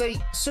dressed up as a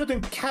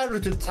certain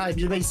character type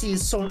you may see in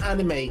some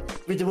anime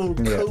with the little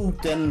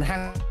coat and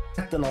hat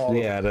and all.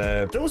 Yeah,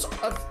 those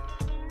are...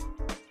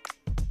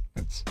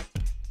 That's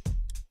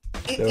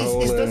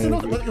That's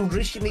not what it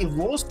originally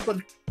was, but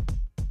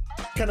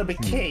kind of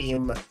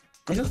became.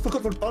 I just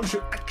forgot what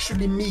Bancho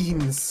actually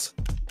means.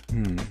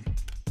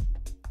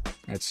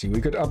 Let's see,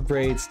 we could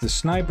upgrade the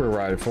sniper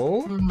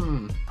rifle.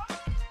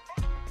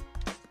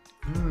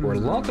 For a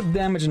lot of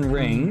damage and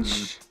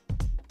range.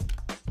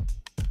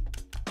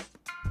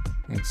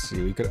 Let's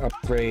see, we could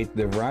upgrade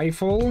the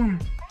rifle.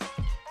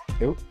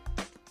 Oh.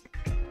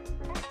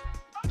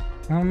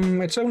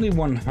 It's only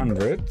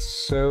 100,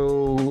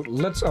 so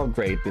let's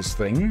upgrade this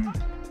thing.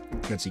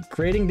 Let's see,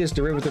 creating this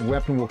derivative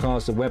weapon will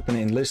cause the weapon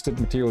enlisted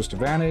materials to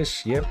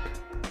vanish. Yep.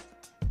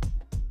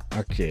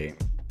 Okay.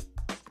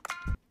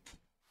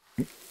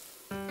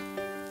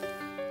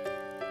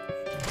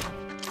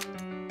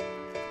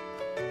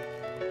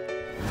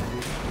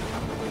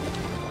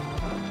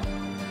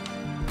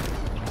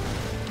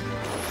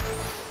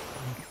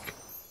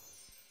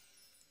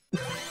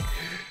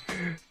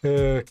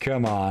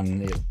 Come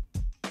on.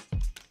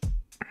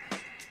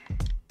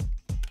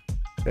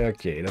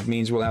 Okay, that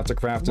means we'll have to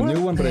craft a new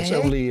one, but it's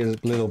only a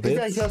little bit.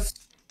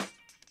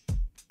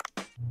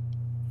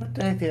 What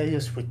the heck did I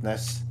just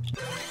witness?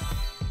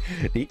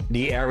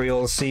 The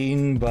aerial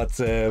scene, but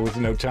with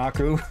an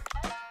otaku.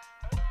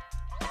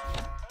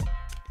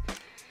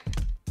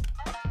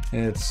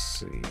 Let's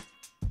see.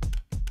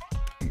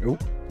 Oh,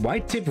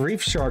 white tip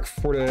reef shark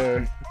for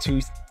the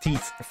teeth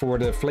for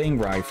the flame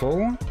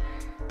rifle.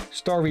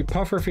 Starry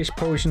pufferfish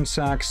poison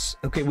sacks.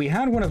 Okay, we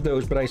had one of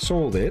those, but I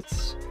sold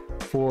it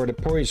for the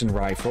poison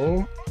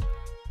rifle.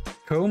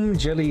 Comb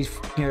jelly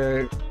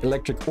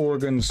electric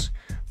organs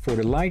for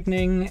the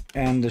lightning,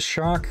 and the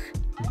shark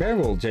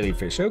barrel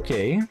jellyfish.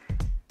 Okay.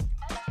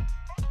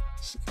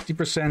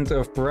 50%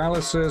 of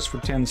paralysis for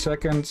 10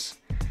 seconds.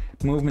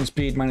 Movement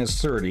speed minus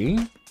 30.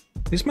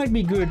 This might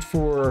be good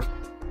for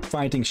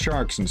fighting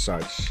sharks and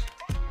such.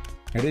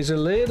 It is a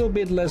little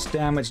bit less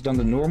damage than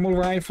the normal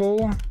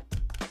rifle,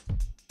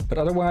 but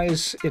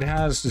otherwise it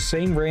has the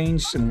same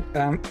range and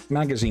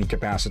magazine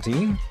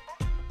capacity.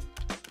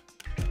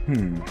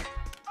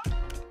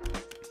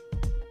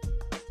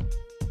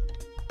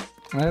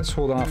 Let's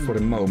hold off for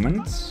the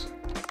moment, so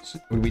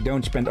we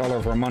don't spend all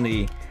of our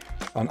money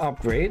on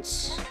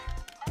upgrades.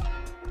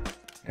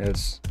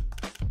 Let's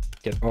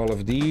get all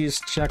of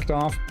these checked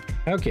off.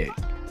 Okay.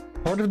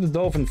 Part of the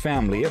dolphin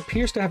family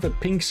appears to have a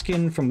pink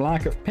skin from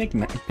lack of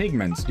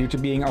pigments due to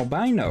being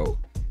albino.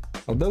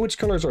 Although its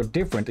colors are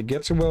different, it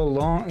gets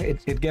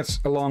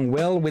along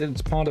well with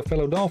its pod of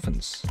fellow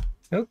dolphins.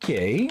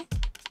 Okay.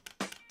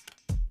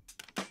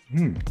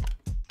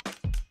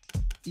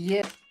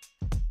 Yeah.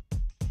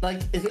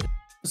 Like,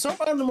 some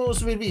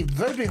animals will be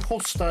very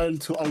hostile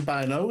to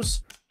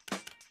albinos,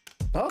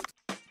 but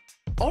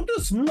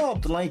others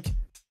not. Like,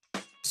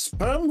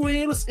 sperm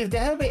whales, if they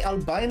have an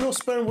albino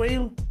sperm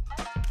whale,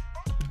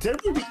 they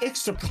will be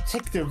extra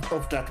protective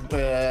of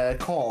that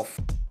calf.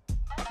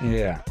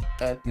 Yeah.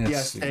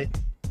 Yes,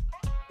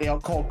 they are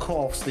called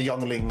calves, the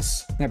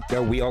younglings. Yep,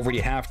 we already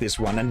have this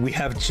one, and we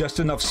have just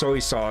enough soy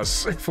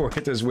sauce for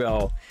it as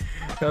well.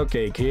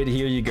 Okay, kid,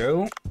 here you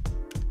go.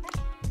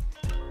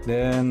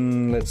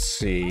 Then, let's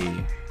see.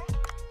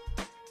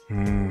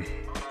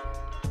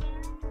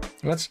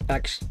 Let's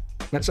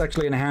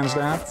actually enhance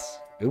that.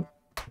 Oop.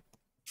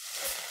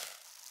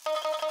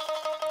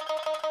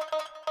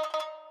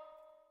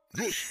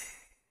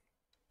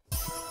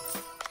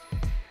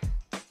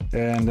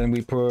 And then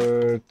we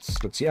put,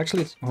 let's see,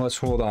 actually, let's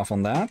hold off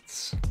on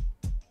that.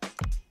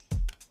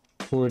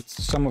 Put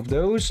some of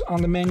those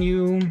on the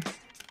menu.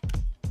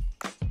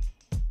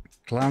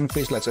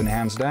 Clownfish, let's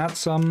enhance that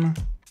some.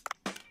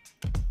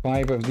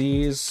 5 of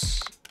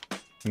these.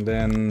 And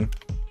then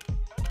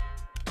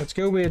let's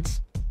go with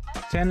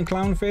 10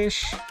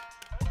 clownfish.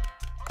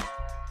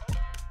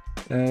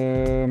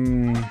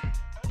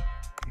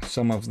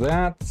 Some of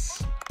that.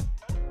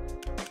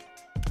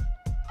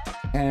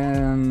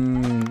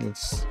 And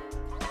let's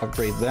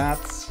upgrade that.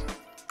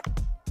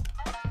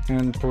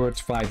 And put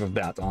 5 of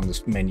that on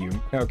this menu.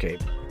 Okay.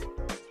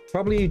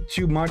 Probably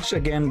too much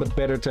again, but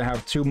better to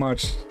have too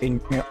much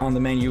on the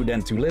menu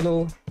than too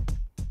little.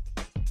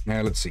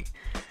 Now let's see.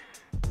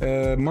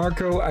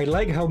 Marco, I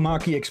like how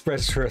Maki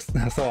expressed her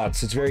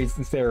thoughts. It's very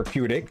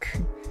therapeutic.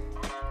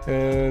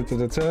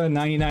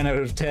 99 out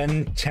of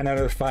 10, 10 out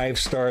of 5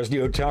 stars. The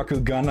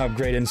Otaku gun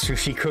upgrade and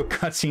sushi cook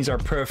cutscenes are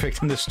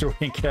perfect, and the story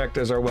and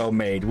characters are well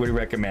made. Would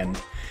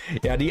recommend.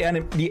 Yeah,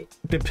 the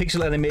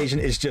pixel animation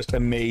is just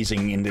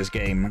amazing in this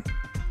game.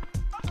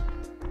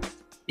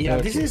 Yeah,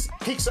 okay. This is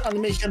pixel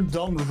animation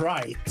done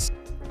right.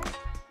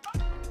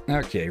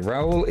 Okay,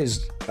 Raoul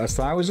is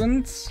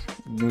 1,000.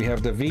 We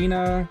have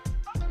Davina.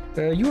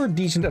 You are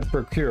decent at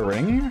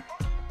procuring.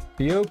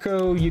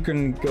 Yoko, you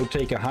can go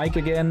take a hike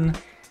again.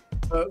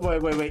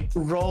 Wait.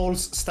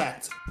 Rolls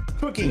stat.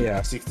 Cooking,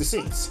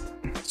 66.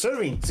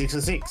 Serving,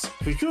 66.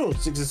 Procure,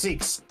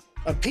 66.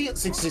 Appeal,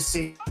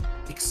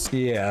 66.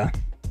 Yeah.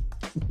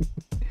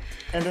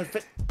 And then,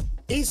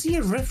 is he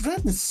a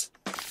reference?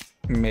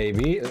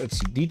 Maybe. Let's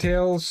see.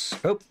 Details.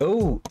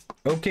 Oh.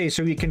 Okay,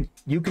 so you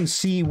can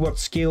see what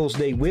skills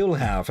they will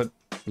have. At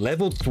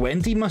level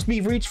 20 must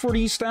be reached for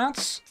these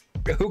stats?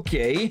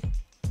 Okay.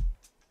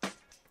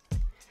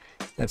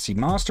 Let's see.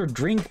 Master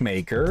Drink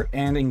Maker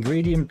and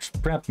Ingredient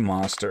Prep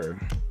Master.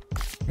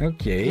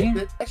 Okay.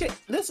 Actually,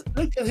 let's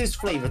look at his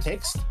flavor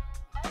text.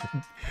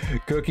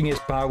 Cooking is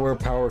power.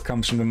 Power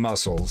comes from the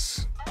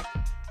muscles.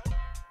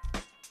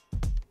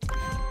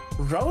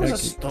 Raoul is a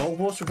Star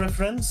Wars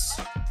reference?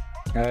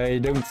 I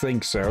don't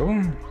think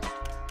so.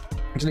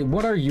 Actually,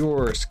 what are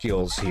your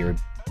skills here?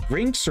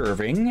 Drink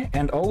serving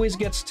and always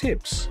gets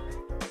tips.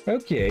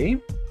 Okay.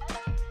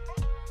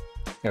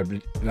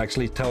 It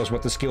actually tells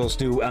what the skills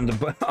do on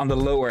the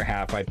lower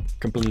half. I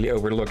completely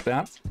overlooked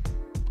that.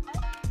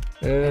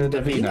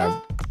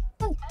 Davina.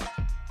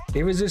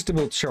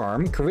 Irresistible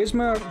charm.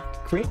 Charisma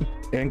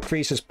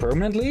increases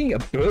permanently.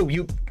 Oh,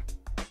 you...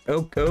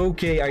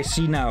 Okay, I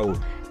see now.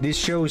 This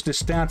shows the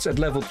stats at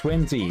level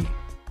 20.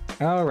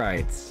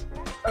 Alright.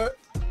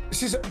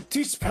 She's a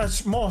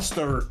dispatch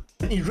master.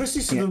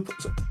 Irresistible...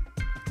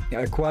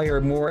 Acquire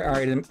more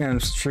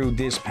items through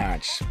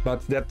dispatch,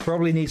 but that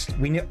probably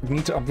we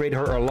need to upgrade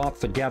her a lot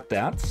to get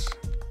that.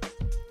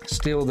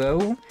 Still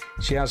though,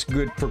 she has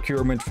good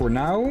procurement for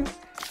now,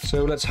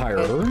 so let's hire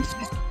her.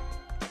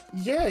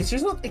 Yeah,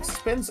 she's not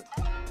expensive.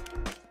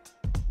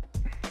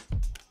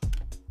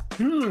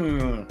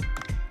 Yeah,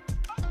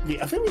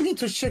 I think we need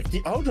to check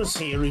the others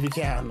here if we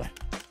can.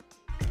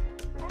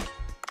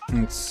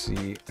 Let's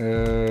see.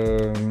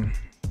 Yeah,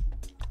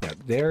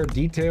 there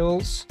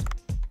details.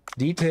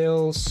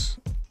 Details.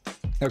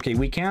 Okay,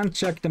 we can't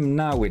check them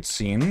now, it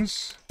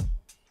seems.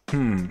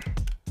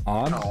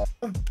 Odd. Oh.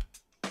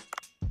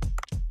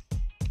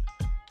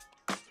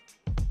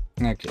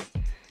 Okay.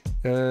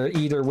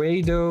 Either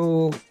way,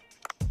 though,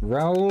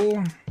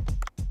 Raoul,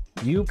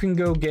 you can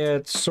go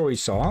get soy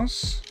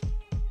sauce.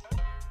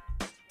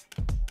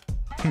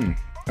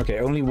 Okay,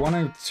 only 1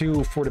 or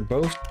 2 for the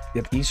both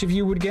that each of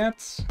you would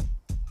get.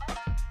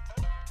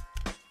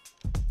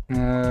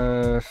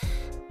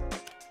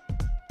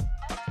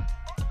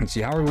 Let's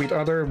see, how are we with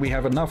other? We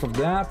have enough of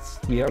that.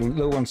 We are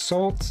low on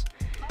salt.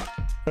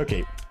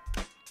 Okay.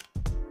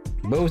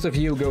 Both of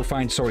you go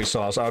find soy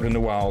sauce out in the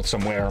wild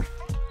somewhere.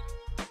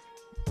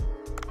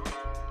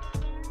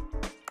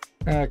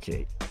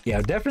 Okay. Yeah,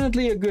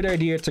 definitely a good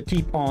idea to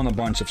keep on a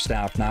bunch of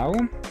staff now.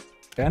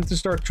 And to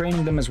start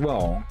training them as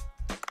well.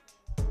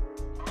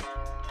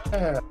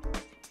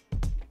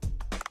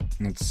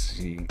 Let's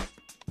see.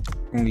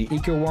 Only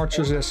Eco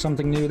Watchers has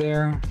something new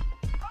there.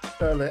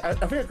 I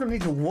think I'm gonna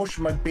need to wash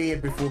my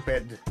beard before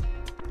bed.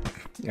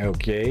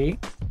 Okay.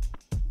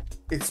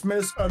 It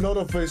smells a lot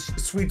of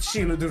sweet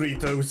chili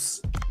Doritos.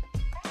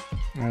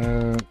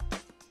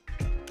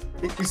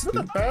 It's not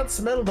a bad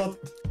smell, but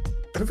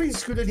I don't think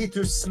it's a good idea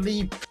to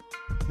sleep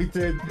with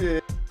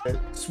the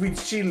sweet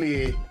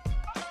chili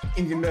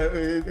in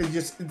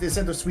just the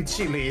scent of sweet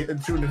chili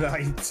through the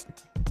night.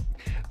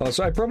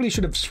 Also, I probably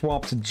should have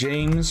swapped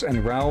James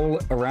and Raoul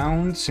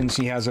around since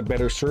he has a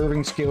better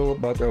serving skill,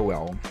 but oh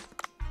well.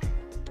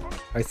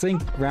 I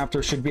think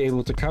Raptor should be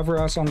able to cover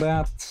us on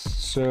that,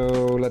 so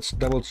let's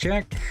double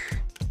check.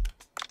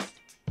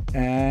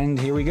 And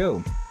here we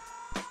go.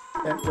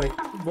 Wait,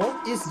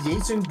 what is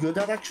Jason good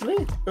at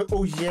actually?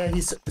 Oh yeah,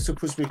 he's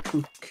supposed to be a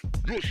cook.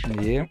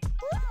 Yeah.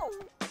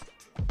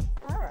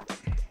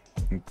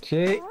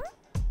 Okay.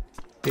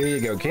 Here you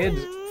go, kid.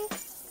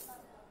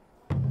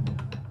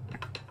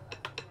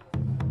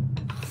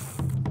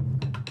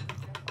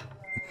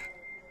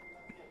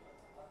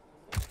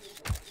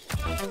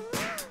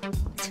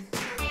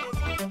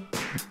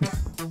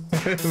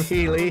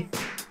 Really?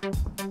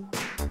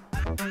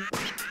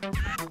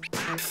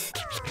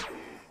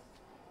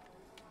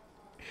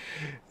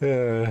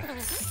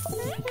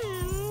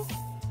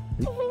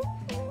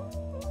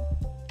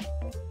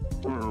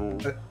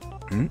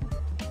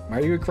 Why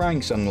are you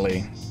crying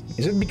suddenly?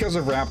 Is it because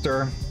of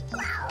Raptor?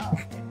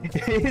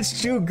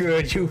 It's too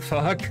good, you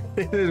fuck.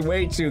 It is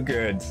way too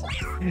good.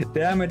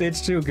 Damn it,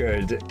 it's too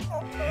good.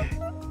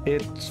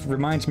 It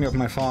reminds me of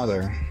my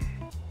father.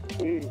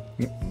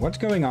 What's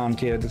going on,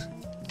 kid?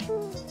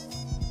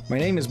 My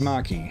name is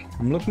Maki.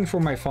 I'm looking for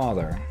my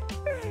father.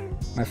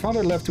 My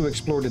father left to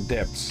explore the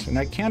depths, and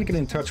I can't get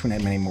in touch with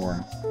him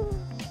anymore.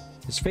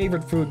 His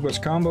favorite food was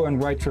combo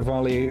and white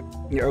trevally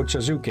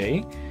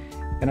ochazuke,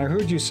 and I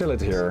heard you sell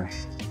it here.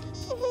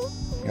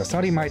 I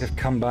thought he might have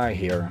come by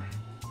here.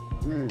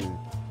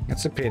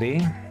 That's a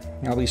pity.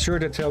 I'll be sure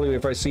to tell you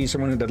if I see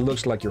someone that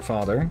looks like your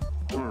father.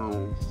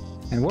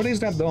 And what is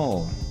that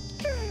doll?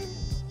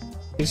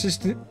 This is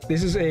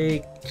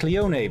a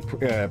Cleone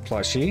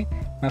plushie.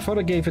 My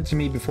father gave it to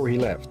me before he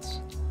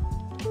left.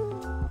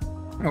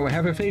 Oh, I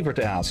have a favor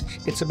to ask.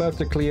 It's about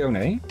the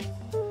Cleone.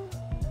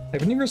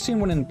 I've never seen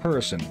one in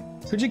person.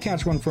 Could you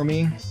catch one for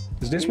me?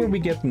 Is this where we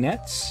get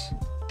nets?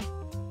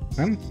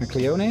 A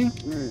Cleone?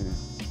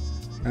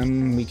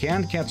 We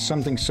can't catch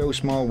something so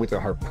small with a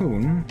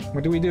harpoon.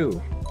 What do we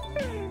do?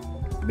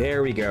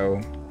 There we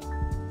go.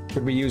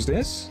 Could we use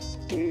this?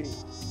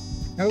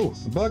 Oh,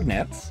 a bug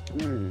net.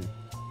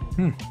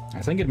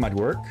 I think it might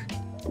work.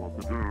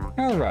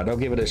 Alright, I'll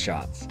give it a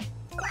shot.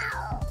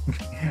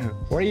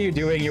 What are you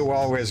doing, you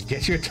walrus?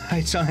 Get your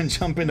tights on and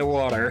jump in the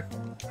water.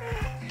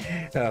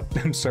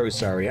 I'm so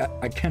sorry.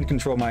 I can't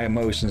control my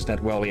emotions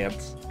that well yet.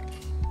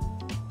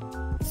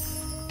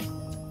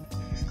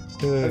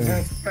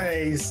 That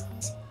face.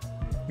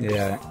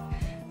 Yeah.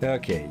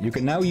 Okay, you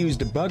can now use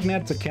the bug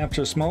net to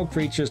capture small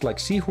creatures like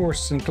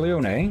seahorses and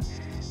Cleone,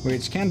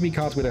 which can be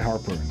caught with a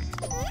harpoon.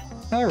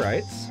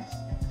 Alright.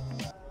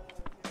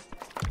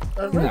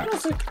 Red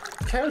was a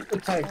character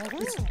type.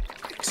 It's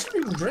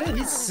extremely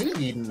rarely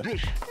seen.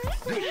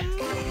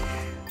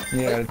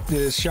 Yeah,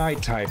 the shy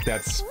type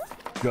that's,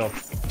 well,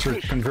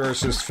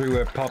 converses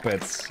through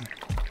puppets.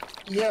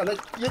 Yeah,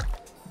 like,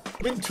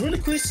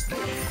 ventriloquist.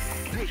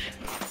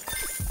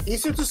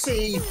 Easier to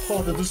say,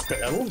 harder to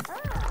spell.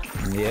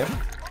 Yep.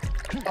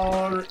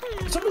 Are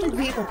something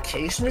we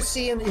occasionally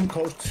see in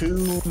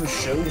cartoon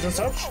shows and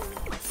such.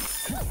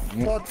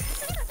 But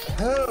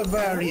her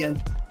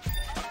variant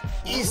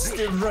is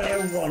the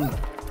rare one.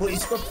 But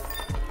it's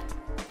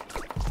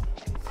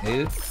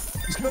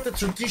not a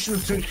traditional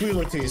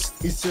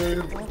tranquilitist. It's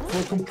for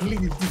a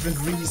completely different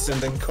reason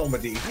than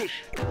comedy.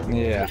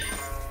 Yeah.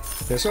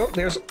 There's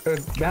a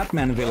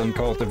Batman villain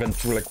called the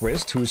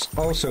Ventriloquist who's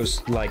also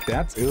like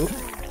that. Ooh.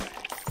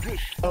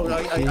 Oh,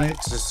 I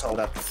actually saw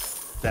that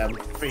damn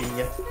thing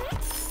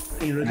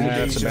in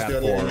That's a bad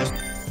form.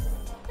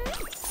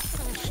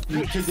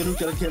 You took a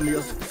look at it and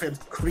just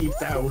felt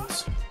creeped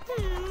out.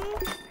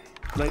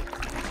 Like,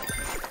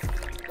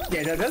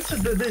 yeah, that's a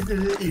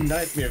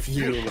nightmare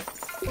fuel.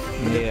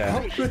 Yeah.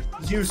 The puppet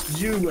used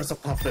you as a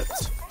puppet.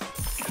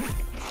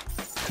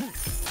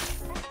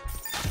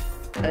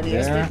 And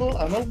yes, people,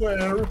 I'm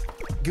aware.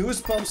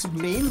 Goosebumps'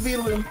 main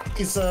villain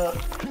is a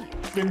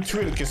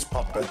ventriloquist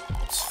puppet.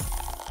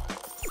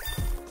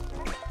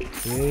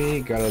 Okay,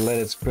 gotta let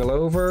it spill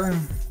over.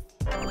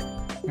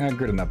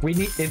 Good enough. We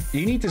need it.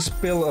 You need to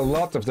spill a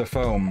lot of the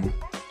foam.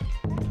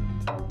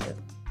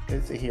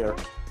 Let's see here.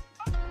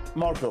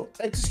 Marco,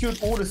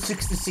 execute order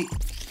 66.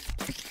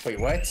 Wait,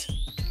 what?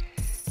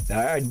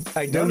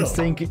 I don't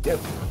think.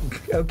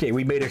 Okay,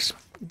 we made a.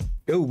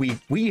 Oh,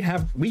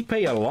 we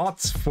pay a lot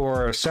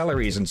for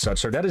salaries and such,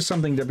 so that is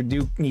something that we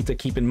do need to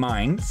keep in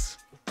mind.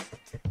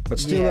 But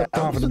still a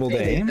profitable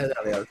day.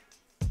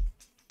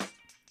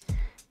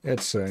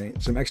 Let's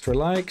some extra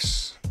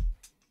likes.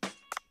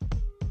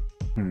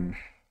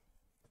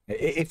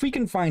 If we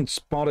can find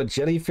spotted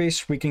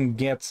jellyfish, we can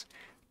get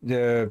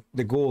the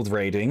gold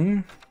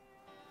rating.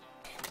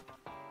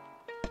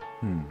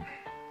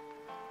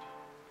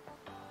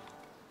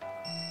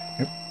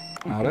 Yep.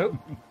 Auto.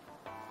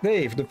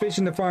 Dave, the fish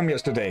in the farm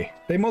yesterday.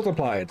 They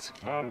multiplied.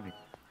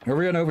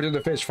 Hurry on over to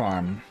the fish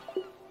farm.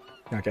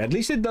 Okay, at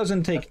least it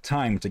doesn't take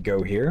time to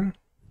go here.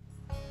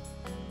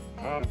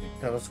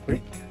 That was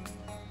quick.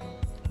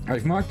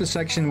 I've marked the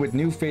section with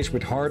new fish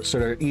with hearts so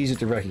they're easy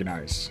to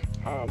recognize.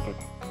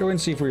 Go and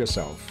see for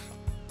yourself.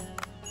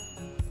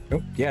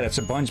 Oh, yeah, that's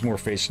a bunch more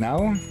fish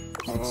now.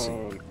 Let's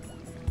see.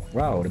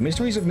 Wow, the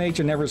mysteries of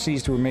nature never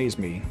cease to amaze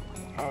me.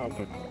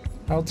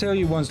 I'll tell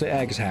you once the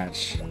eggs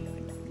hatch.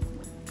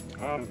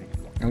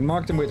 I'll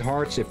mark them with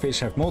hearts if fish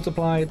have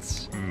multiplied.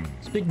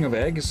 Speaking of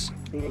eggs,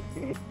 it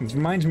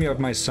reminds me of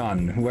my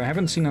son, who I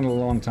haven't seen in a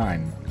long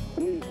time.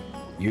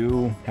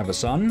 You have a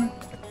son?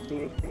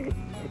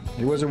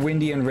 It was a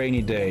windy and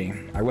rainy day.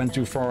 I went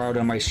too far out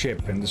on my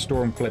ship, and the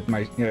storm flipped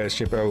my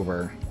ship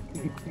over.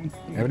 I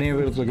haven't been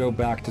able to go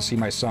back to see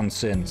my son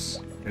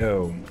since.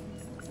 Oh.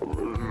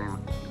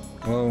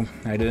 Oh,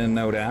 I didn't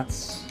know that.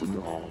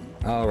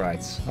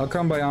 Alright, I'll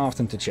come by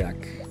often to check.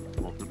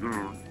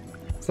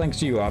 thanks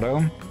to you,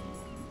 Otto.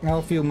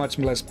 I'll feel much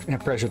less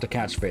pressure to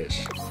catch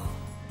fish.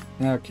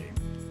 Okay.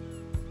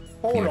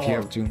 Hold Yeah, on. if you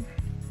have to...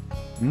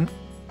 Hmm?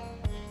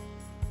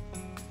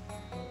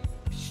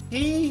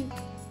 She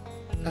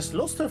has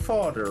lost her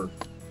father.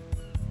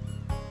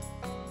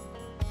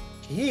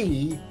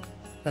 He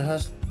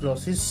has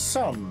lost his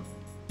son.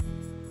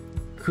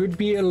 Could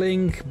be a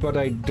link, but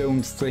I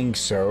don't think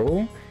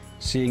so.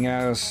 Seeing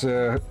as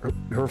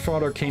her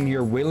father came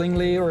here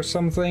willingly or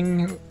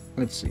something.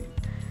 Let's see.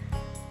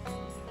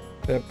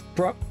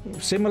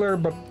 Similar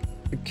but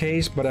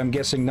case, but I'm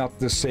guessing not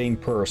the same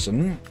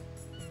person.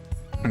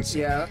 Let's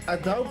see. Yeah, I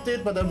doubt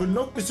it, but I would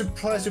not be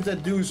surprised if they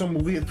do some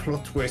weird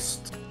plot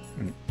twist.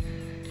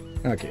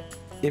 Okay.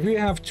 If you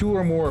have 2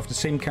 or more of the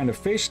same kind of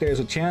fish, there's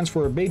a chance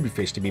for a baby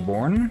fish to be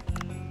born.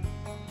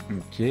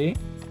 Okay.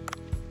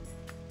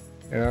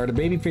 Are the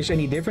baby fish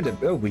any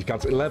different? Oh, we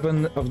got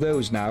 11 of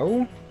those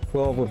now.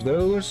 12 of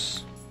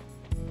those.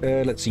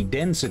 Let's see,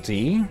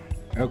 density.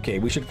 Okay,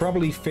 we should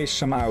probably fish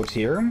some out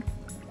here.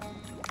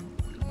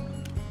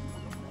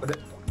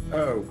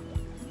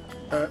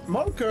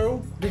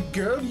 Marco, the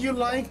girl you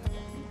liked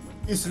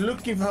is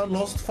looking for her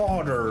lost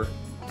father.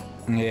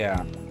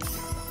 Yeah.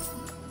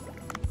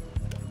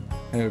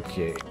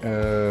 Okay,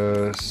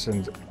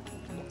 send...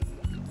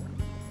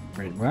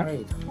 Wait, what?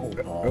 Wait, hold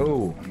on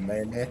Oh. a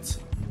minute.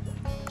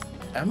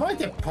 Am I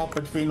the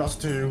puppet between us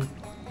two?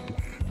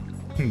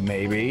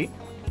 Maybe.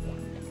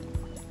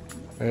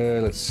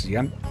 Let's see.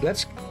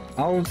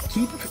 I'll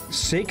keep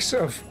 6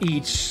 of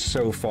each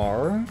so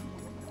far,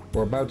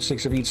 or about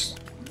 6 of each.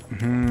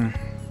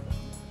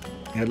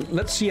 Yeah,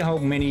 let's see how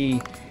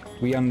many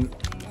we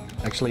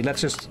Actually,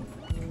 let's just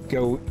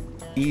go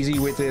easy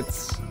with it.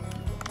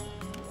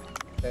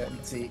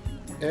 Let's see.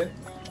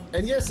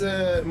 And yes,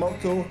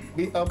 Marco,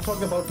 I'm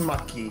talking about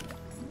Maki.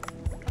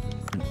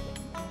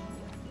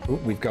 Ooh,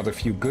 we've got a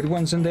few good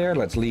ones in there.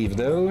 Let's leave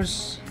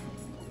those.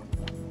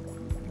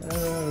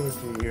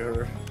 Oh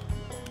dear.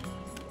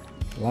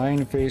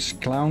 Lionfish,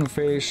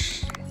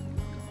 clownfish.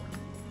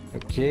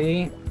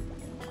 Okay.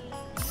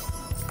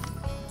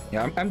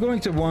 Yeah, I'm going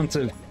to want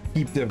to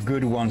keep the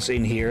good ones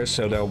in here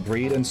so they'll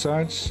breed and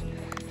such.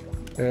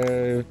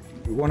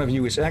 One of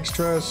you is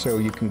extra, so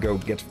you can go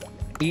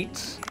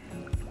eat.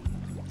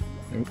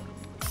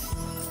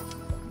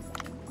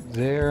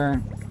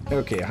 There.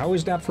 Okay, how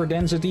is that for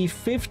density?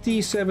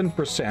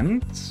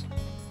 57%.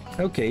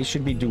 Okay,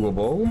 should be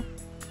doable.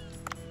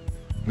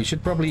 We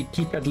should probably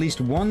keep at least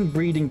 1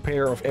 breeding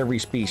pair of every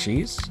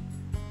species.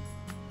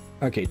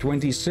 Okay,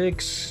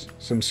 26.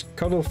 Some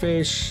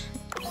cuttlefish.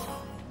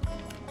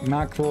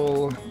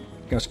 Mackerel.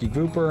 Gusky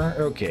grouper.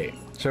 Okay,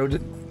 so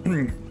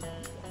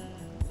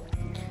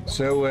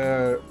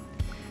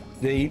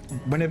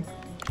when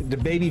the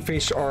baby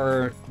fish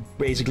are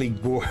basically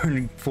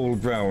born full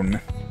grown.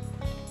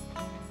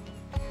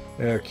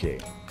 Okay.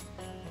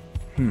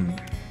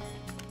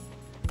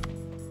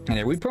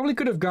 Yeah, we probably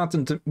could have gone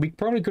to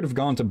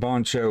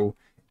Boncho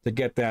to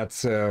get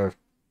that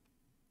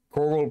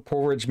coral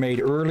porridge made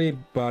early,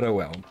 but oh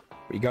well.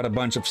 We got a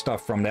bunch of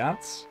stuff from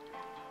that.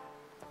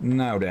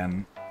 Now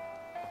then.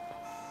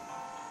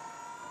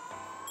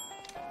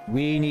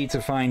 We need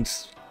to find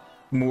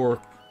more.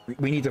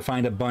 We need to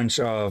find a bunch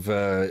of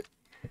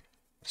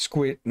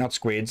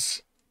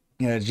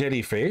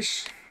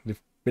jellyfish.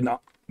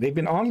 They've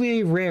been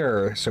oddly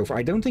rare so far.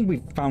 I don't think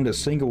we found a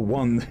single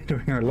one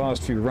during our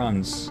last few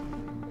runs.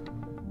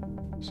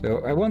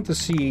 So I want to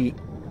see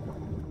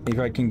if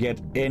I can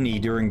get any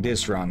during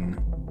this run.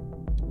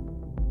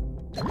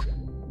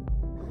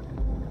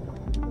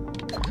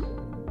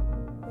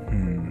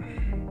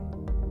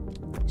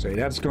 So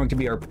that's going to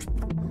be our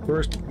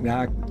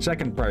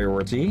second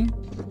priority.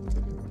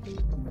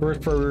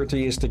 First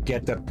priority is to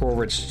get that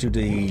porridge to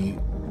the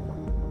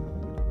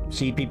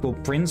Sea People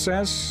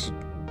Princess.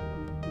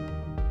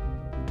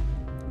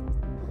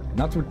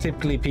 Not what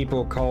typically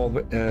people call,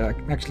 but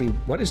actually,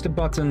 what is the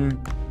button?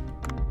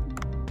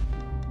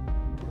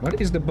 What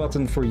is the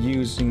button for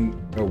using...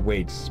 Oh,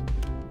 wait.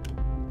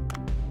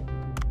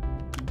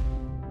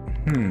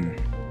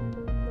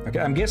 Okay,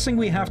 I'm guessing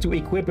we have to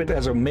equip it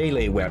as a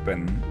melee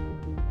weapon.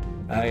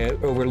 I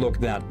overlooked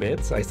that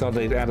bit. I thought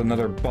they'd add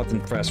another button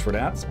press for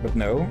that, but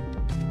no.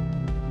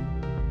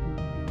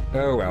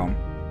 Oh well.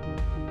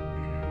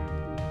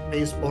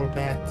 Baseball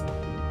bat.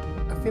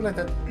 I feel like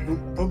that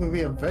would probably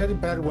be a very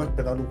bad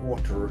weapon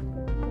underwater.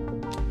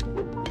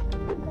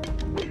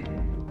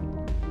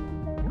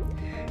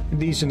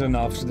 Decent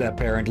enough,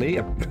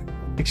 apparently.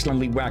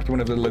 Excellently whacked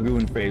one of the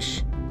lagoon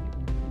fish.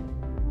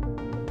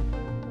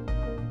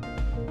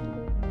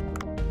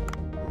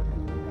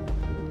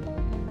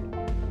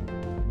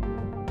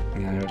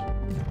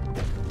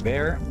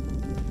 There.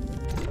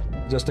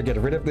 Just to get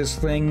rid of this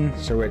thing,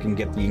 so I can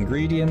get the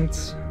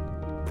ingredients.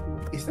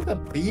 Is that a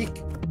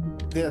beak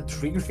the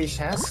triggerfish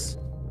has?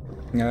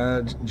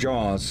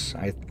 Jaws,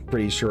 I'm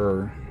pretty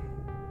sure.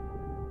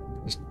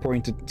 Just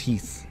pointed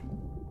teeth.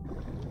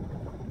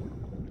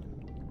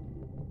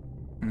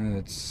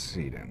 Let's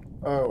see then.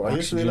 Oh, I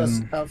just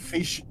realized a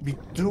fish we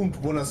don't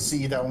want to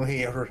see down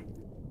here.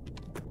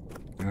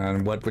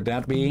 And what would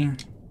that be?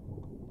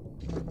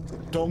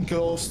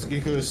 Donkels,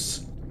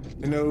 because,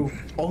 you know,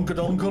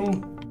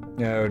 Uncle.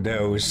 Oh,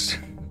 those.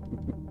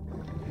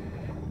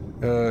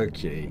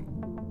 Okay.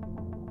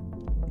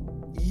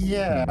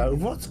 Yeah,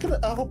 what's gonna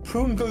a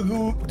harpoon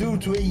gonna do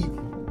to a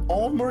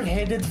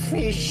armor-headed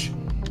fish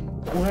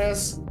who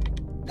has...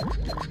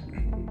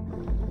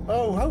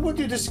 Oh, how would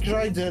you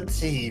describe that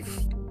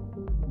teeth?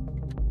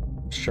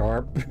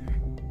 Sharp.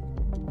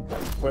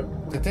 Well,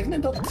 the technically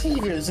not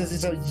teeth,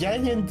 it's a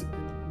giant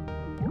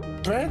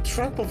red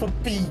trap of a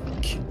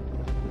beak.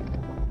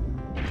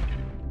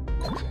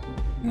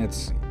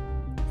 Let's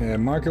see.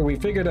 Marco, we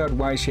figured out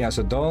why she has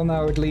a doll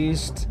now, at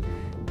least.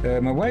 My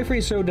Wi-Fi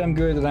is so damn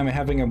good that I'm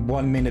having a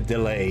 1-minute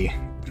delay.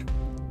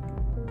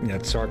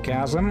 That's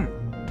sarcasm.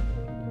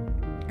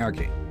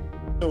 Okay.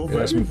 A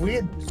very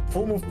weird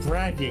form of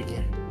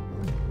bragging.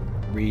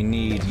 We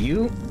need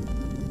you.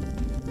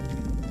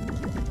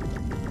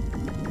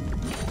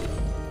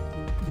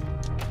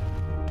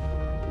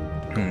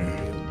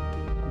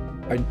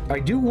 I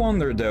do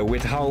wonder, though,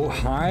 with how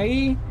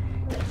high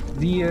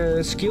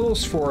the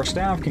skills for our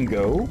staff can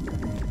go,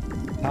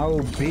 how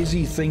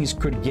busy things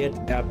could get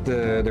at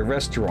the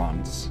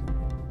restaurants.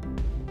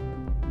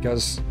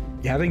 Because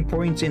having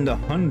points in the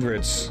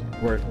hundreds,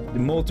 or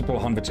multiple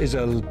hundreds, is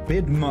a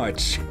bit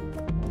much.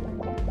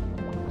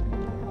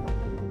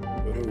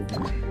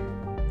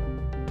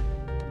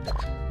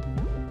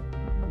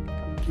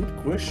 Good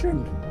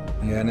question.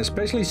 Yeah, and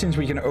especially since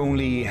we can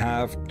only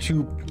have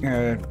two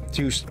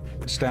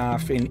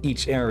staff in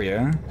each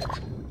area.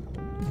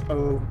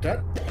 Oh,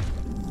 that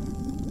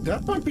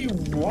might be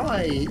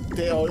why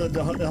they are in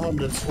the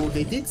hundreds. For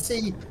they did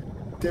say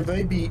there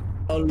may be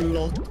a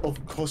lot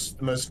of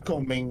customers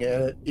coming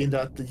in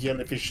that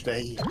jellyfish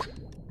day.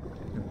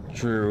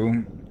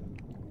 True.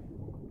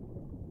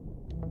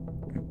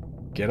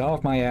 Get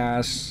off my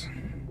ass.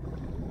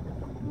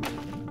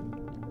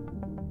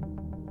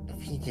 I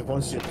think he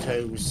wants your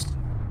toes.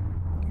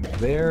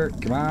 There,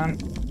 come on.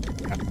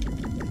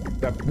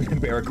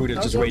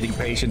 Barracuda's just waiting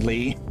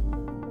patiently.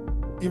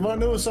 You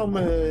want to know some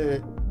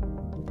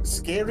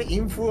scary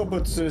info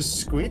about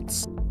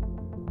squids?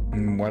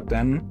 What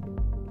then?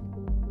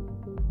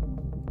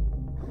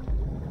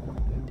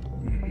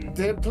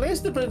 The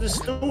place where they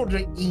store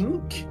the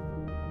ink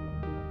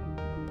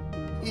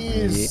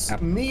is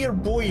near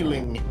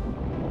boiling.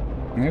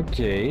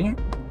 Okay.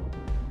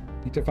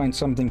 Need to find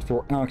something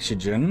for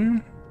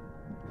oxygen.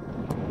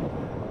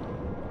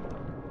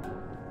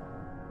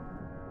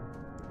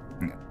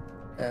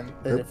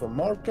 And for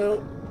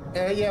Marco,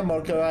 yeah,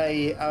 Marco,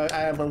 I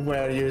am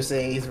aware you're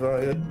saying it's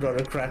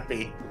rather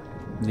crappy.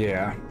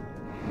 Yeah.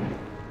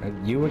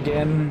 You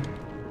again?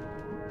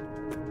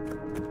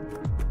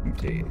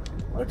 Okay.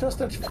 Why does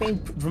that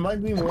thing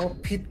remind me more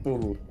of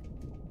Pitbull?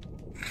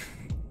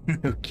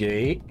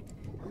 Okay.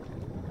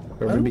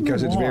 Probably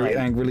because it's very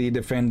angrily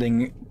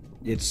defending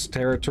its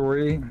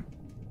territory.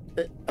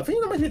 I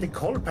think that might be the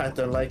color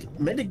pattern. Like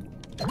many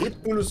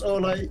Pitbulls are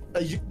like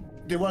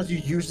the ones you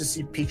usually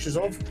see pictures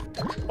of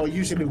are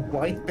usually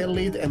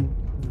white-bellied and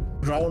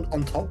brown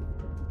on top.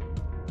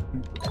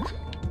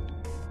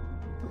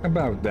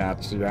 About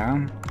that,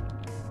 yeah.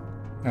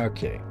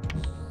 Okay.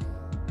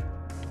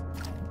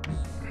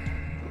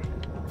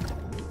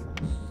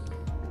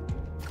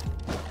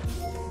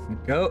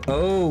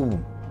 Oh,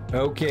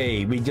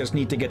 okay. We just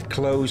need to get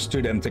close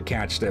to them to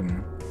catch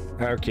them.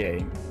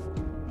 Okay.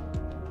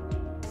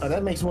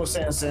 That makes more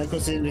sense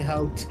considering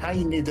how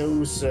tiny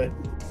those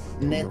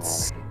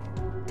nets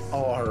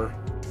are.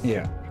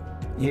 Yeah.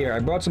 Here, I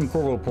bought some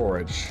coral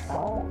porridge.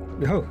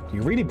 Oh,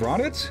 you really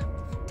brought it?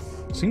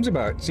 Seems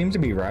to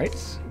be right.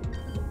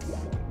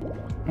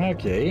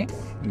 Okay.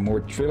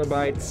 More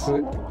trilobites.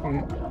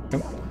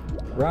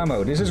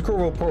 Ramo, this is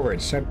coral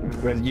porridge.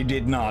 Well, you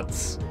did not.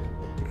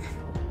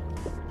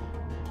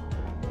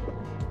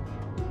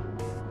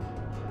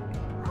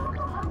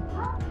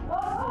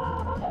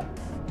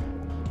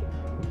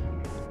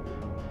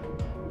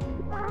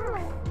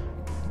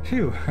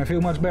 Phew, I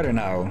feel much better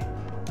now.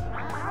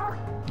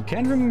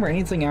 Can't remember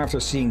anything after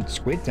seeing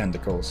squid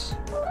tentacles.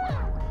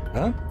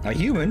 Huh? A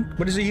human?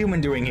 What is a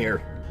human doing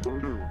here?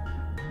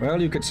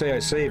 Well, you could say I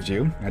saved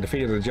you. I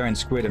defeated the giant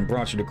squid and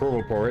brought you the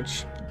coral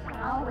porridge.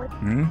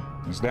 Hmm?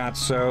 Is that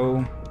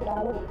so?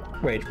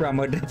 Wait,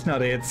 Ramo, that's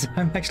not it.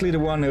 I'm actually the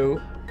one who...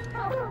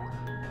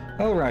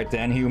 Alright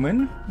then,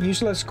 human. You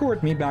shall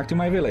escort me back to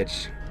my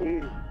village.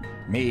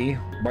 Me?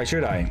 Why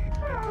should I?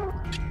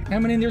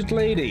 I'm an injured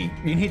lady.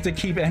 You need to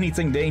keep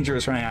anything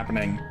dangerous from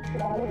happening.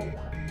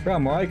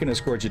 Ramo, I can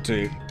escort you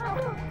too.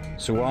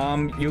 So,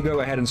 you go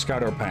ahead and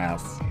scout our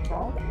path.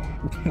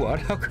 What?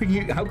 How could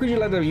you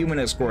let a human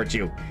escort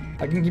you?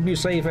 I can keep you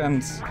safe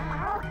and...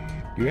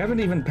 You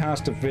haven't even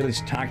passed the village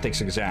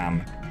tactics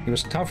exam. It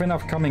was tough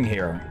enough coming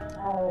here.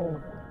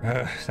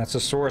 That's a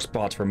sore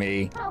spot for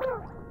me.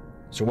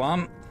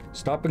 So,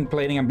 stop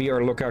complaining and be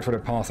on the lookout for the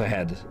path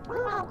ahead.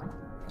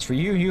 As for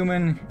you,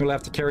 human, you'll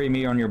have to carry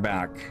me on your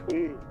back.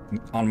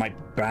 On my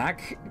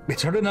back?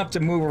 It's hard enough to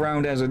move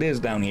around as it is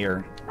down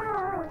here.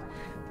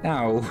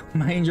 Ow,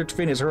 my injured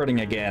fin is hurting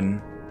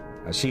again.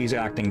 She's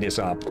acting this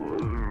up.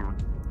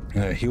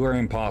 You are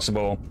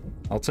impossible.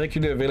 I'll take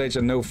you to the village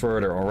and no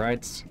further,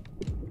 alright?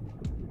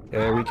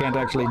 We can't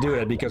actually do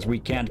it because we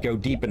can't go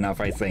deep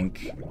enough, I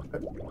think.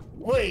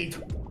 Wait,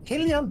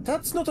 Hillyan,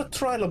 that's not a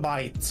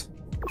trilobite.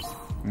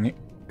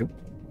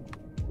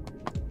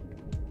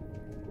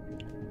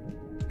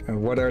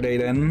 What are they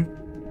then?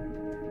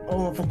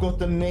 Oh, I forgot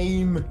the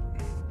name.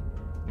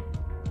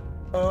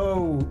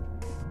 Oh,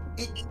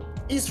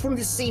 it's from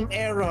the same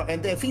era,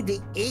 and I think they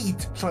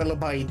ate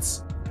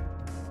trilobites.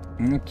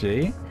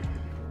 Okay.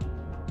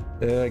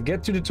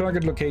 Get to the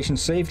target location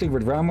safely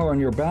with Ramo on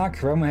your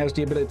back. Ramo has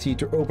the ability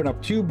to open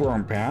up 2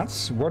 worm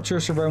paths. Watch your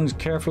surroundings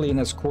carefully and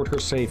escort her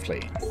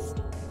safely.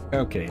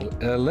 Okay,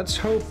 let's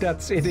hope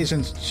that it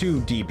isn't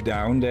too deep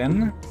down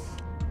then.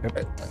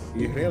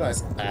 You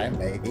realize I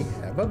maybe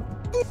have a book,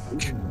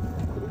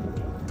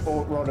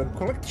 or rather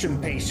collection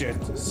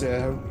patient,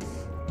 so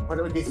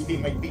whatever this be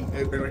might be,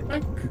 I'll be right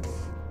back.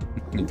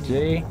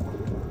 Okay.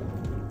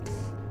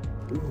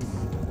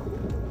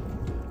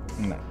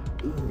 No.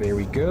 There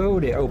we go,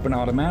 they open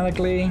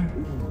automatically.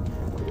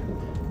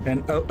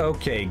 And oh,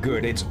 okay,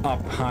 good, it's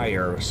up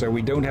higher, so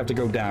we don't have to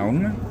go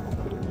down.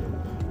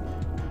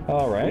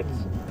 Alright.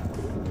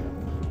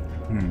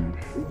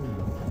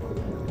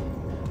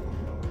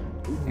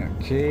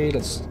 Okay,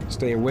 let's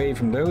stay away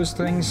from those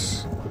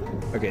things.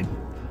 Okay.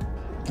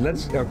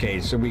 Okay,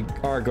 so we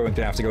are going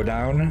to have to go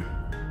down.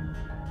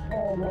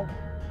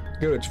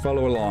 Good,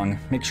 follow along.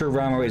 Make sure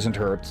Ramo isn't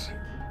hurt.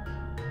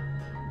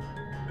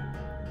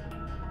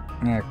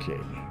 Okay.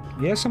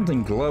 He has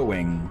something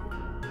glowing.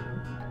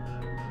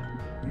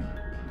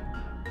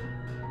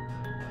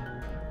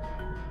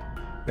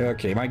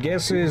 Okay, my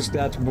guess is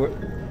that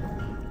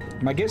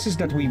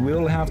we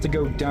will have to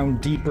go down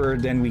deeper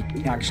than we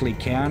actually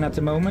can at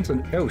the moment.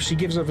 And oh, she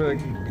gives off a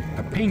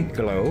pink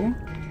glow.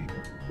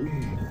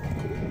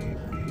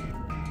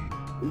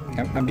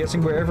 I'm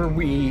guessing wherever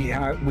we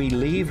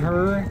leave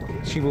her,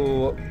 she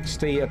will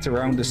stay at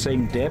around the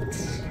same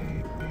depth.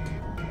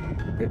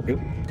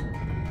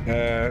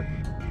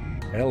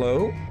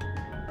 Hello?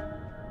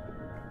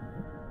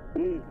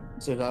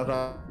 So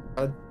that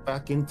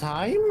back in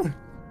time?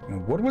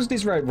 What was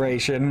this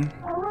vibration?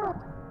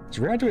 It's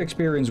rare to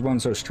experience one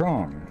so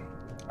strong.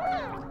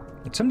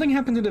 Did something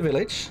happen to the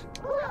village?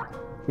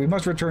 We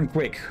must return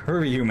quick.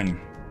 Hurry, human.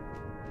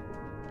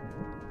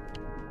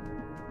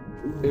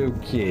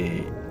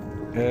 Okay.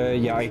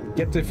 Yeah, I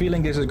get the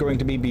feeling this is going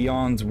to be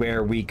beyond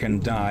where we can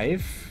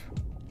dive.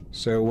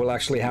 So we'll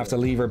actually have to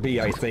leave her be,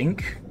 I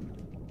think.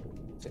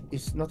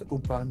 It's not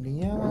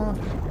Ubania.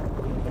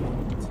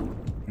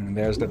 And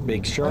there's that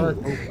big shark.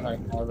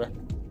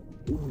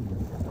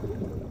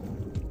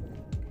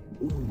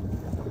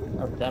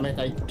 Oh, damn it,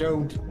 I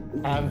don't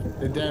have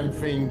the damn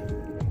thing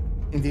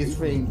in this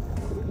thing.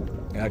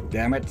 God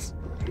damn it.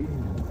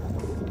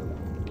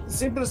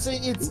 Simply say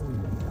it's...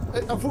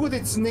 I forgot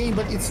its name,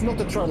 but it's not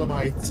a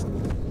trilobite.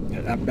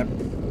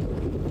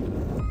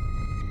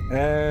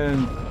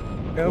 And...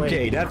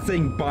 okay, Wait. that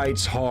thing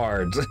bites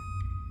hard.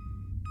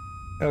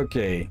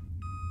 Okay.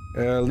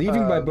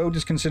 Leaving by boat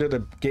is considered a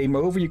game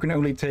over. You can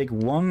only take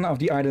 1 of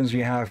the items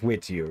you have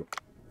with you.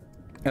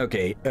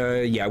 Okay,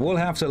 yeah, we'll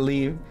have to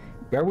leave...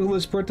 Where will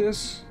we put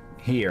this?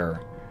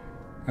 Here.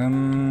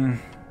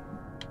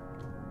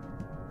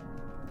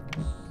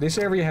 This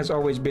area has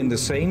always been the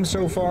same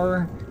so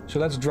far, so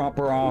let's drop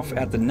her off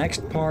at the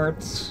next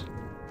part.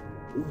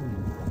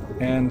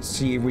 And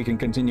see if we can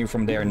continue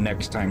from there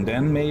next time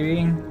then,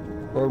 maybe?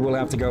 Or we'll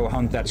have to go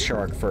hunt that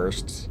shark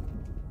first.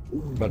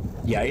 But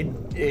yeah,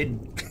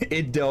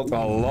 it dealt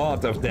a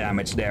lot of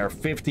damage there,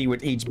 50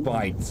 with each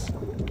bite.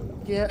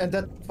 Yeah, and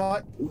that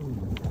bite...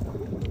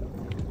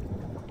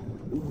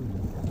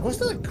 Was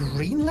that a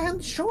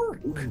Greenland shark?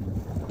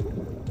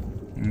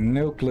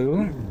 No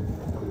clue.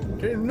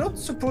 They're not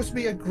supposed to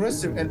be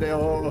aggressive, and they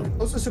are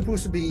also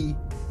supposed to be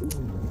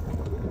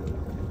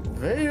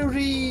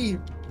very,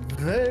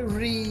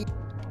 very,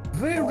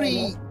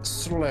 very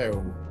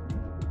slow.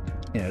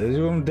 Yeah, this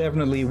one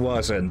definitely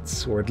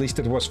wasn't. Or at least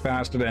it was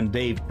faster than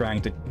Dave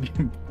trying to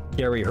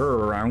carry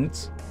her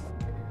around.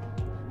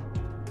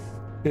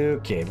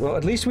 Okay, well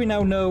at least we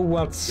now know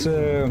what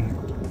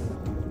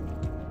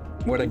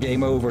a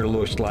game over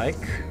looks like.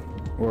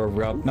 Or,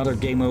 well, not a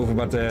game over,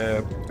 but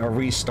a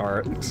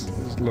restart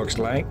looks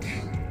like.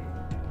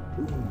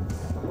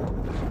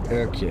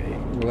 Okay,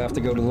 we'll have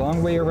to go the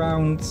long way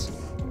around.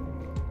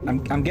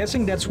 I'm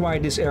guessing that's why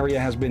this area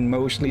has been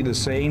mostly the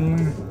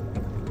same.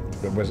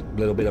 There was a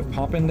little bit of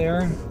pop in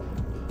there.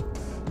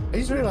 I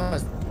just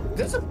realized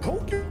there's a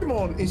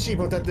Pokemon in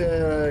Shiba that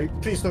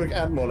prehistoric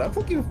animal. I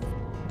fucking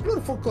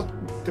forgot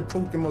the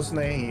Pokemon's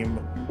name.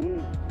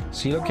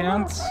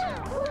 Coelacanth?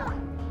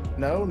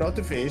 No, not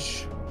the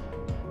fish.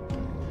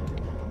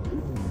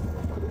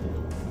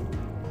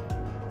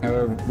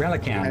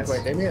 Relicanth.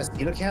 Wait, maybe a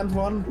Coelacanth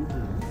one?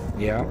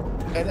 Yeah.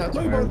 And I'm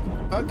talking about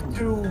back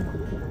to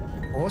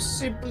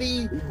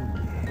possibly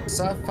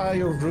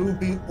Sapphire,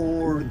 Ruby,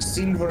 or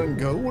Silver and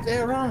Gold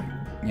era?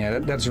 Yeah,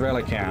 that's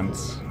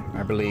Relicanth,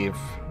 I believe.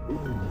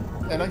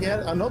 And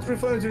again, I'm not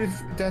referring to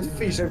that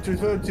fish, I'm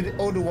referring to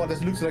the other one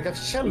that looks like a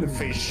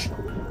shellfish.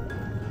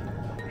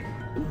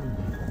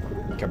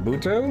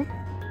 Kabuto?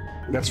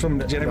 That's from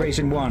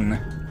Generation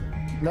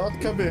 1. Not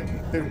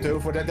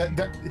Kabuto, for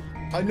that.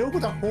 I know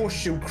what a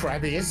horseshoe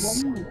crab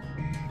is.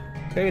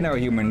 Hey now,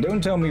 human,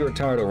 don't tell me you're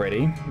tired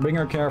already. Bring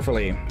her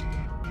carefully.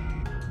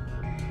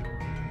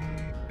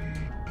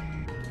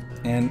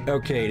 And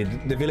okay,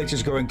 the village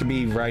is going to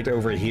be right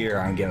over here,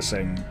 I'm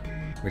guessing.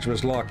 Which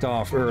was locked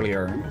off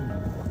earlier.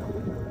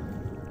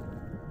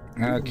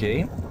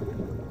 Okay.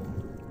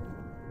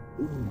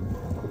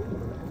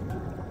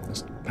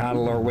 Let's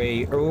paddle our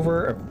way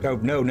over. Oh,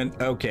 no,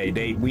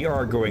 okay, we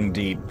are going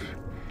deep.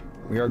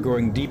 We are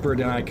going deeper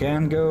than I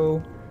can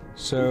go.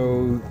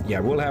 So, yeah,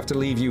 we'll have to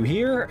leave you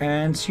here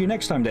and see you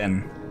next time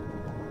then.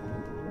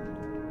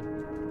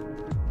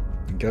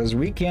 Because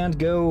we can't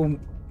go...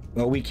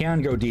 Well, we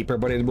can go deeper,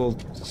 but it will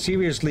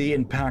seriously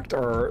impact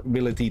our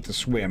ability to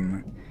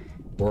swim.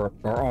 Or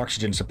our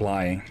oxygen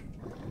supply.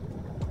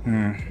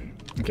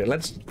 Okay,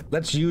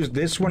 let's use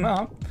this one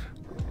up.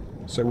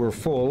 So we're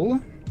full.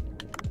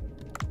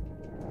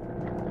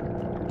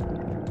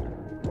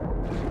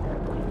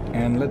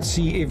 And let's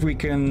see if we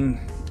can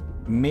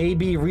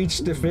maybe reach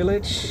the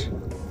village.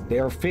 They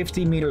are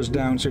 50 meters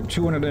down, so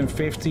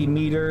 250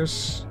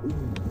 meters.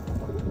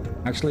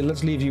 Actually,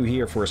 let's leave you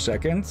here for a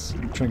second.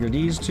 Trigger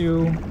these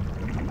two.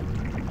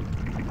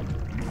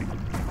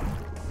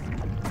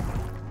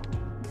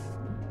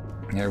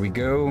 There we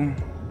go.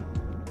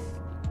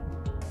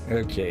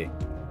 Okay.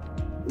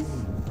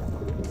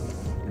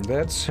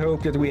 Let's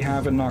hope that we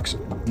have enough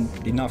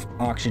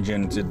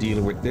oxygen to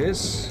deal with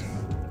this.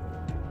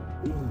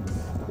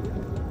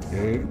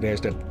 Okay,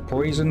 there's that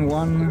poison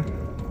one.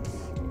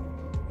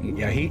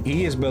 Yeah,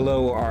 he is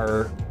below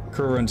our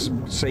current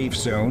safe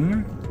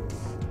zone.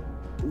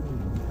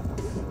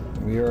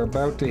 We are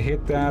about to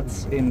hit that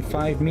in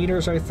 5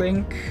 meters, I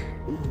think.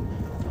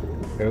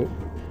 Oh.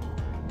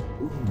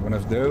 One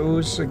of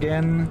those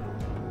again.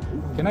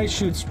 Can I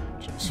shoot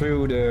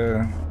through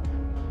the...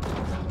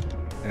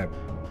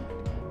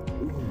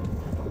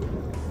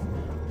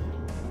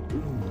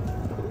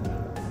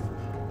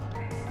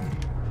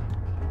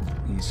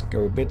 Let's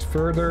go a bit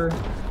further.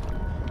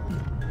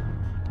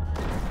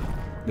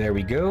 There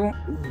we go.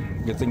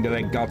 Good thing that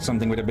I got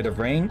something with a bit of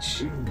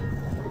range.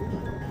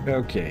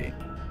 Okay.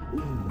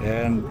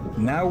 And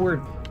now we're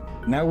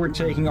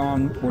taking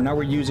on, or now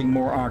we're using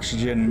more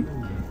oxygen.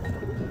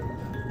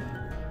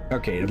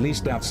 Okay, at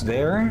least that's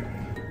there.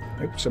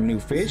 Oops, some new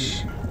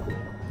fish.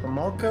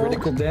 Marco,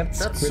 critical depth.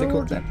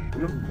 Critical depth.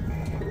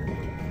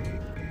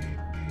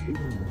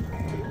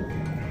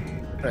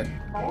 Right.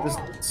 This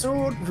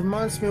sword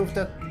reminds me of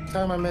that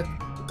time I met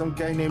some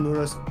guy named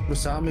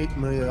Rusami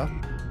Maria.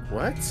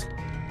 What?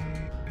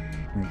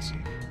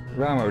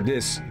 Ramo,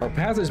 our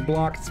path is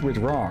blocked with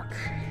rock.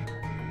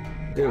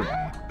 Ew.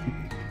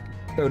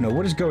 Oh no,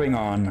 what is going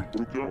on?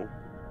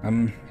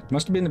 It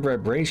must have been the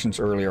vibrations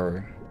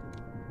earlier.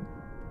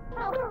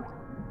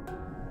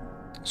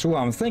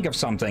 So think of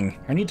something.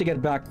 I need to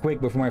get back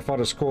quick before my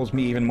father scolds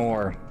me even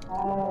more.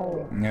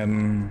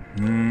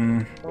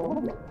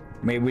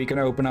 Maybe we can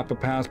open up a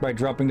path by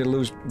dropping the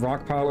loose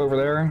rock pile over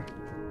there.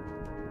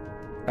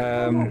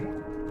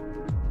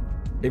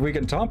 If we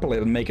can topple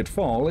it and make it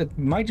fall, it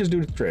might just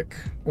do the trick.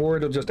 Or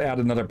it'll just add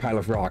another pile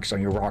of rocks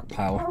on your rock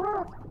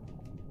pile.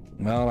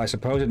 Well, I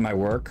suppose it might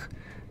work.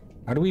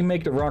 How do we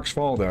make the rocks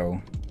fall,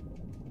 though?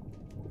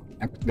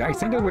 I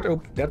think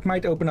that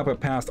might open up a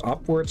path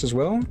upwards as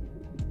well.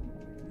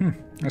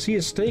 I see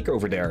a stake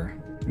over there.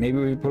 Maybe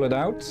we pull it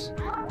out?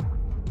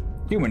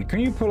 Human, can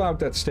you pull out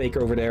that stake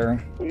over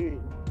there?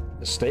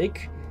 The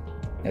stake?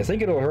 I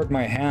think it'll hurt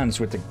my hands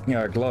with the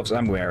gloves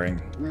I'm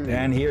wearing.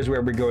 And here's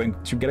where we're going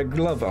to get a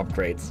glove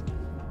upgrade.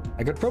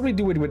 I could probably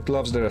do it with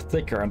gloves that are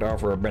thicker and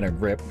offer a better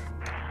grip.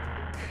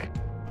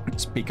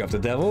 Speak of the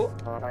devil.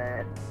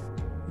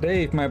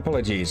 Dave, my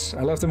apologies.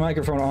 I left the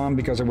microphone on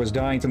because I was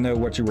dying to know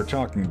what you were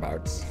talking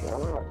about.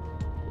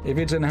 If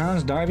it's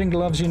enhanced diving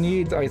gloves you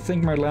need, I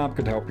think my lab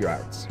could help you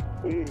out.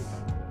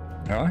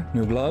 Huh?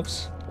 New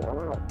gloves?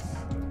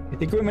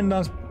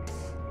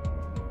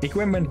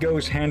 Equipment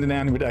goes hand in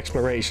hand with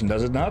exploration,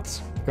 does it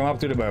not? Come up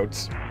to the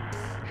boat.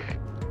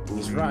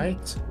 He's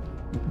right.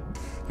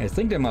 I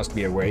think there must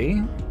be a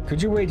way.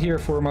 Could you wait here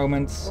for a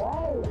moment?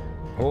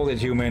 Hold it,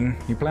 human.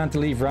 You plan to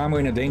leave Ramo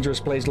in a dangerous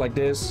place like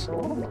this?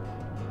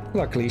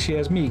 Luckily, she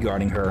has me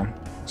guarding her.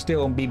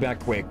 Still, be back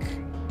quick.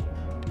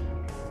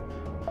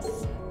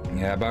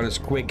 Yeah, about as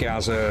quick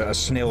as a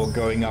snail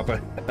going up a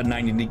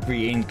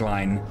 90-degree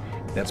incline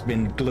that's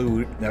been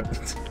glued.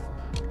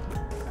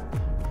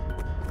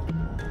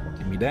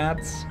 Give me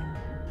that.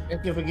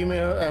 Thank you for giving me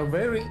a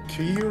very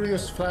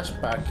curious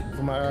flashback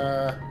from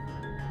a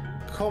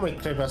comic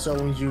clip I saw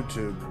on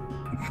YouTube.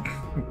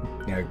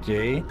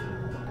 Okay.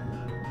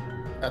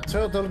 A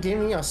turtle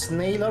giving a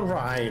snail a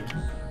ride.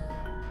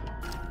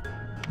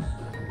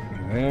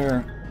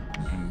 There.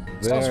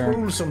 Sounds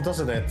gruesome,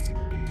 doesn't it?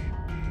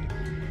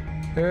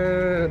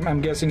 I'm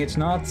guessing it's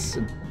not.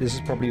 This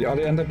is probably the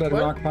other end of that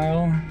rock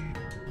pile.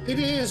 It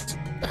is.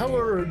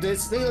 However, they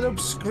end up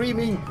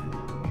screaming,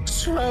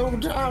 "Slow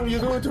down!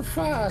 You're going too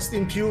fast!"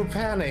 in pure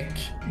panic.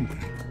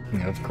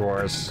 Of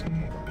course.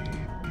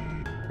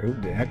 Who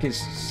the heck is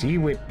sea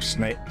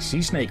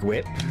snake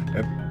whip?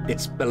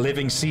 It's a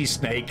living sea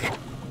snake.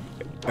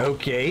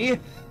 Okay.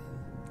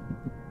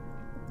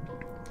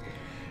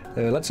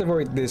 Let's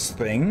avoid this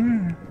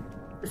thing.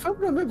 If I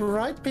remember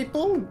right,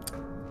 people,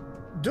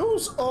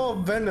 those are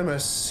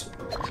venomous.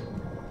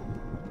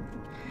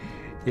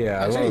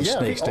 Yeah, a lot of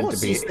snakes tend to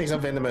be. All sea snakes are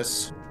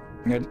venomous.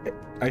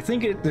 I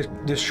think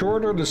the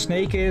shorter the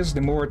snake is,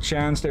 the more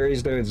chance there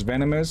is that it's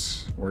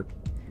venomous, or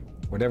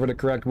whatever the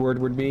correct word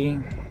would be.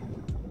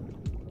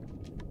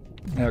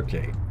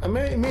 Okay. I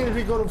mean, if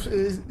we go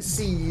to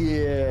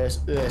sea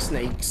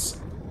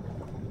snakes.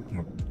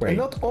 Wait. And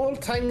not all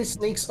tiny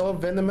snakes are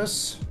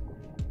venomous.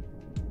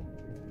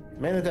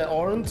 Many that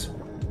aren't.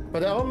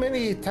 But there are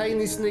many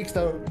tiny snakes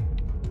that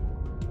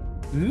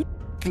look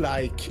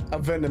like a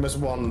venomous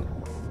one.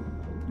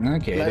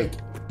 Okay. Like,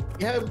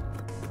 you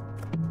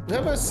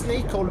have a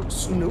snake called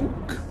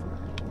Snook,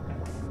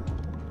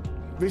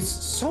 which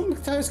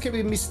sometimes can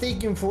be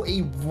mistaken for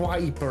a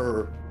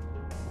viper.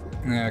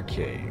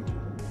 Okay.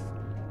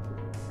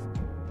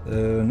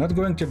 Not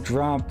going to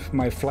drop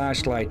my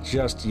flashlight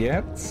just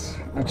yet.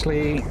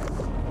 Actually...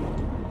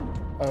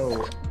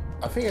 Oh,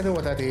 I think I know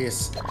what that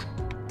is.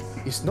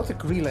 It's not a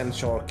Greenland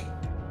shark.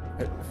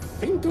 I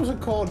think those are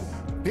called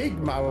big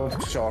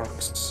mouth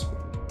sharks.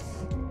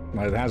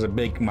 Well, it has a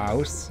big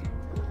mouth.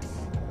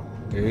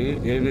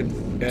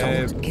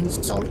 Don't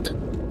insult.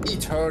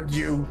 It heard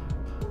you.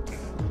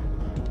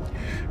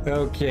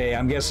 Okay,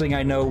 I'm guessing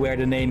I know where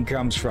the name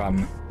comes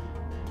from.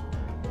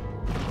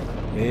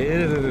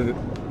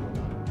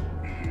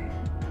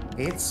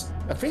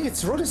 I think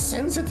it's really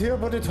sensitive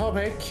about the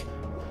topic.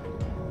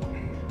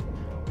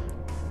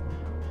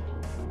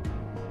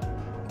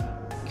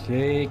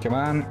 Okay, come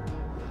on.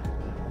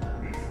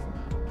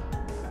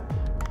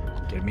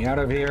 Get me out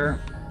of here.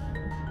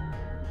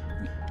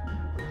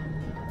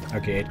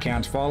 Okay, it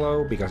can't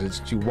follow because it's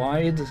too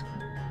wide.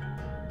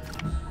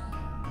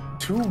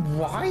 Too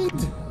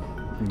wide?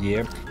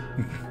 Yep.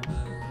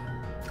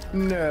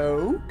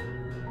 No.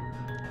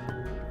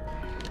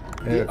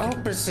 The Okay.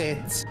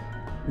 opposite.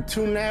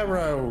 Too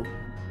narrow.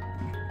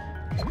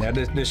 Yeah,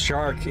 the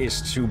shark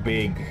is too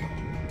big.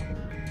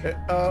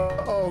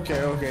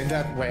 Okay,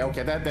 that way.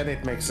 Okay, then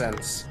it makes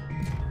sense.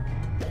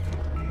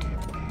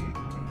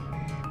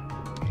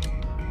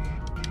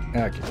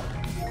 Okay.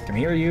 Come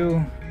here,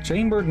 you.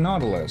 Chambered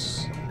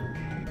Nautilus.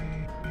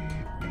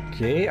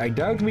 Okay, I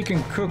doubt we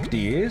can cook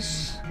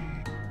these.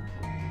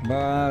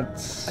 But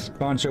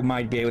Poncho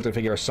might be able to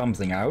figure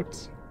something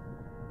out.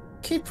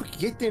 Keep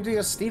forgetting they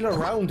are still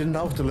around the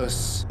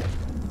Nautilus.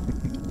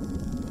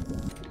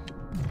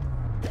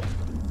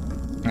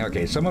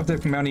 Okay, some of the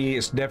money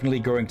is definitely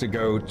going to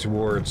go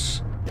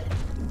towards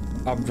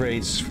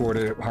upgrades for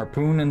the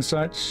harpoon and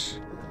such.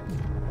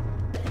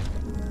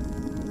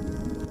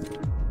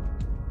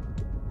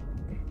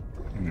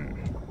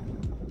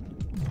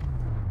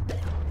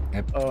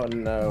 Yep. Oh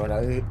no.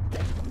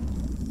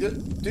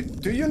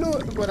 Do you know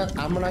what an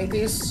ammonite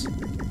is?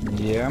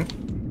 Yeah.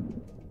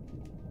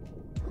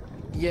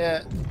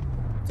 Yeah.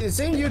 The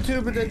same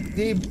YouTuber that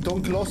gave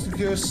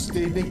Donkelostricus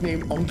the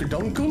nickname Uncle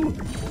Dunkle.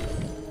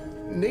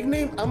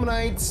 Nickname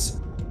Ammonites.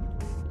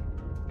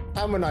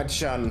 Ammonite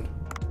Shun.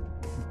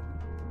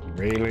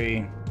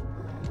 Really?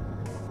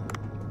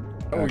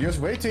 Oh, just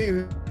wait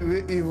till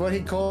what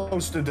he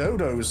calls the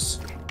dodos.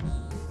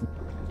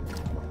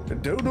 The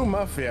Dodo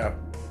Mafia.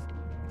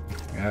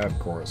 Yeah, of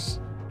course.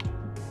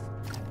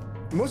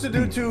 Mostly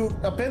due to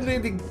apparently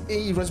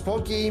the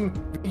Respond game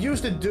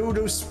use the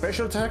Dodo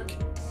special attack.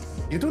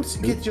 You don't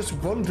get just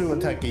one Dodo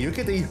attack, you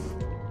get a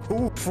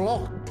whole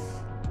flock.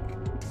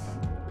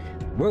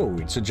 Whoa,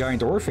 it's a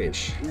giant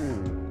oarfish.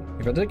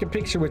 If I take a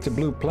picture with the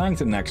blue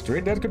plankton next to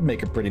it, that could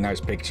make a pretty nice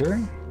picture.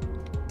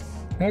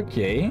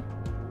 Okay.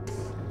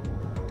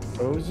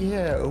 Oh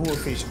yeah,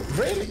 oarfish.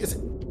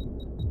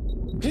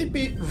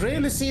 People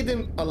rarely see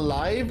them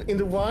alive in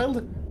the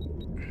wild.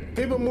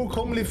 People more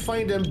commonly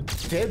find them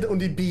dead on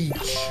the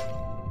beach.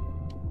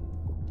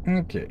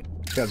 Okay,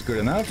 that's good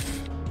enough.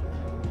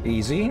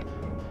 Easy.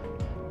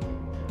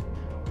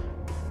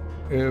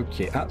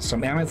 Okay,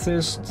 some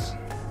amethyst.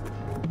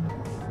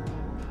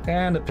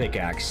 And a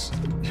pickaxe.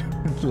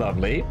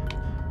 Lovely.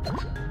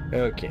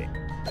 Okay.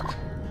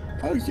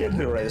 How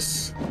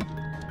generous.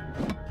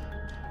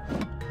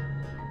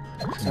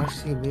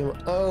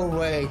 Oh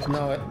wait,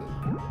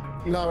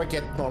 now I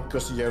get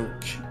Marcus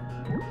yoke.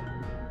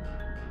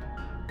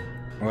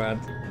 What?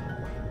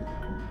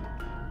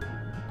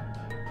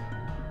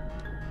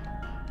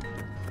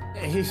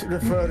 He's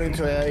referring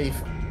to a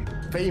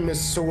famous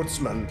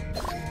swordsman.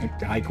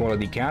 High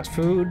quality cat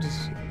food.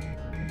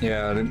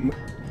 Yeah.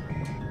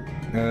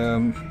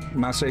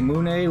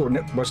 Masamune, or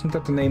wasn't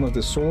that the name of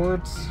the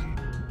sword?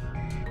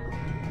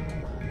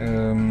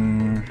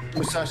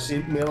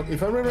 Musashi Milk,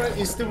 if I remember right,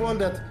 is the one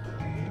that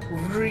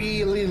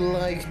really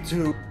liked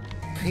to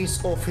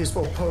piss off his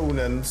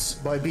opponents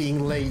by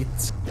being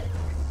late.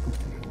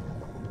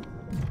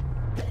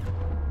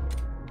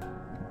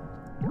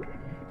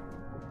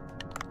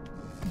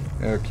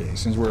 Okay,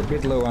 since we're a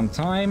bit low on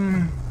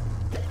time,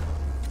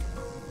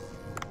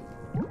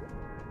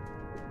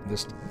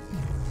 just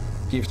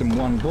give them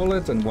 1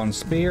 bullet and 1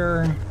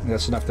 spear.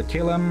 That's enough to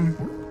kill him.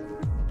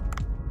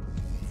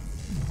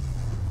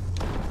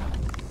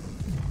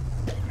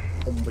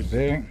 Over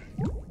there.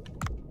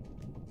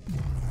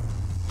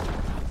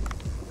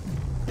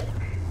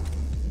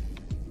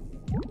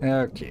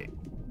 Okay.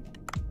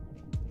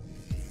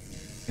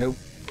 Nope.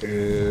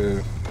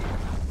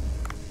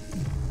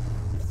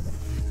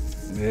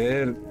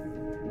 There.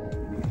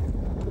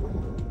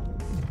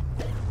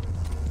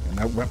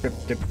 No weapon.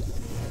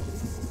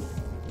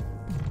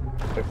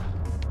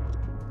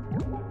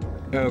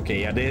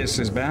 Okay, yeah, this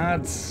is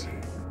bad.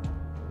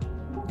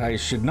 I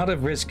should not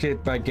have risked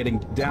it by getting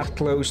that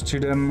close to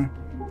them.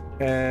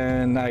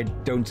 And I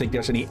don't think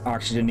there's any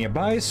oxygen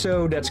nearby,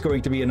 so that's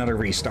going to be another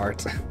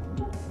restart.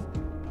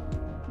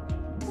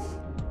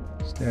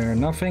 Is there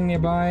nothing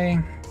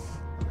nearby?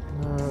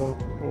 Oh,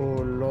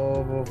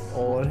 love of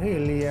all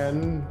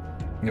Hillyan.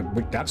 Yeah,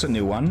 but that's a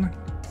new one.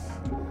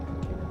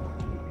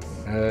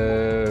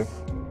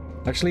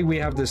 Actually, we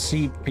have the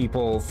sea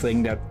people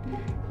thing that...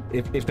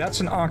 If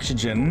that's an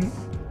oxygen...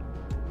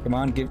 Come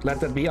on, let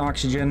that be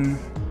oxygen.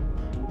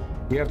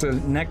 We have the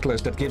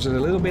necklace that gives us a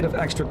little bit of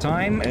extra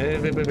time.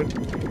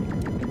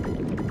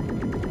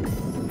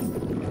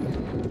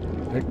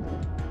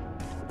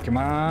 Come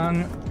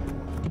on.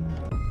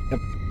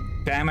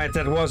 Damn it,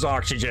 that was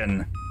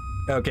oxygen.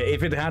 Okay,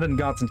 if it hadn't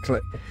gotten...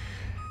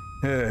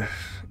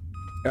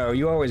 Oh,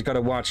 you always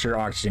gotta watch your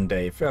oxygen,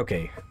 Dave.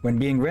 Okay, when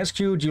being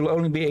rescued, you'll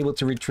only be able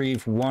to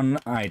retrieve 1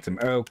 item.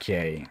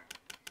 Okay.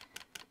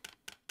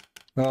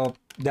 Well,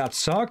 that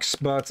sucks,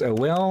 but oh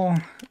well.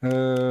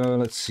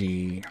 Let's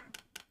see.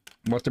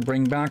 What to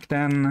bring back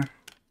then?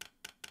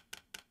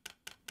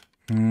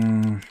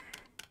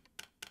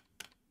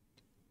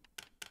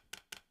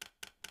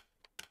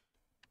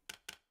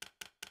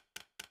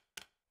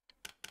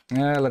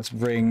 Let's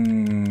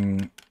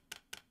bring...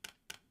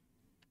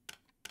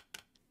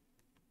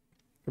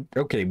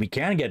 Okay, we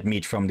can get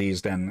meat from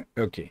these then.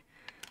 Okay.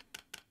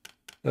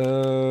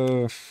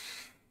 Let's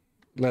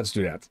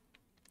do that.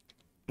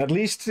 At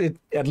least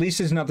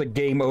it's not a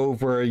game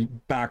over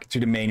back to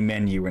the main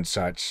menu and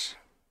such.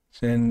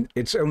 And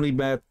it's only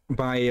by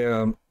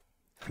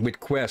with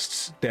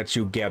quests that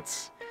you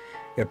get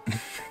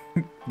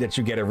that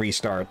you get a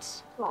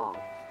restart.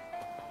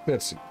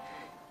 Let's see.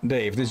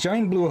 Dave, this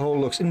giant blue hole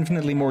looks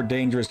infinitely more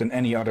dangerous than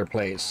any other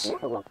place.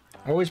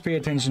 Always pay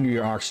attention to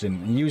your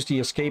oxygen and use the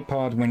escape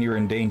pod when you're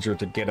in danger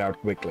to get out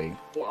quickly.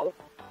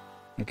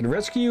 I can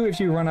rescue you if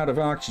you run out of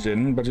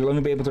oxygen, but you'll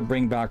only be able to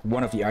bring back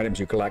 1 of the items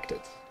you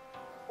collected.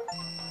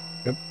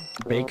 Yep.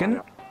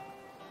 Bacon.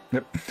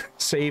 Yep.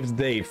 Saved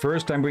Dave.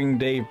 First I'm bringing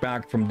Dave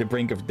back from the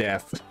brink of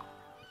death.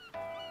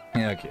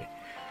 Okay.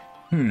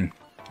 The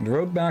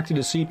road back to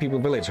the Sea People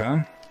village, huh?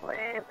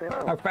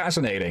 How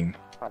fascinating.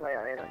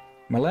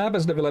 My lab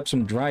has developed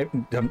some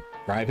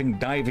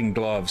diving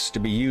gloves to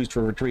be used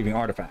for retrieving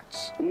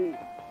artifacts.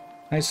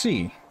 I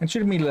see.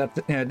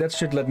 That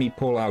should let me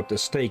pull out the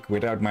stake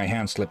without my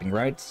hand slipping,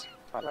 right?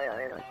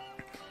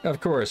 Of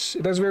course,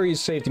 it has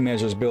various safety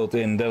measures built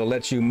in that'll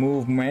let you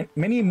move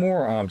many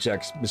more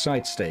objects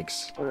besides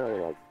stakes.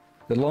 The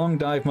long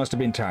dive must have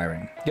been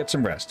tiring. Get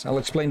some rest. I'll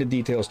explain the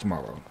details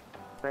tomorrow.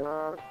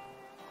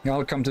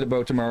 I'll come to the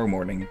boat tomorrow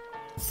morning.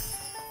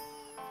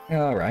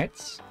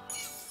 Alright.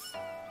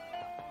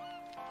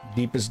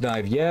 Deepest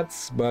dive yet,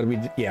 but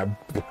yeah.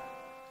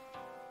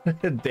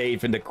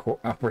 Dave in the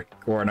upper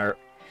corner.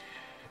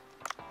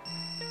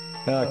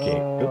 Okay.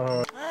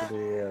 Oh,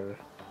 dear.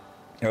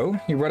 Oh,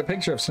 you brought a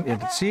picture of something.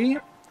 See?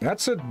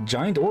 That's a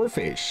giant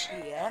oarfish.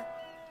 Yeah.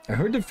 I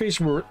heard the fish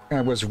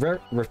was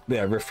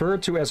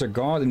referred to as a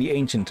god in the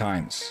ancient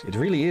times. It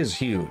really is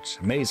huge.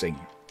 Amazing.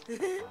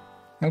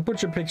 I'll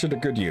put your picture to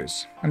good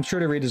use. I'm sure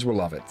the readers will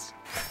love it.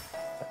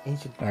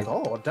 Ancient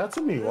god? That's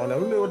a new one. I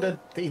don't know that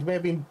it may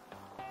have been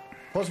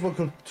possible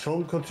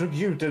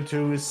contributed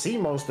to sea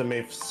monster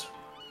myths.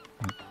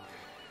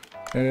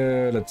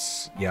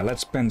 Let's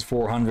spend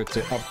 400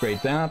 to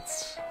upgrade that.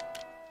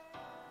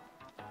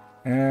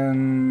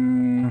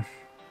 And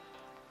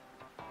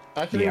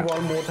Actually, yeah.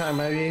 one more time,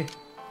 maybe.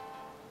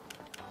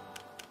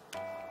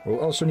 We'll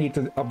also need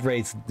to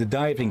upgrade the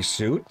diving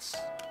suit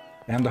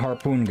and the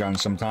harpoon gun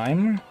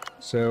sometime.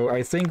 So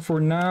I think for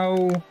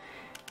now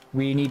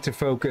we need to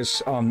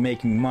focus on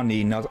making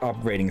money, not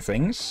upgrading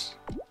things.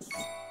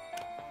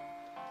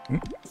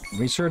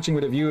 Researching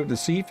with a view of the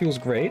sea feels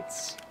great.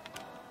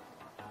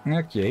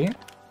 Okay.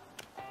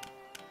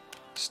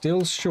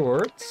 Still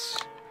short.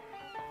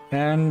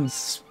 And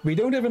we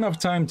don't have enough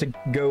time to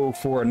go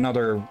for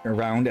another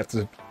round at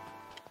the...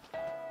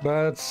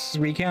 But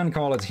we can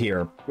call it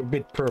here. A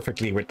bit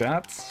perfectly with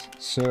that.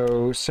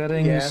 So,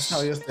 settings... Yes,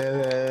 I just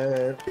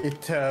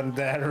it turned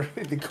there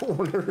in the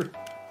corner.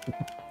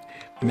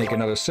 Make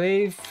another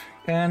save.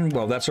 And,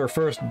 well, that's our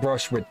first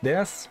brush with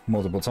death.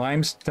 Multiple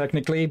times,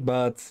 technically,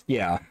 but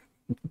yeah.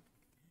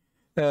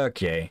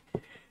 Okay.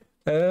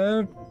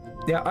 Yeah,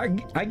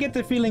 I get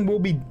the feeling we'll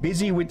be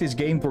busy with this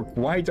game for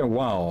quite a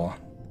while.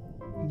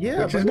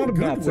 Yeah, which but is not a in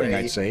good bad thing, way.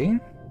 I'd say.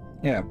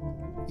 Yeah.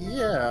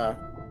 Yeah.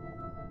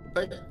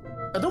 Like,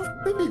 I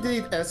don't think we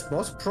did as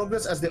much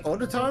progress as the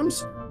other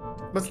times,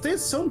 but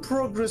there's some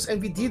progress and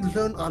we did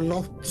learn a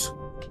lot.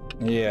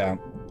 Yeah.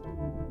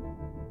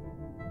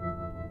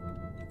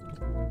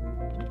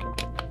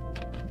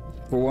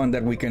 For one,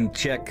 that we can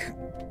check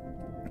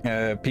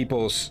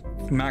people's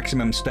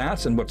maximum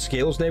stats and what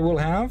skills they will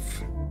have.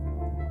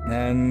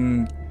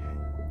 And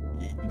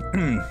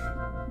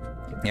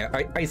yeah,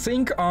 I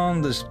think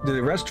on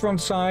the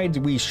restaurant side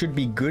we should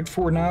be good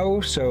for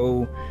now,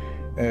 so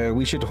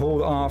we should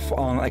hold off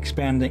on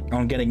expanding,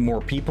 on getting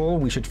more people.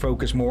 We should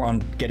focus more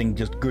on getting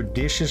just good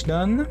dishes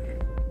done.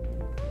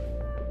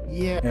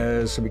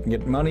 Yeah. So we can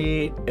get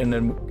money and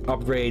then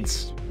upgrade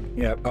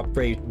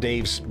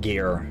Dave's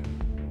gear.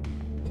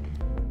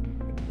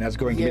 That's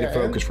going to be the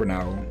focus for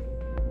now.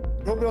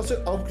 Probably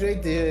also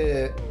upgrade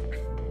the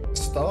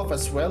stuff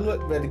as well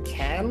where it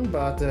can,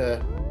 but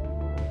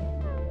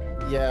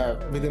yeah,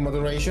 with the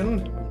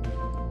moderation.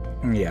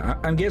 Yeah,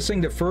 I'm guessing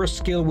the first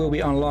skill will be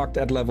unlocked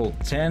at level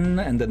 10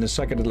 and then the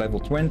second at level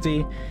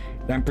 20.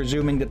 And I'm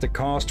presuming that the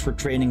cost for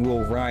training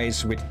will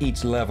rise with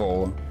each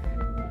level.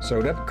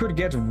 So that could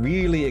get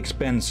really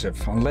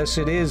expensive, unless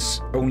it is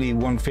only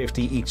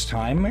 150 each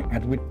time,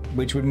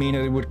 which would mean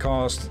that it would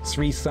cost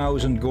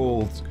 3,000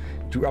 gold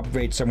to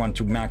upgrade someone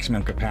to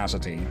maximum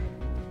capacity.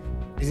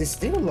 This is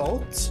still a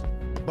lot,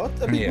 but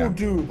a bit more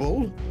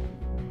doable.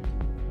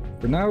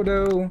 For now,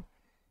 though,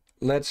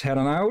 let's head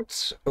on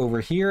out over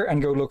here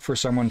and go look for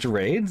someone to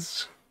raid.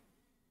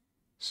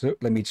 So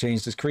let me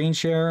change the screen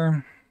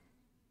share.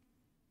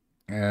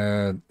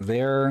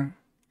 There.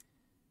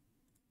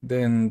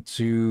 Then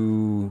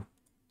to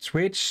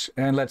Twitch,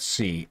 and let's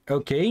see.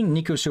 Okay,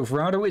 Nico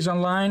Silverado is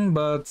online,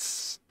 but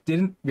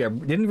didn't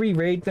we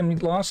raid them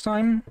last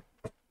time?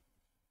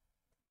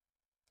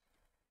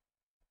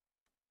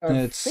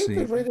 Let's see.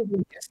 We raided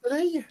them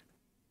yesterday.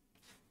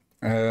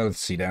 Let's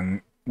see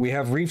then. We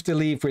have Reef to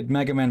Leave with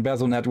Mega Man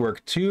Battle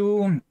Network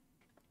 2,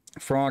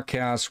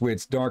 Frogcast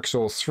with Dark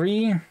Souls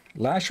 3,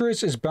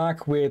 Lazarus is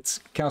back with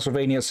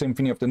Castlevania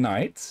Symphony of the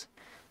Night,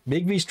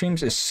 Big V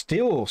Streams is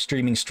still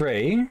streaming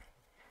Stray,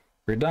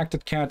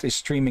 Redacted Cat is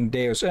streaming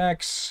Deus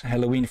Ex,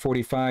 Halloween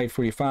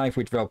 4545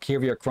 with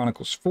Valkyria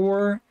Chronicles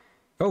 4,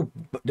 oh,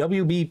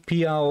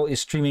 WBPL is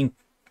streaming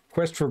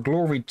Quest for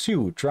Glory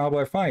 2, Trial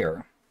by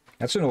Fire.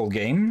 That's an old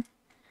game.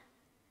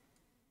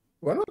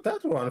 Well, not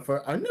that one.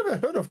 I never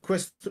heard of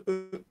Quest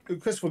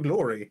for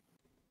Glory.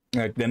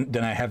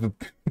 Then I have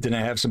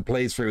some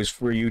playthroughs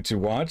for you to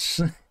watch.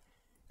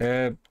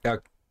 Wait,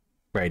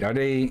 are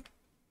they?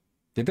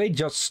 Did they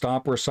just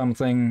stop or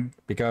something?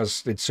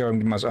 Because it's showing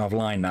them as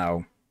offline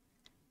now.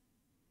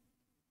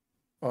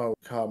 Oh,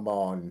 come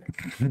on.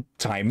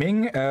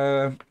 Timing.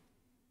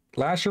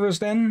 Lazarus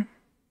then.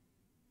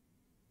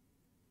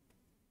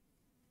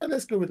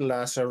 Let's go with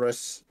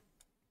Lazarus.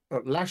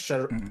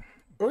 Lazarus.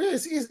 Oh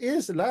yes, it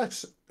is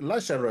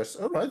Lazarus.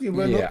 All right, you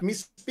were not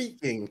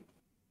misspeaking.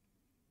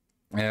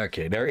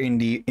 Okay, they're in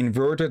the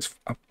inverted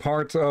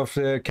part of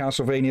the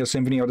Castlevania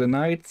Symphony of the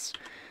Night.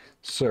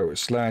 So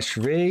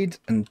 /raid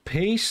and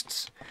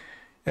paste.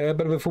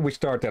 But before we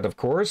start that, of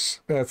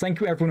course,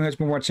 thank you everyone who has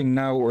been watching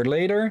now or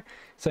later.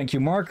 Thank you,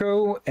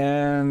 Marco,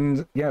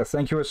 and yeah,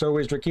 thank you as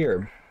always,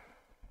 Drakir.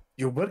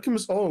 You're welcome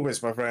as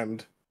always, my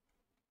friend.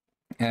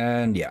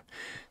 And yeah,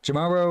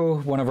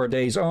 tomorrow, one of our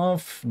days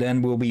off,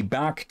 then we'll be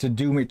back to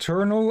Doom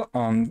Eternal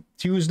on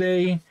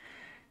Tuesday.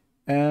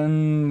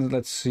 And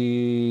let's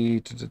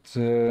see,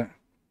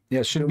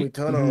 yeah, should Doom be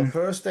Eternal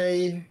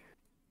Thursday.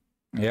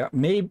 Yeah,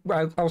 maybe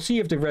I'll see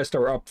if the rest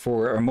are up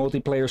for a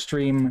multiplayer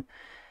stream.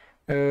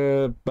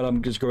 But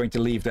I'm just going to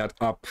leave that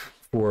up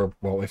for,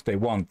 well, if they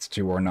want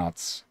to or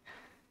not.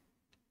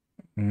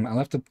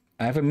 I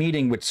have a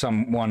meeting with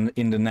someone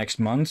in the next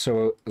month,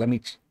 so let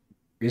me,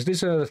 is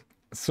this a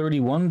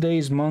 31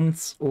 days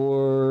month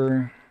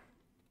or?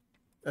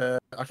 I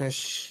can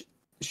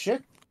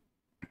check.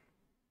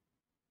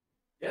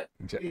 Yeah,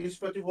 it's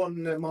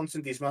 31 months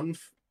in this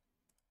month.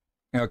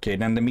 Okay,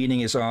 then the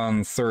meeting is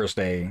on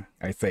Thursday,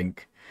 I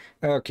think.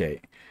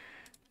 Okay.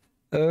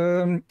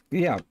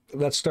 Yeah,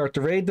 let's start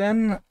the raid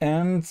then,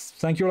 and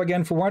thank you all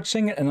again for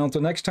watching, and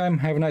until next time,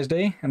 have a nice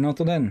day, and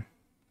until then.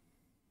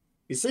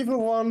 Be safe,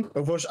 everyone,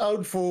 and watch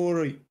out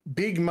for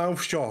big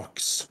mouth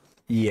sharks.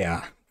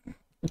 Yeah.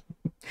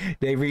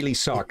 They really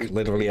suck,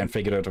 literally and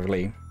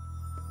figuratively.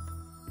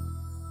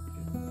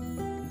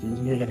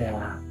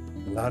 Yeah,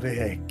 bloody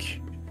heck.